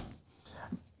have?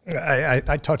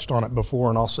 I touched on it before,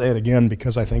 and I'll say it again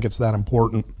because I think it's that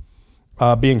important.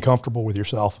 Being comfortable with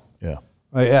yourself. Yeah.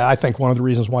 I think one of the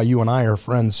reasons why you and I are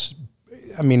friends,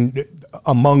 I mean,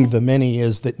 among the many,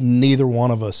 is that neither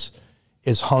one of us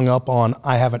is hung up on,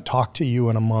 I haven't talked to you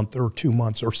in a month or 2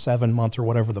 months or 7 months or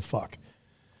whatever the fuck.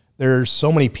 There's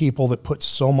so many people that put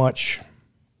so much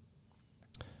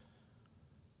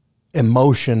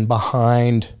emotion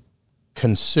behind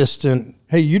consistent,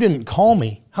 hey, you didn't call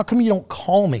me. How come you don't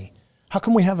call me? How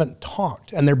come we haven't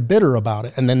talked? And they're bitter about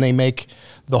it. And then they make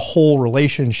the whole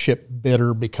relationship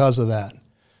bitter because of that.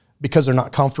 Because they're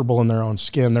not comfortable in their own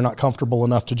skin. They're not comfortable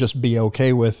enough to just be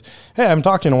okay with, hey, I haven't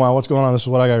talked to you in a while. What's going on? This is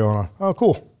what I got going on. Oh,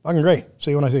 cool. Fucking great.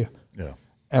 See you when I see you. Yeah.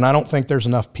 And I don't think there's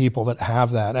enough people that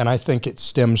have that. And I think it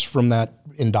stems from that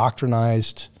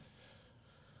indoctrinized,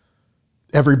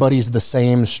 everybody's the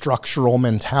same structural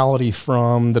mentality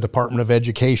from the Department of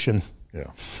Education. Yeah.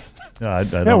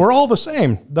 Yeah, we're all the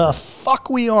same. The fuck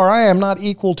we are. I am not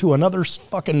equal to another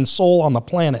fucking soul on the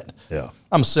planet. Yeah.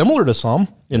 I'm similar to some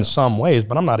in some ways,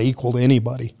 but I'm not equal to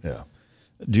anybody. Yeah.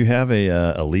 Do you have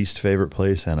a least favorite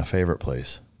place and a favorite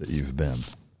place that you've been?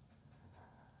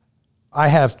 I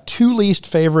have two least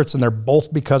favorites, and they're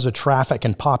both because of traffic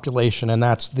and population, and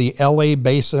that's the LA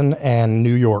Basin and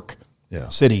New York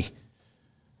City.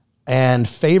 And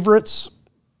favorites,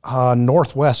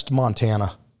 Northwest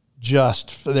Montana.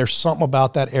 Just, there's something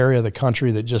about that area of the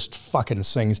country that just fucking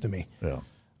sings to me. Yeah.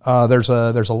 There's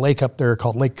a lake up there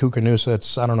called Lake Kookanusa.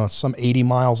 It's, I don't know, some 80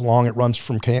 miles long. It runs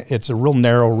from, it's a real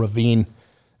narrow ravine.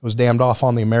 It was dammed off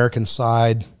on the American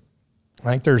side. I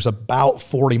think there's about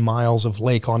 40 miles of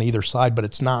lake on either side, but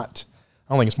it's not,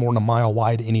 I don't think it's more than a mile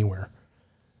wide anywhere.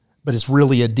 But it's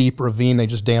really a deep ravine. They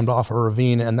just dammed off a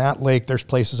ravine. And that lake, there's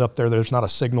places up there, there's not a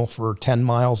signal for 10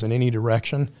 miles in any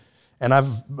direction. And I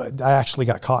actually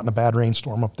got caught in a bad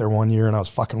rainstorm up there one year, and I was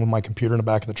fucking with my computer in the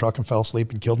back of the truck and fell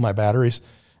asleep and killed my batteries.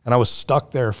 And I was stuck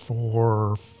there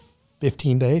for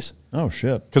 15 dadays. Oh,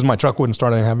 shit. Because my truck wouldn't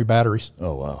start any heavy batteries.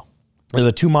 Oh, wow. It was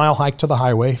a 2-mile hike to the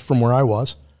highway from where I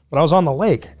was. But I was on the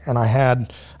lake, and I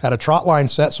had a trot line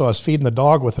set, so I was feeding the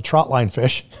dog with a trot line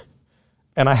fish.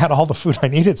 And I had all the food I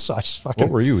needed, so I just fucking...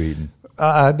 What were you eating?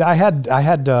 I had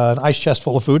an ice chest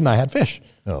full of food, and I had fish.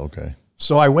 Oh, okay.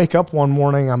 So I wake up one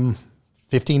morning, I'm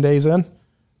 15 days in.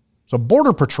 So a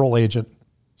Border Patrol agent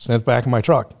sent back in my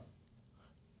truck.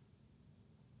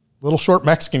 Little short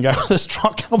Mexican guy with this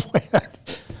truck cowboy hat.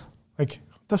 Like,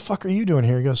 what the fuck are you doing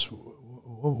here? He goes,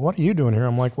 what are you doing here?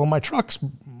 I'm like, well,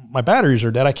 my batteries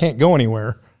are dead. I can't go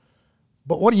anywhere.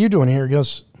 But what are you doing here? He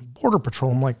goes, Border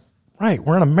Patrol. I'm like, right,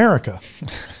 we're in America.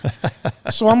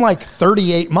 So I'm like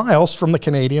 38 miles from the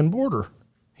Canadian border.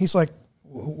 He's like,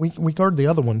 we guard the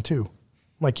other one too.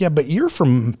 I'm like, yeah, but you're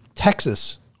from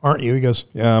Texas, aren't you? He goes,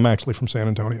 yeah, I'm actually from San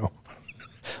Antonio.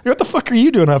 What the fuck are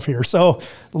you doing up here? So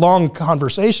long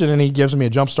conversation, and he gives me a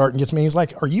jump start and gets me. He's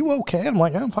like, are you okay? I'm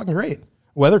like, yeah, I'm fucking great.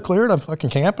 Weather cleared. I'm fucking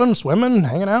camping, swimming,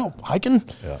 hanging out, hiking.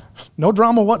 Yeah. No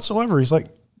drama whatsoever. He's like,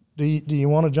 do you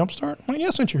want a jump start? I'm like,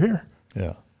 yeah, since you're here.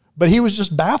 Yeah. But he was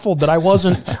just baffled that I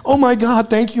wasn't, oh my God,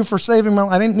 thank you for saving my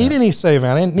life. I didn't need any saving.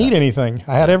 I didn't need anything.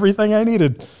 I had everything I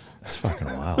needed. That's fucking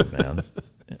wild, man.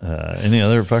 Any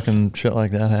other fucking shit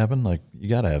like that happen? Like, you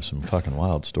got to have some fucking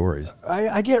wild stories.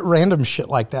 I get random shit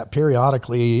like that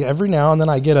periodically. Every now and then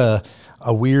I get a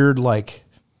weird, like,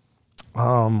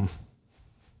 what's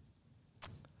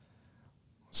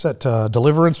that,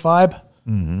 deliverance vibe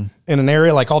in an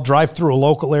area. Like, I'll drive through a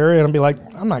local area and I'll be like,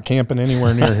 I'm not camping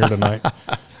anywhere near here tonight.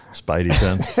 Spidey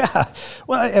sense. Yeah.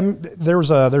 Well, there's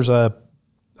an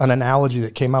analogy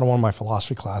that came out of one of my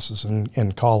philosophy classes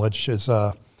in college is,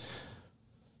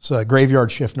 It's a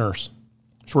graveyard shift nurse.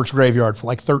 She works graveyard for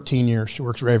like 13 years. She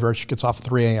works graveyard. She gets off at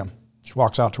 3 a.m. She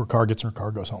walks out to her car, gets in her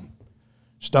car, goes home.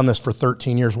 She's done this for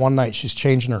 13 years. One night she's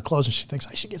changing her clothes and she thinks,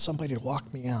 I should get somebody to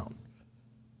walk me out.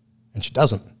 And she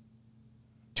doesn't.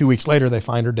 2 weeks later, they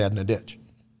find her dead in a ditch.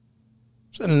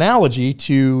 It's an analogy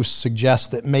to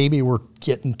suggest that maybe we're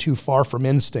getting too far from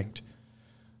instinct.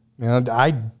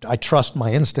 I trust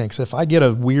my instincts. If I get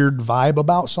a weird vibe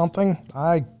about something,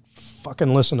 I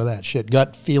fucking listen to that shit.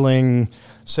 Gut feeling,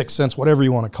 sixth sense, whatever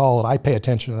you want to call it, I pay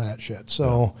attention to that shit.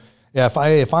 So yeah,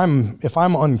 if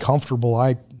I'm uncomfortable,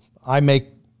 I make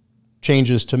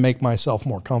changes to make myself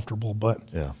more comfortable. But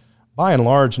by and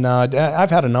large, now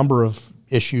I've had a number of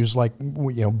issues like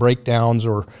breakdowns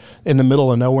or in the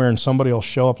middle of nowhere, and somebody will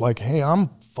show up like, "Hey, I'm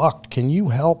fucked. Can you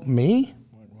help me?"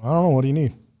 I don't know. What do you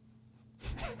need?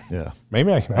 Yeah,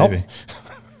 maybe I can help.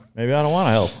 Maybe I don't want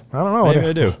to help. I don't know. Maybe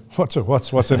I do.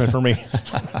 What's in it for me?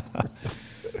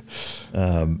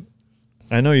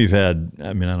 I know you've had.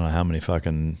 I mean, I don't know how many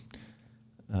fucking.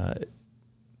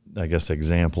 I guess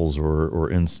examples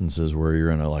or instances where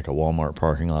you're in a Walmart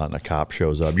parking lot and a cop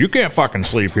shows up. You can't fucking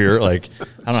sleep here. Like,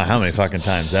 I don't know how many fucking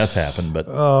times that's happened,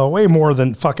 but way more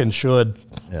than fucking should.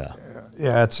 Yeah.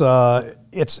 Yeah,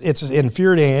 it's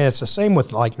infuriating. It's the same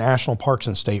with like national parks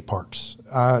and state parks.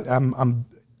 I'm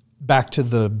back to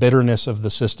the bitterness of the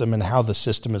system and how the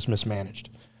system is mismanaged.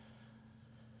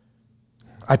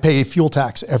 I pay fuel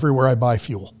tax everywhere I buy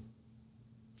fuel.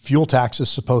 Fuel tax is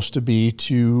supposed to be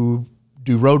to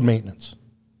do road maintenance,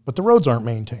 but the roads aren't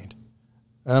maintained.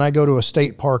 And then I go to a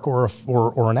state park or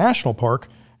a national park,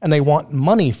 and they want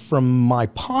money from my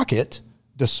pocket,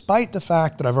 despite the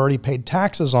fact that I've already paid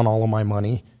taxes on all of my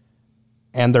money,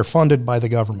 and they're funded by the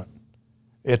government.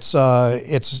 It's a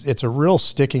real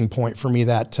sticking point for me,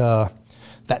 that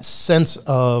sense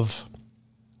of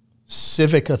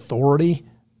civic authority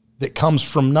that comes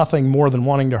from nothing more than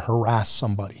wanting to harass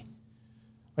somebody.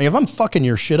 Like, if I'm fucking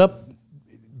your shit up,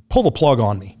 pull the plug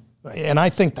on me. And I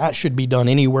think that should be done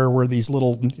anywhere where these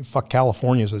little,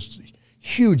 California's a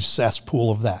huge cesspool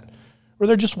of that, where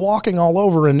they're just walking all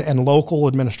over and local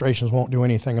administrations won't do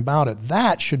anything about it.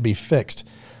 That should be fixed.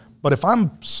 But if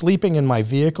I'm sleeping in my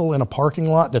vehicle in a parking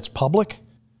lot that's public,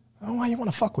 why you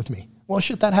want to fuck with me? Well,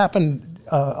 shit, that happened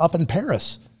up in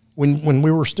Paris when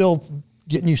we were still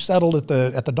getting you settled at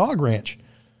the dog ranch.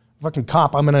 Fucking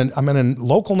cop, I'm in a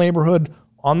local neighborhood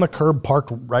on the curb,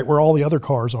 parked right where all the other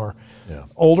cars are. Yeah.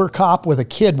 Older cop with a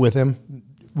kid with him,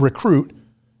 recruit,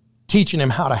 teaching him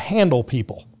how to handle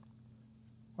people.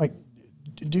 Like,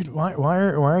 dude, why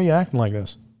are you acting like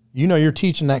this? You're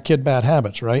teaching that kid bad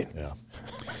habits, right? Yeah.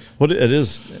 Well, it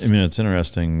is. I mean, it's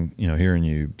interesting, hearing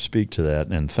you speak to that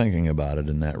and thinking about it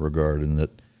in that regard, and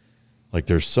that, like,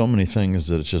 there's so many things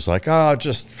that it's just like,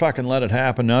 just fucking let it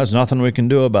happen. No, there's nothing we can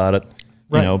do about it.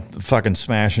 Right. Fucking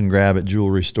smash and grab at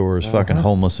jewelry stores, fucking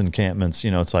homeless encampments.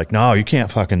 It's like, no, you can't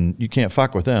fuck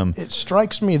with them. It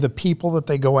strikes me the people that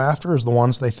they go after is the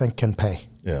ones they think can pay.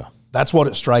 Yeah. That's what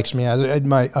it strikes me as.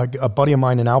 A buddy of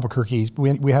mine in Albuquerque,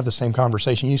 we have the same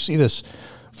conversation. You see this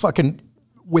fucking,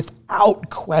 without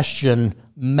question,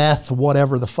 meth,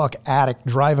 whatever the fuck, addict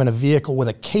driving a vehicle with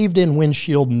a caved in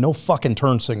windshield, no fucking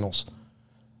turn signals.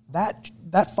 That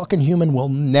fucking human will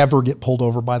never get pulled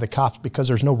over by the cops because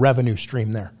there's no revenue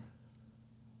stream there.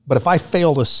 But if I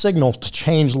fail to signal to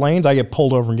change lanes, I get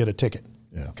pulled over and get a ticket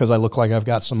because I look like I've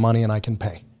got some money and I can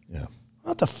pay. Yeah.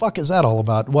 What the fuck is that all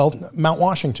about? Well, Mount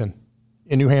Washington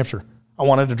in New Hampshire. I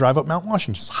wanted to drive up Mount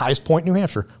Washington. It's the highest point in New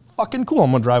Hampshire. Fucking cool.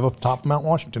 I'm going to drive up top of Mount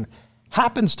Washington.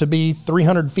 Happens to be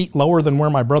 300 feet lower than where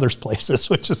my brother's place is,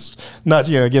 which is nuts.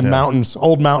 Mountains,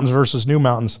 old mountains versus new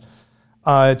mountains.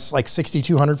 It's like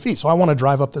 6,200 feet. So I want to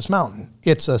drive up this mountain.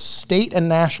 It's a state and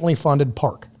nationally funded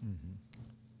park. Mm-hmm.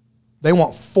 They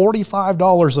want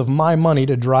 $45 of my money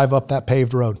to drive up that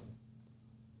paved road.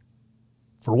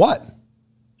 For what?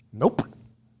 Nope.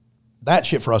 That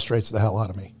shit frustrates the hell out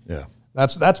of me. Yeah.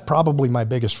 That's probably my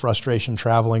biggest frustration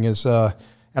traveling is, and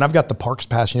I've got the parks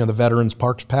pass, the Veterans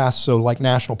Parks Pass. So like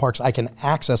national parks, I can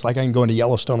access, like I can go into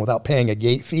Yellowstone without paying a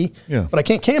gate fee, but I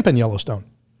can't camp in Yellowstone.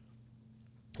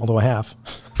 Although I have.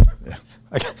 Yeah.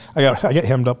 I got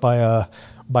hemmed up by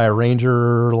a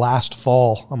ranger last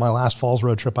fall on my last fall's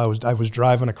road trip. I was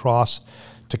driving across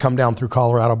to come down through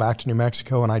Colorado back to New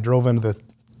Mexico, and I drove into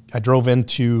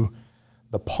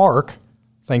the park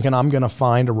thinking I'm going to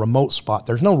find a remote spot.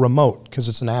 There's no remote because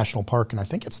it's a national park, and I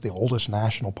think it's the oldest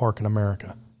national park in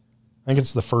America. I think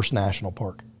it's the first national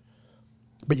park.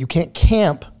 But you can't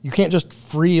camp. You can't just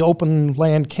free open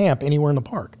land camp anywhere in the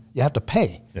park. You have to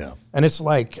pay. Yeah. And it's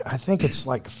like, I think it's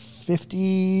like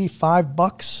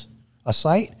 $55 a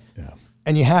site. Yeah.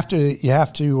 And you have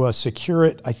to secure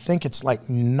it. I think it's like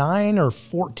 9 or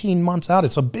 14 months out.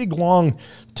 It's a big long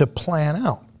to plan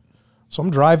out. So I'm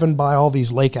driving by all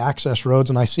these lake access roads,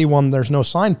 and I see one, there's no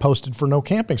sign posted for no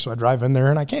camping. So I drive in there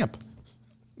and I camp.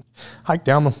 Hike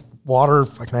down the water,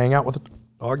 if I can hang out with the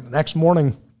dog. The next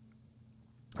morning,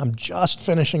 I'm just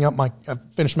I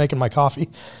finished making my coffee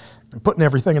and putting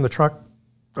everything in the truck.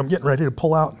 I'm getting ready to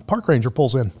pull out. Park ranger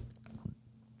pulls in.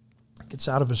 Gets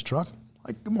out of his truck.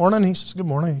 Like, good morning. He says, good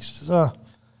morning. He says,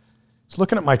 he's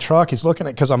looking at my truck. He's looking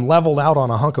at, because I'm leveled out on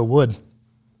a hunk of wood.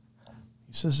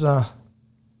 He says,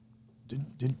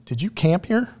 did you camp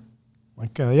here? I'm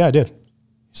like, yeah, I did.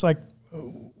 He's like,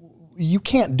 you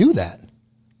can't do that.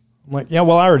 I'm like, yeah,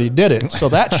 well, I already did it. So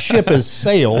that ship has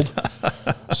sailed.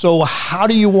 So how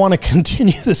do you want to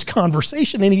continue this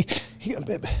conversation? And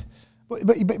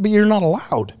but you're not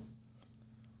allowed.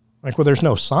 Like, well, there's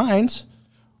no signs.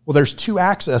 Well, there's 2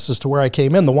 accesses to where I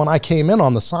came in. The one I came in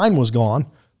on, the sign was gone.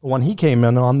 The one he came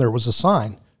in on, there was a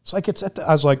sign. It's like,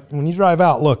 I was like, when you drive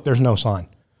out, look, there's no sign.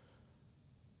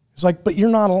 He's like, but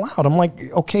you're not allowed. I'm like,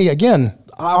 okay, again,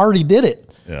 I already did it.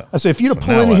 Yeah. I said, if you'd have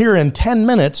pulled in here in 10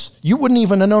 minutes, you wouldn't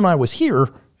even have known I was here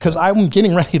because I'm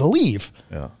getting ready to leave.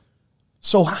 Yeah.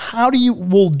 So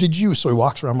did you? So he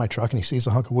walks around my truck and he sees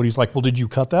the hunk of wood. He's like, well, did you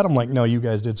cut that? I'm like, no, you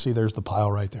guys did see there's the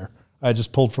pile right there. I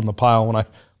just pulled from the pile. When I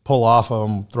pull off of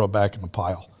them, throw it back in the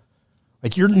pile.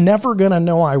 Like, you're never going to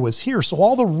know I was here. So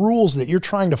all the rules that you're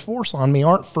trying to force on me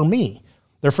aren't for me.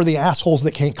 They're for the assholes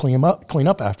that can't clean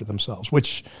up after themselves,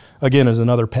 which, again, is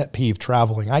another pet peeve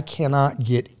traveling. I cannot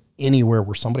get anywhere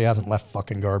where somebody hasn't left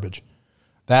fucking garbage.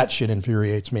 That shit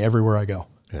infuriates me everywhere I go.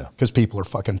 Yeah. Because people are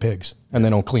fucking pigs and they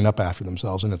don't clean up after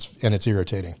themselves, and it's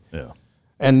irritating. Yeah.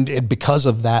 And because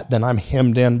of that, then I'm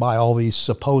hemmed in by all these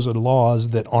supposed laws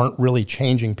that aren't really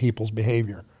changing people's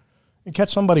behavior. You catch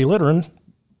somebody littering,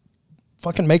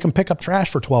 fucking make them pick up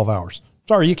trash for 12 hours.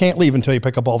 Sorry, you can't leave until you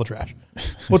pick up all the trash.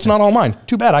 Well, it's not all mine.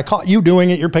 Too bad. I caught you doing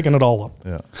it. You're picking it all up.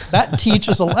 Yeah. That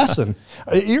teaches a lesson.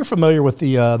 You're familiar with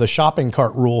the shopping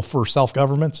cart rule for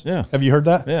self-governments? Yeah. Have you heard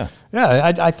that? Yeah.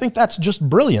 Yeah, I think that's just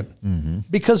brilliant. Mm-hmm.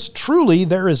 Because truly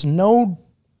there's no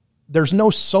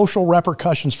social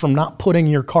repercussions from not putting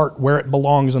your cart where it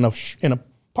belongs in a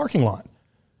parking lot.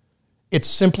 It's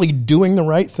simply doing the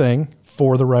right thing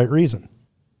for the right reason.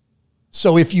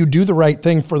 So if you do the right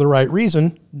thing for the right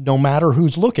reason, no matter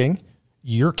who's looking,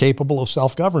 you're capable of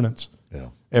self-governance. Yeah.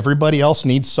 Everybody else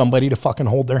needs somebody to fucking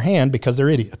hold their hand because they're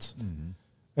idiots. Mm-hmm.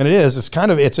 And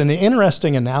it's an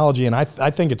interesting analogy, and I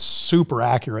think it's super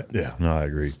accurate. Yeah, no, I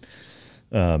agree.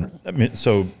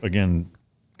 So again,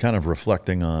 kind of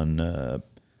reflecting on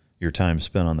your time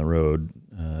spent on the road,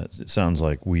 it sounds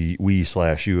like we /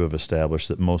 you have established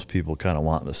that most people kind of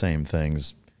want the same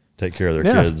things: take care of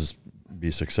their kids,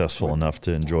 be successful enough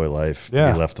to enjoy life, be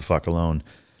left the fuck alone.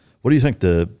 What do you think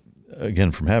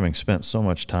again, from having spent so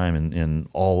much time in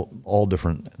all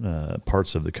different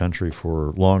parts of the country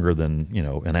for longer than,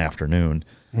 an afternoon,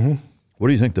 mm-hmm. What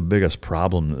do you think the biggest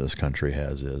problem that this country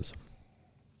has is,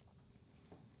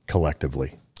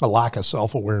 collectively? A lack of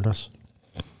self-awareness.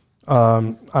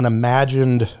 An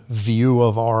imagined view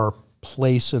of our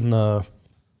place in the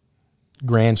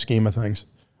grand scheme of things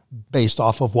based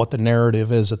off of what the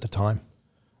narrative is at the time.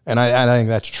 And I think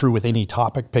that's true with any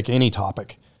topic. Pick any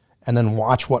topic and then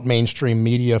watch what mainstream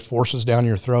media forces down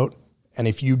your throat. And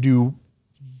if you do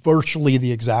virtually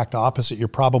the exact opposite, you're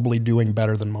probably doing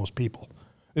better than most people,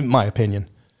 in my opinion.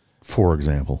 For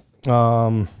example?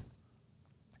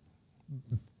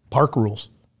 Park rules.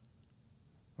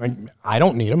 I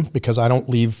don't need them because I don't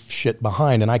leave shit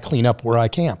behind, and I clean up where I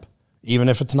camp. Even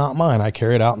if it's not mine, I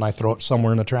carry it out and I throw it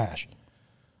somewhere in the trash.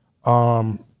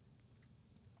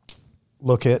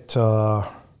 Look at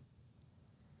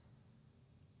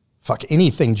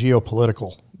anything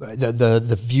geopolitical.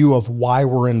 The view of why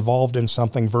we're involved in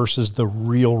something versus the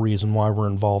real reason why we're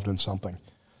involved in something.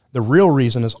 The real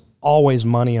reason is always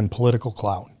money and political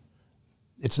clout.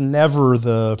 It's never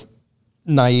the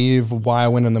naive why I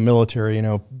went in the military,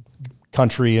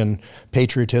 country and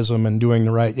patriotism and doing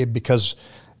the right, because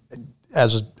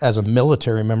as a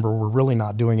military member, we're really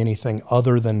not doing anything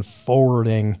other than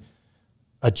forwarding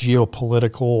a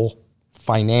geopolitical,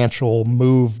 financial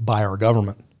move by our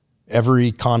government.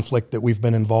 Every conflict that we've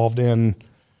been involved in,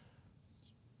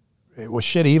 it was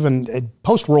shit. Even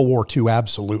post-World War II,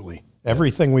 absolutely.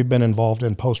 Everything we've been involved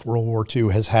in post-World War II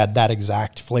has had that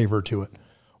exact flavor to it.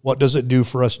 What does it do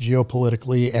for us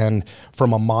geopolitically and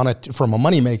from a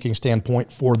money-making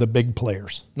standpoint for the big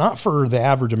players? Not for the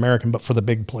average American, but for the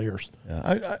big players. Yeah,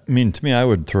 I mean, to me, I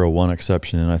would throw one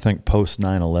exception in. I think post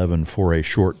 9/11 for a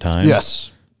short time.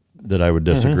 Yes. that I would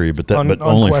disagree, but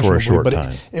only for a short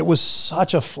time. It was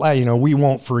such a flat, we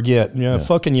won't forget.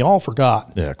 Fucking y'all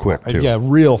forgot. Yeah, quick too. Yeah,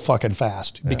 real fucking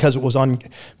fast because it was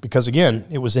because again,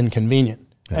 it was inconvenient.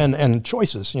 And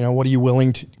choices, what are you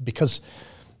willing to, because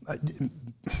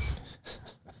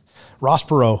Ross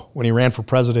Perot, when he ran for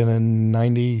president in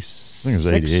 96. I think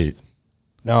it was 88.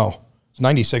 No, it was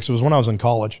 96. It was when I was in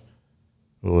college.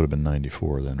 Well, it would have been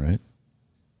 94 then, right?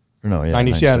 Or no, yeah.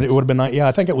 96. Yeah, it would have been,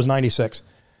 I think it was 96.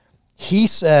 He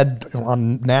said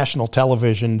on national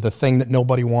television the thing that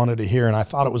nobody wanted to hear, and I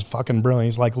thought it was fucking brilliant.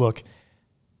 He's like, look,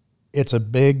 it's a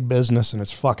big business and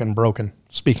it's fucking broken.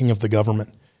 Speaking of the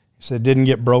government. He said it didn't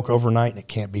get broke overnight and it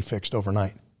can't be fixed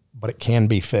overnight, but it can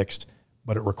be fixed,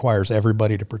 but it requires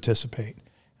everybody to participate.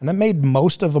 And that made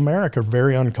most of America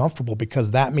very uncomfortable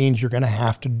because that means you're going to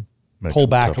have to pull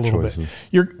back a little bit.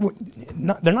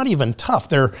 They're not even tough.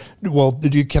 Can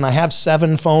I have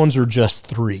 7 phones or just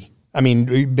 3? I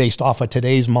mean, based off of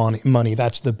today's money,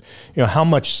 that's how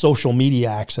much social media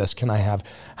access can I have?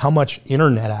 How much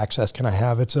internet access can I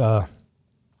have? It's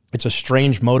a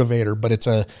strange motivator, but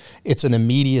it's an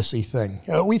immediacy thing.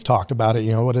 We've talked about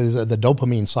it. What is the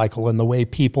dopamine cycle and the way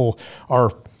people are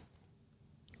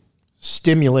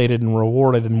stimulated and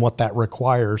rewarded and what that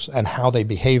requires and how they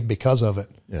behave because of it.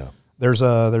 Yeah. There's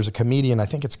a comedian, I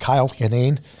think it's Kyle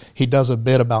Kinane. He does a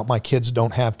bit about my kids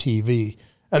don't have TV.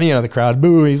 And the crowd,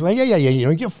 boo. He's like,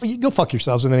 yeah. Go fuck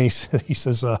yourselves. And then he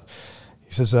says,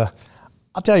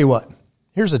 I'll tell you what.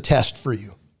 Here's a test for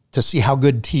you to see how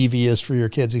good TV is for your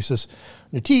kids. He says,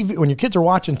 when your kids are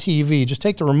watching TV, just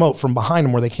take the remote from behind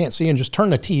them where they can't see and just turn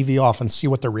the TV off and see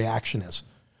what their reaction is.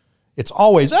 It's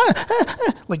always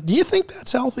like, do you think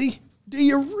that's healthy? Do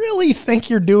you really think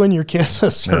you're doing your kids a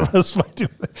service by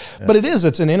doing that? Yeah. But it is.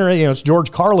 It's an it's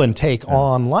George Carlin take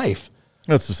on life.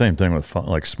 That's the same thing with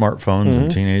smartphones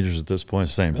and teenagers at this point.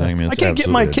 Same thing. I mean, I can't get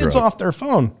my kids off their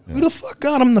phone. Yeah. Who the fuck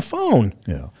got them the phone?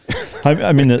 Yeah,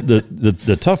 I mean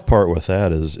the tough part with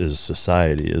that is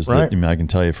society is right. That I can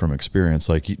tell you from experience.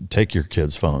 Like, you take your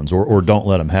kids' phones or don't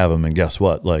let them have them, and guess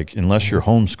what? Like, unless you're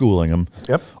homeschooling them,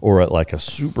 or at like a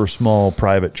super small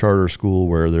private charter school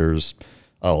where there's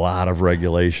a lot of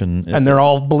regulation. And they're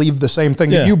all believe the same thing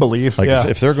that you believe. Like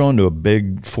if they're going to a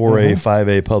big 4A,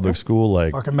 5A public school,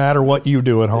 like... Fucking matter what you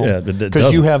do at home.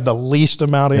 Because you have the least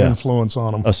amount of influence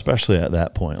on them. Especially at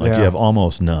that point. Like, you have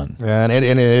almost none. Yeah, and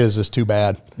it is. It's too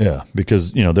bad. Yeah,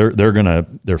 because,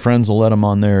 their friends will let them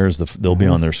on theirs. They'll be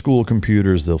on their school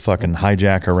computers. They'll fucking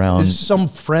hijack around. Some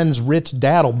friend's rich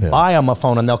dad will buy them a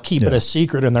phone and they'll keep it a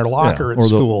secret in their locker at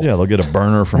school. They'll get a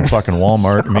burner from fucking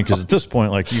Walmart. I mean, because at this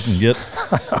point, like, you can get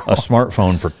a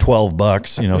smartphone for $12,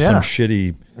 some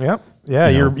shitty,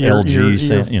 you're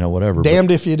LG, whatever.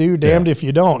 Damned if you do, damned if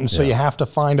you don't. And so you have to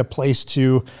find a place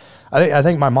to. I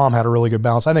think my mom had a really good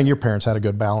balance. I think your parents had a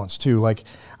good balance too. Like,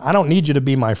 I don't need you to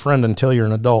be my friend until you're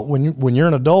an adult. When you're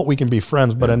an adult, we can be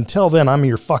friends. But until then, I'm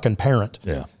your fucking parent.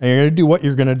 Yeah. And you're going to do what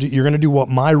you're going to do. You're going to do what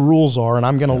my rules are. And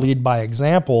I'm going to lead by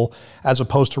example as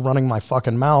opposed to running my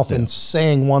fucking mouth and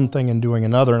saying one thing and doing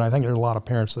another. And I think there's a lot of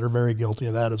parents that are very guilty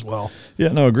of that as well. Yeah,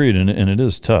 no, agreed. And it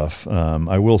is tough.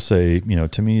 I will say,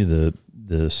 to me,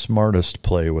 the smartest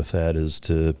play with that is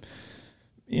to,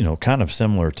 kind of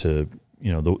similar to,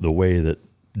 the way that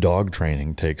dog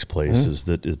training takes place is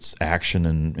that it's action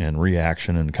and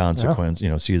reaction and consequence.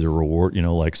 It's either reward,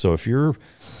 so if you're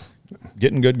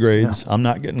getting good grades, I'm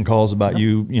not getting calls about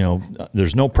you,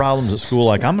 there's no problems at school.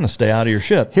 Like, I'm going to stay out of your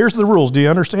shit. Here's the rules. Do you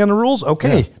understand the rules?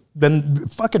 Okay. Yeah. Then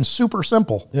fucking super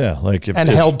simple. Yeah. Like if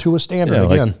held to a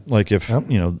standard again. Like if,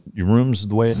 your room's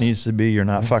the way it needs to be, you're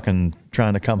not fucking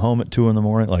trying to come home at 2 a.m.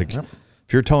 Like,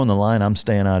 if you're towing the line, I'm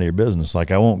staying out of your business.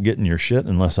 Like, I won't get in your shit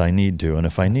unless I need to. And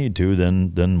if I need to,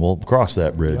 then we'll cross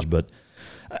that bridge. But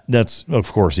that's,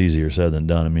 of course, easier said than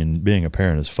done. I mean, being a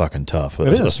parent is fucking tough.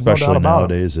 It is, especially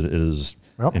nowadays. It is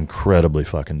incredibly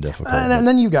fucking difficult. And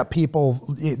then you got people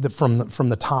from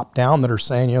the top down that are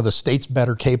saying, the state's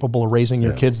better capable of raising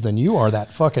your kids than you are.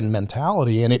 That fucking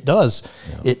mentality. And it does.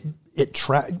 Yeah.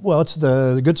 It's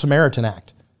the Good Samaritan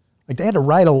Act. Like, they had to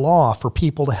write a law for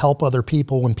people to help other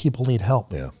people when people need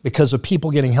help because of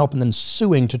people getting help and then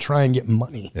suing to try and get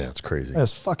money. Yeah, it's crazy.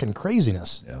 That's fucking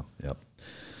craziness. Yeah, yep.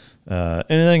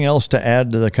 Anything else to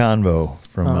add to the convo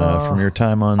from your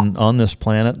time on this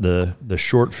planet, the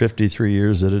short 53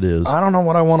 years that it is? I don't know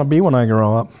what I want to be when I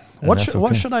grow up.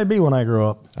 What should I be when I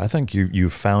grow up? I think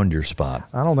you've found your spot.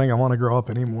 I don't think I want to grow up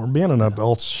anymore. Being an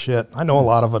adult's shit. I know a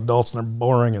lot of adults, and they're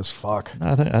boring as fuck.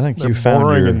 I think they're you found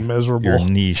boring and miserable. Your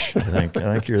niche. I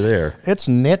think you're there. It's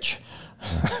niche.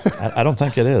 I don't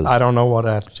think it is. I don't know what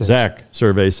that is. Zach,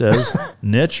 survey says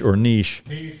niche or niche?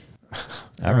 Niche.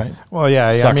 All right. Well, yeah.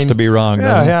 Sucks I mean, to be wrong.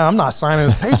 Yeah, then. yeah. I'm not signing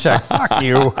his paycheck. Fuck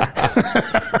you.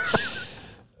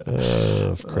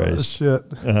 Christ.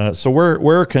 Shit. So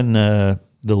where can the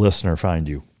listener find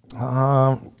you?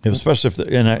 Especially if,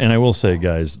 and I will say,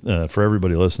 guys, for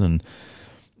everybody listening,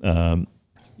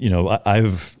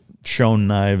 I've shown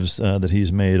knives that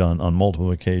he's made on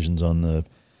multiple occasions on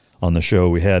the show.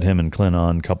 We had him and Clint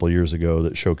on a couple of years ago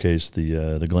that showcased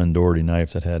the Glenn Doherty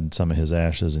knife that had some of his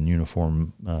ashes and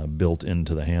uniform built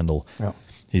into the handle. Yeah.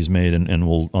 He's made, and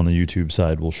we'll on the YouTube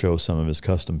side we'll show some of his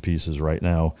custom pieces right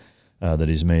now that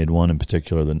he's made. One in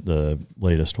particular, the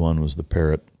latest one was the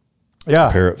parrot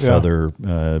feather.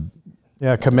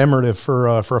 Commemorative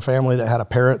for a family that had a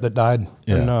parrot that died.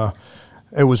 Yeah. And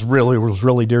it was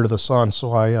really dear to the son.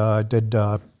 So I did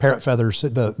parrot feathers,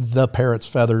 the parrot's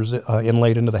feathers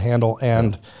inlaid into the handle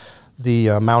and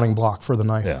the mounting block for the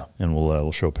knife. Yeah, and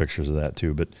we'll show pictures of that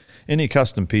too. But any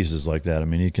custom pieces like that, I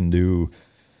mean, you can do,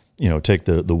 take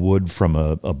the wood from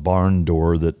a barn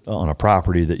door that on a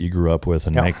property that you grew up with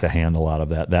and make the handle out of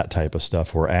that type of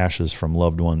stuff, or ashes from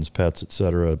loved ones, pets,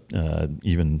 etc.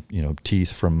 Even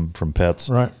teeth from pets.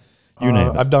 Right. You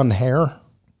name it. I've done hair.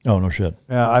 Oh, no shit.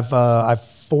 Yeah, I've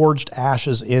forged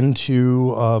ashes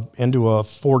into a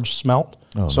forged smelt.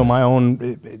 Oh, so nice. my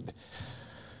own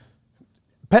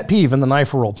pet peeve in the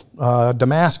knife world,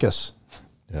 Damascus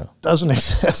doesn't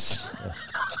exist. Yeah.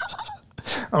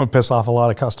 I'm gonna piss off a lot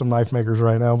of custom knife makers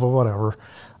right now, but whatever.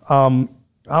 I'm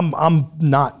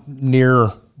not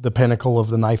near the pinnacle of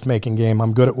the knife making game.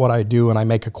 I'm good at what I do, and I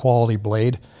make a quality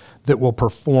blade that will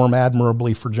perform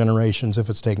admirably for generations if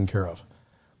it's taken care of.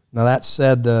 Now, that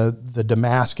said, the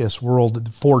Damascus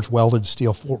world, forged welded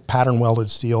steel, pattern welded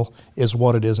steel is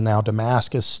what it is now.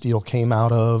 Damascus steel came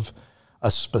out of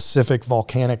a specific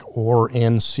volcanic ore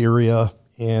in Syria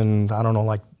in,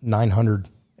 900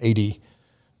 AD.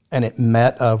 And it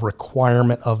met a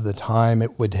requirement of the time.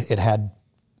 It had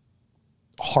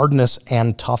hardness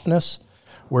and toughness,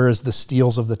 whereas the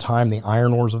steels of the time, the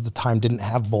iron ores of the time, didn't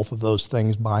have both of those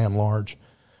things by and large.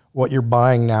 What you're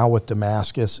buying now with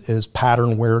Damascus is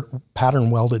pattern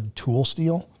welded tool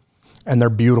steel, and they're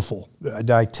beautiful.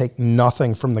 I take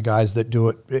nothing from the guys that do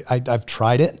it. I've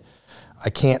tried it. I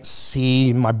can't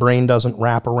see, my brain doesn't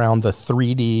wrap around the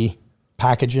 3D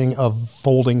packaging of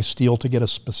folding steel to get a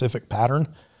specific pattern.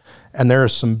 And there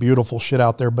is some beautiful shit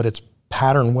out there, but it's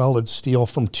pattern welded steel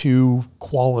from two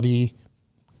quality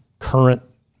current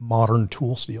modern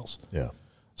tool steels. Yeah.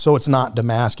 So it's not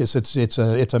Damascus. It's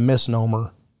a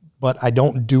misnomer. But I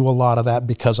don't do a lot of that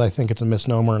because I think it's a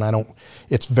misnomer, and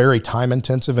it's very time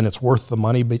intensive and it's worth the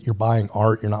money, but you're buying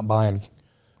art. You're not buying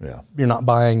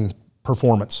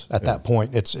performance at that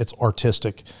point. It's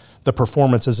artistic. The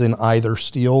performance is in either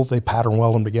steel, they pattern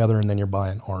weld them together, and then you're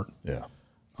buying art. Yeah.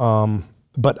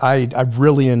 But I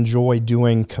really enjoy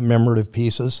doing commemorative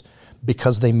pieces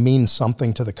because they mean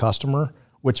something to the customer,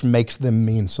 which makes them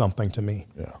mean something to me.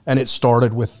 Yeah. And it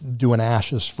started with doing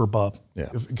ashes for Bub. Yeah.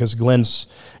 Because Glenn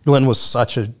was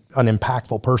such an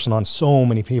impactful person on so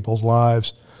many people's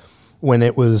lives when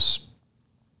it was,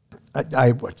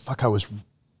 I was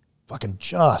fucking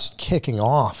just kicking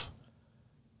off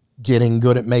getting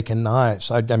good at making knives.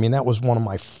 I mean, that was one of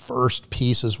my first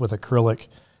pieces with acrylic,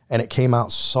 and it came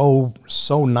out so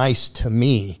nice to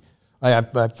me.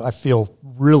 I feel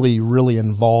really, really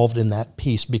involved in that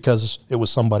piece because it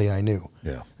was somebody I knew.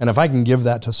 Yeah. And if I can give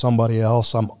that to somebody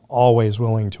else, I'm always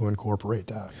willing to incorporate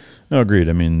that. No, agreed.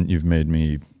 I mean, you've made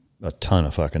me a ton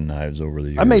of fucking knives over the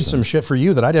years. I made some shit for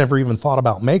you that I never even thought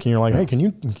about making. You're like, hey, can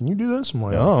you do this? I'm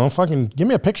like, oh, fucking give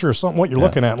me a picture of something, what you're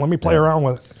looking at. Let me play around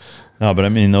with it. No, but I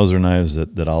mean, those are knives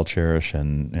that I'll cherish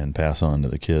and pass on to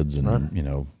the kids,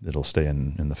 and it'll stay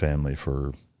in the family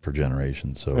for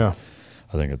generations. So yeah.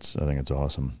 I think it's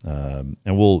awesome,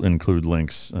 and we'll include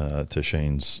links to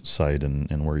Shane's site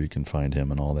and where you can find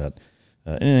him and all that.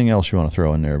 Anything else you want to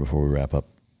throw in there before we wrap up?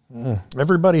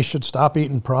 Everybody should stop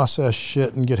eating processed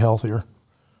shit and get healthier.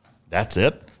 That's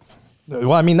it?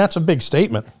 Well, I mean, that's a big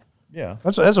statement. Yeah,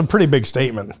 that's a pretty big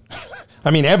statement.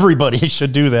 I mean, everybody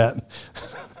should do that.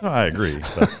 No, I agree.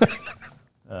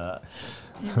 But,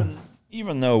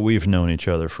 even though we've known each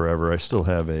other forever, I still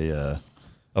have a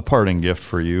parting gift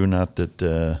for you. Not that,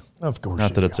 of course,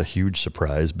 not that it's a huge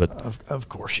surprise, but of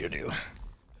course you do.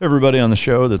 Everybody on the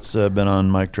show that's been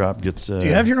on Mic Drop gets. Do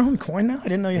you have your own coin now? I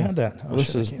didn't know you had that. Oh,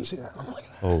 this I can't see that. Oh,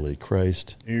 holy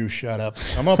Christ! You shut up.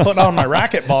 I'm gonna put on my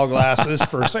racquetball glasses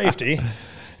for safety.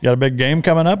 You got a big game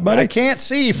coming up, buddy? I can't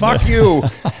see. Fuck you.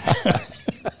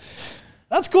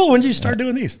 That's cool. When did you start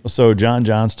doing these? So John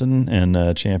Johnston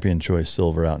and Champion Choice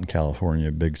Silver out in California,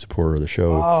 big supporter of the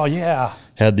show. Oh, yeah.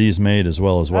 Had these made as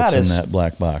well as what's in that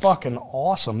black box. Fucking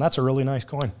awesome. That's a really nice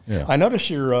coin. Yeah. I noticed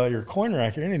your coin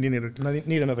rack. You're going to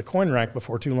need another coin rack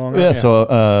before too long. Yeah,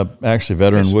 so actually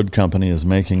Veteran Wood Company is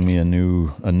making me a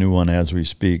new one as we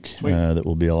speak that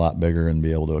will be a lot bigger and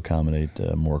be able to accommodate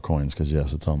more coins because,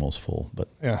 yes, it's almost full. But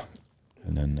yeah.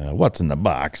 And then what's in the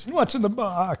box? What's in the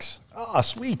box? Ah,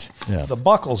 sweet. Yeah. The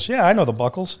buckles. Yeah, I know the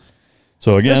buckles.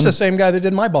 So again, this is the same guy that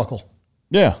did my buckle.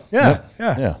 Yeah.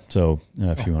 Yeah. So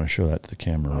if you want to show that to the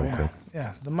camera real quick.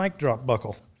 Yeah, the mic drop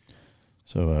buckle.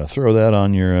 So throw that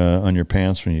on your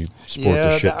pants when you sport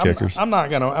the shit kickers. I'm not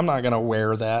gonna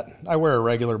wear that. I wear a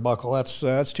regular buckle.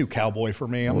 That's too cowboy for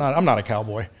me. I'm not a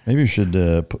cowboy. Maybe you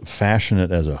should fashion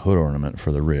it as a hood ornament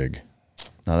for the rig.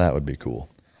 Now that would be cool.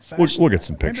 We'll get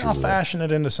some pictures. Maybe I'll fashion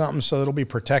it into something so it'll be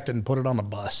protected and put it on a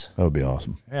bus. That would be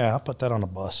awesome. Yeah, I'll put that on a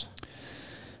bus.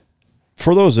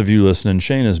 For those of you listening,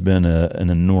 Shane has been an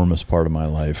enormous part of my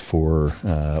life for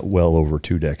well over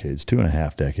 2 decades,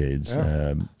 2.5 decades.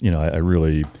 Yeah. I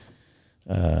really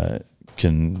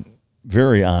can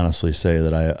very honestly say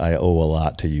that I owe a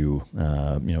lot to you,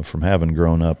 from having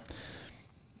grown up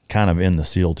kind of in the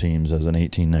SEAL teams as an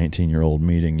 18, 19-year-old,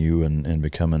 meeting you and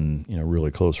becoming, really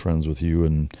close friends with you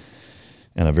and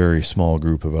a very small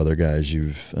group of other guys.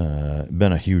 You've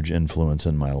been a huge influence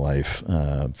in my life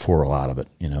for a lot of it,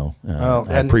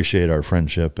 I appreciate our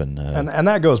friendship. And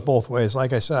that goes both ways.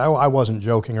 Like I said, I wasn't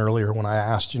joking earlier when I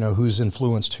asked, who's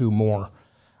influenced who more.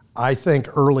 I think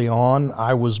early on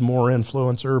I was more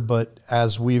influencer, but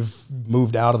as we've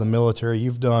moved out of the military,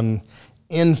 you've done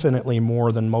infinitely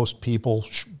more than most people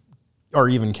are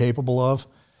even capable of.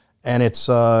 And it's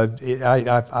I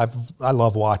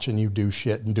love watching you do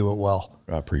shit and do it well.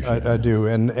 I appreciate it. I do.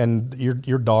 And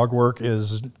your dog work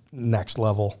is next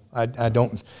level. I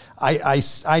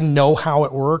know how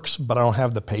it works, but I don't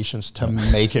have the patience to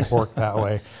make it work that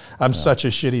way. I'm such a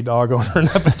shitty dog owner in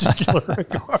that particular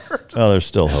regard. Well, there's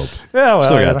still hope. Yeah, well,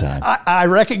 still got time. I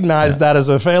recognize that as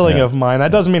a failing of mine.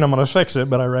 That doesn't mean I'm going to fix it,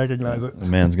 but I recognize it. The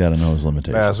man's got to know his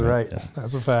limitations. That's right. Yeah.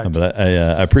 That's a fact. But I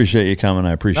appreciate you coming.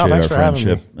 I appreciate our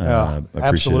friendship. I appreciate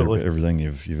absolutely everything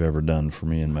you've ever done for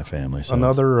me and my family. So.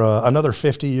 Another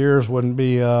 50 years wouldn't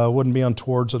be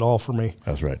untowards at all for me.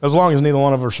 That's right. As long as neither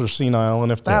one of us are senile,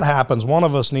 and if that happens, one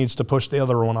of us needs to push the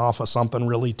other one off of something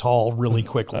really tall, really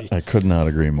quickly. I could not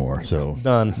agree more. So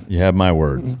done. You have my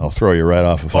word. I'll throw you right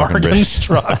off a fucking bridge.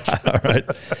 Struck. All right.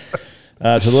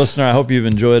 To the listener, I hope you've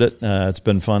enjoyed it. It's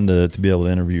been fun to be able to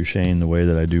interview Shane the way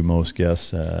that I do most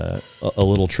guests. A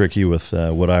little tricky with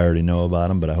what I already know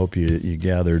about him, but I hope you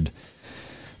gathered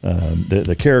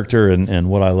the character and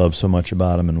what I love so much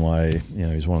about him and why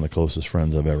he's one of the closest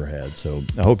friends I've ever had. So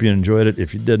I hope you enjoyed it.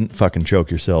 If you didn't, fucking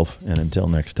choke yourself. And until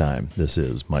next time, this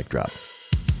is Mic Drop.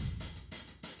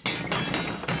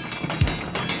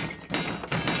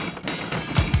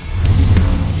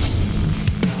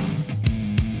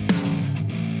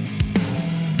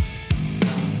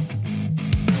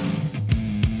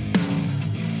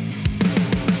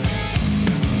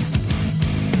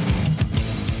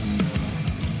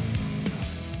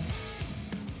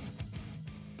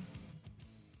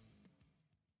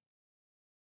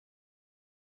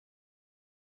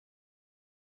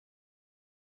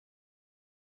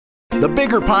 The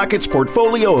Bigger Pockets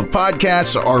portfolio of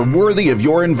podcasts are worthy of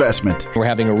your investment. We're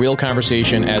having a real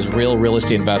conversation as real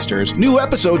estate investors. New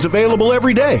episodes available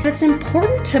every day. It's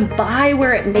important to buy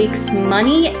where it makes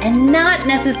money and not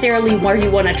necessarily where you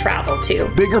want to travel to.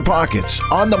 Bigger Pockets,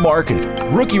 On the Market,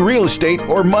 Rookie Real Estate,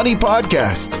 or Money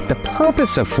Podcast. The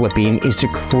purpose of flipping is to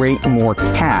create more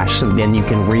cash so then you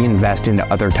can reinvest into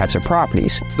other types of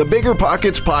properties. The Bigger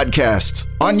Pockets Podcast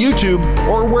on YouTube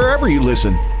or wherever you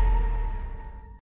listen.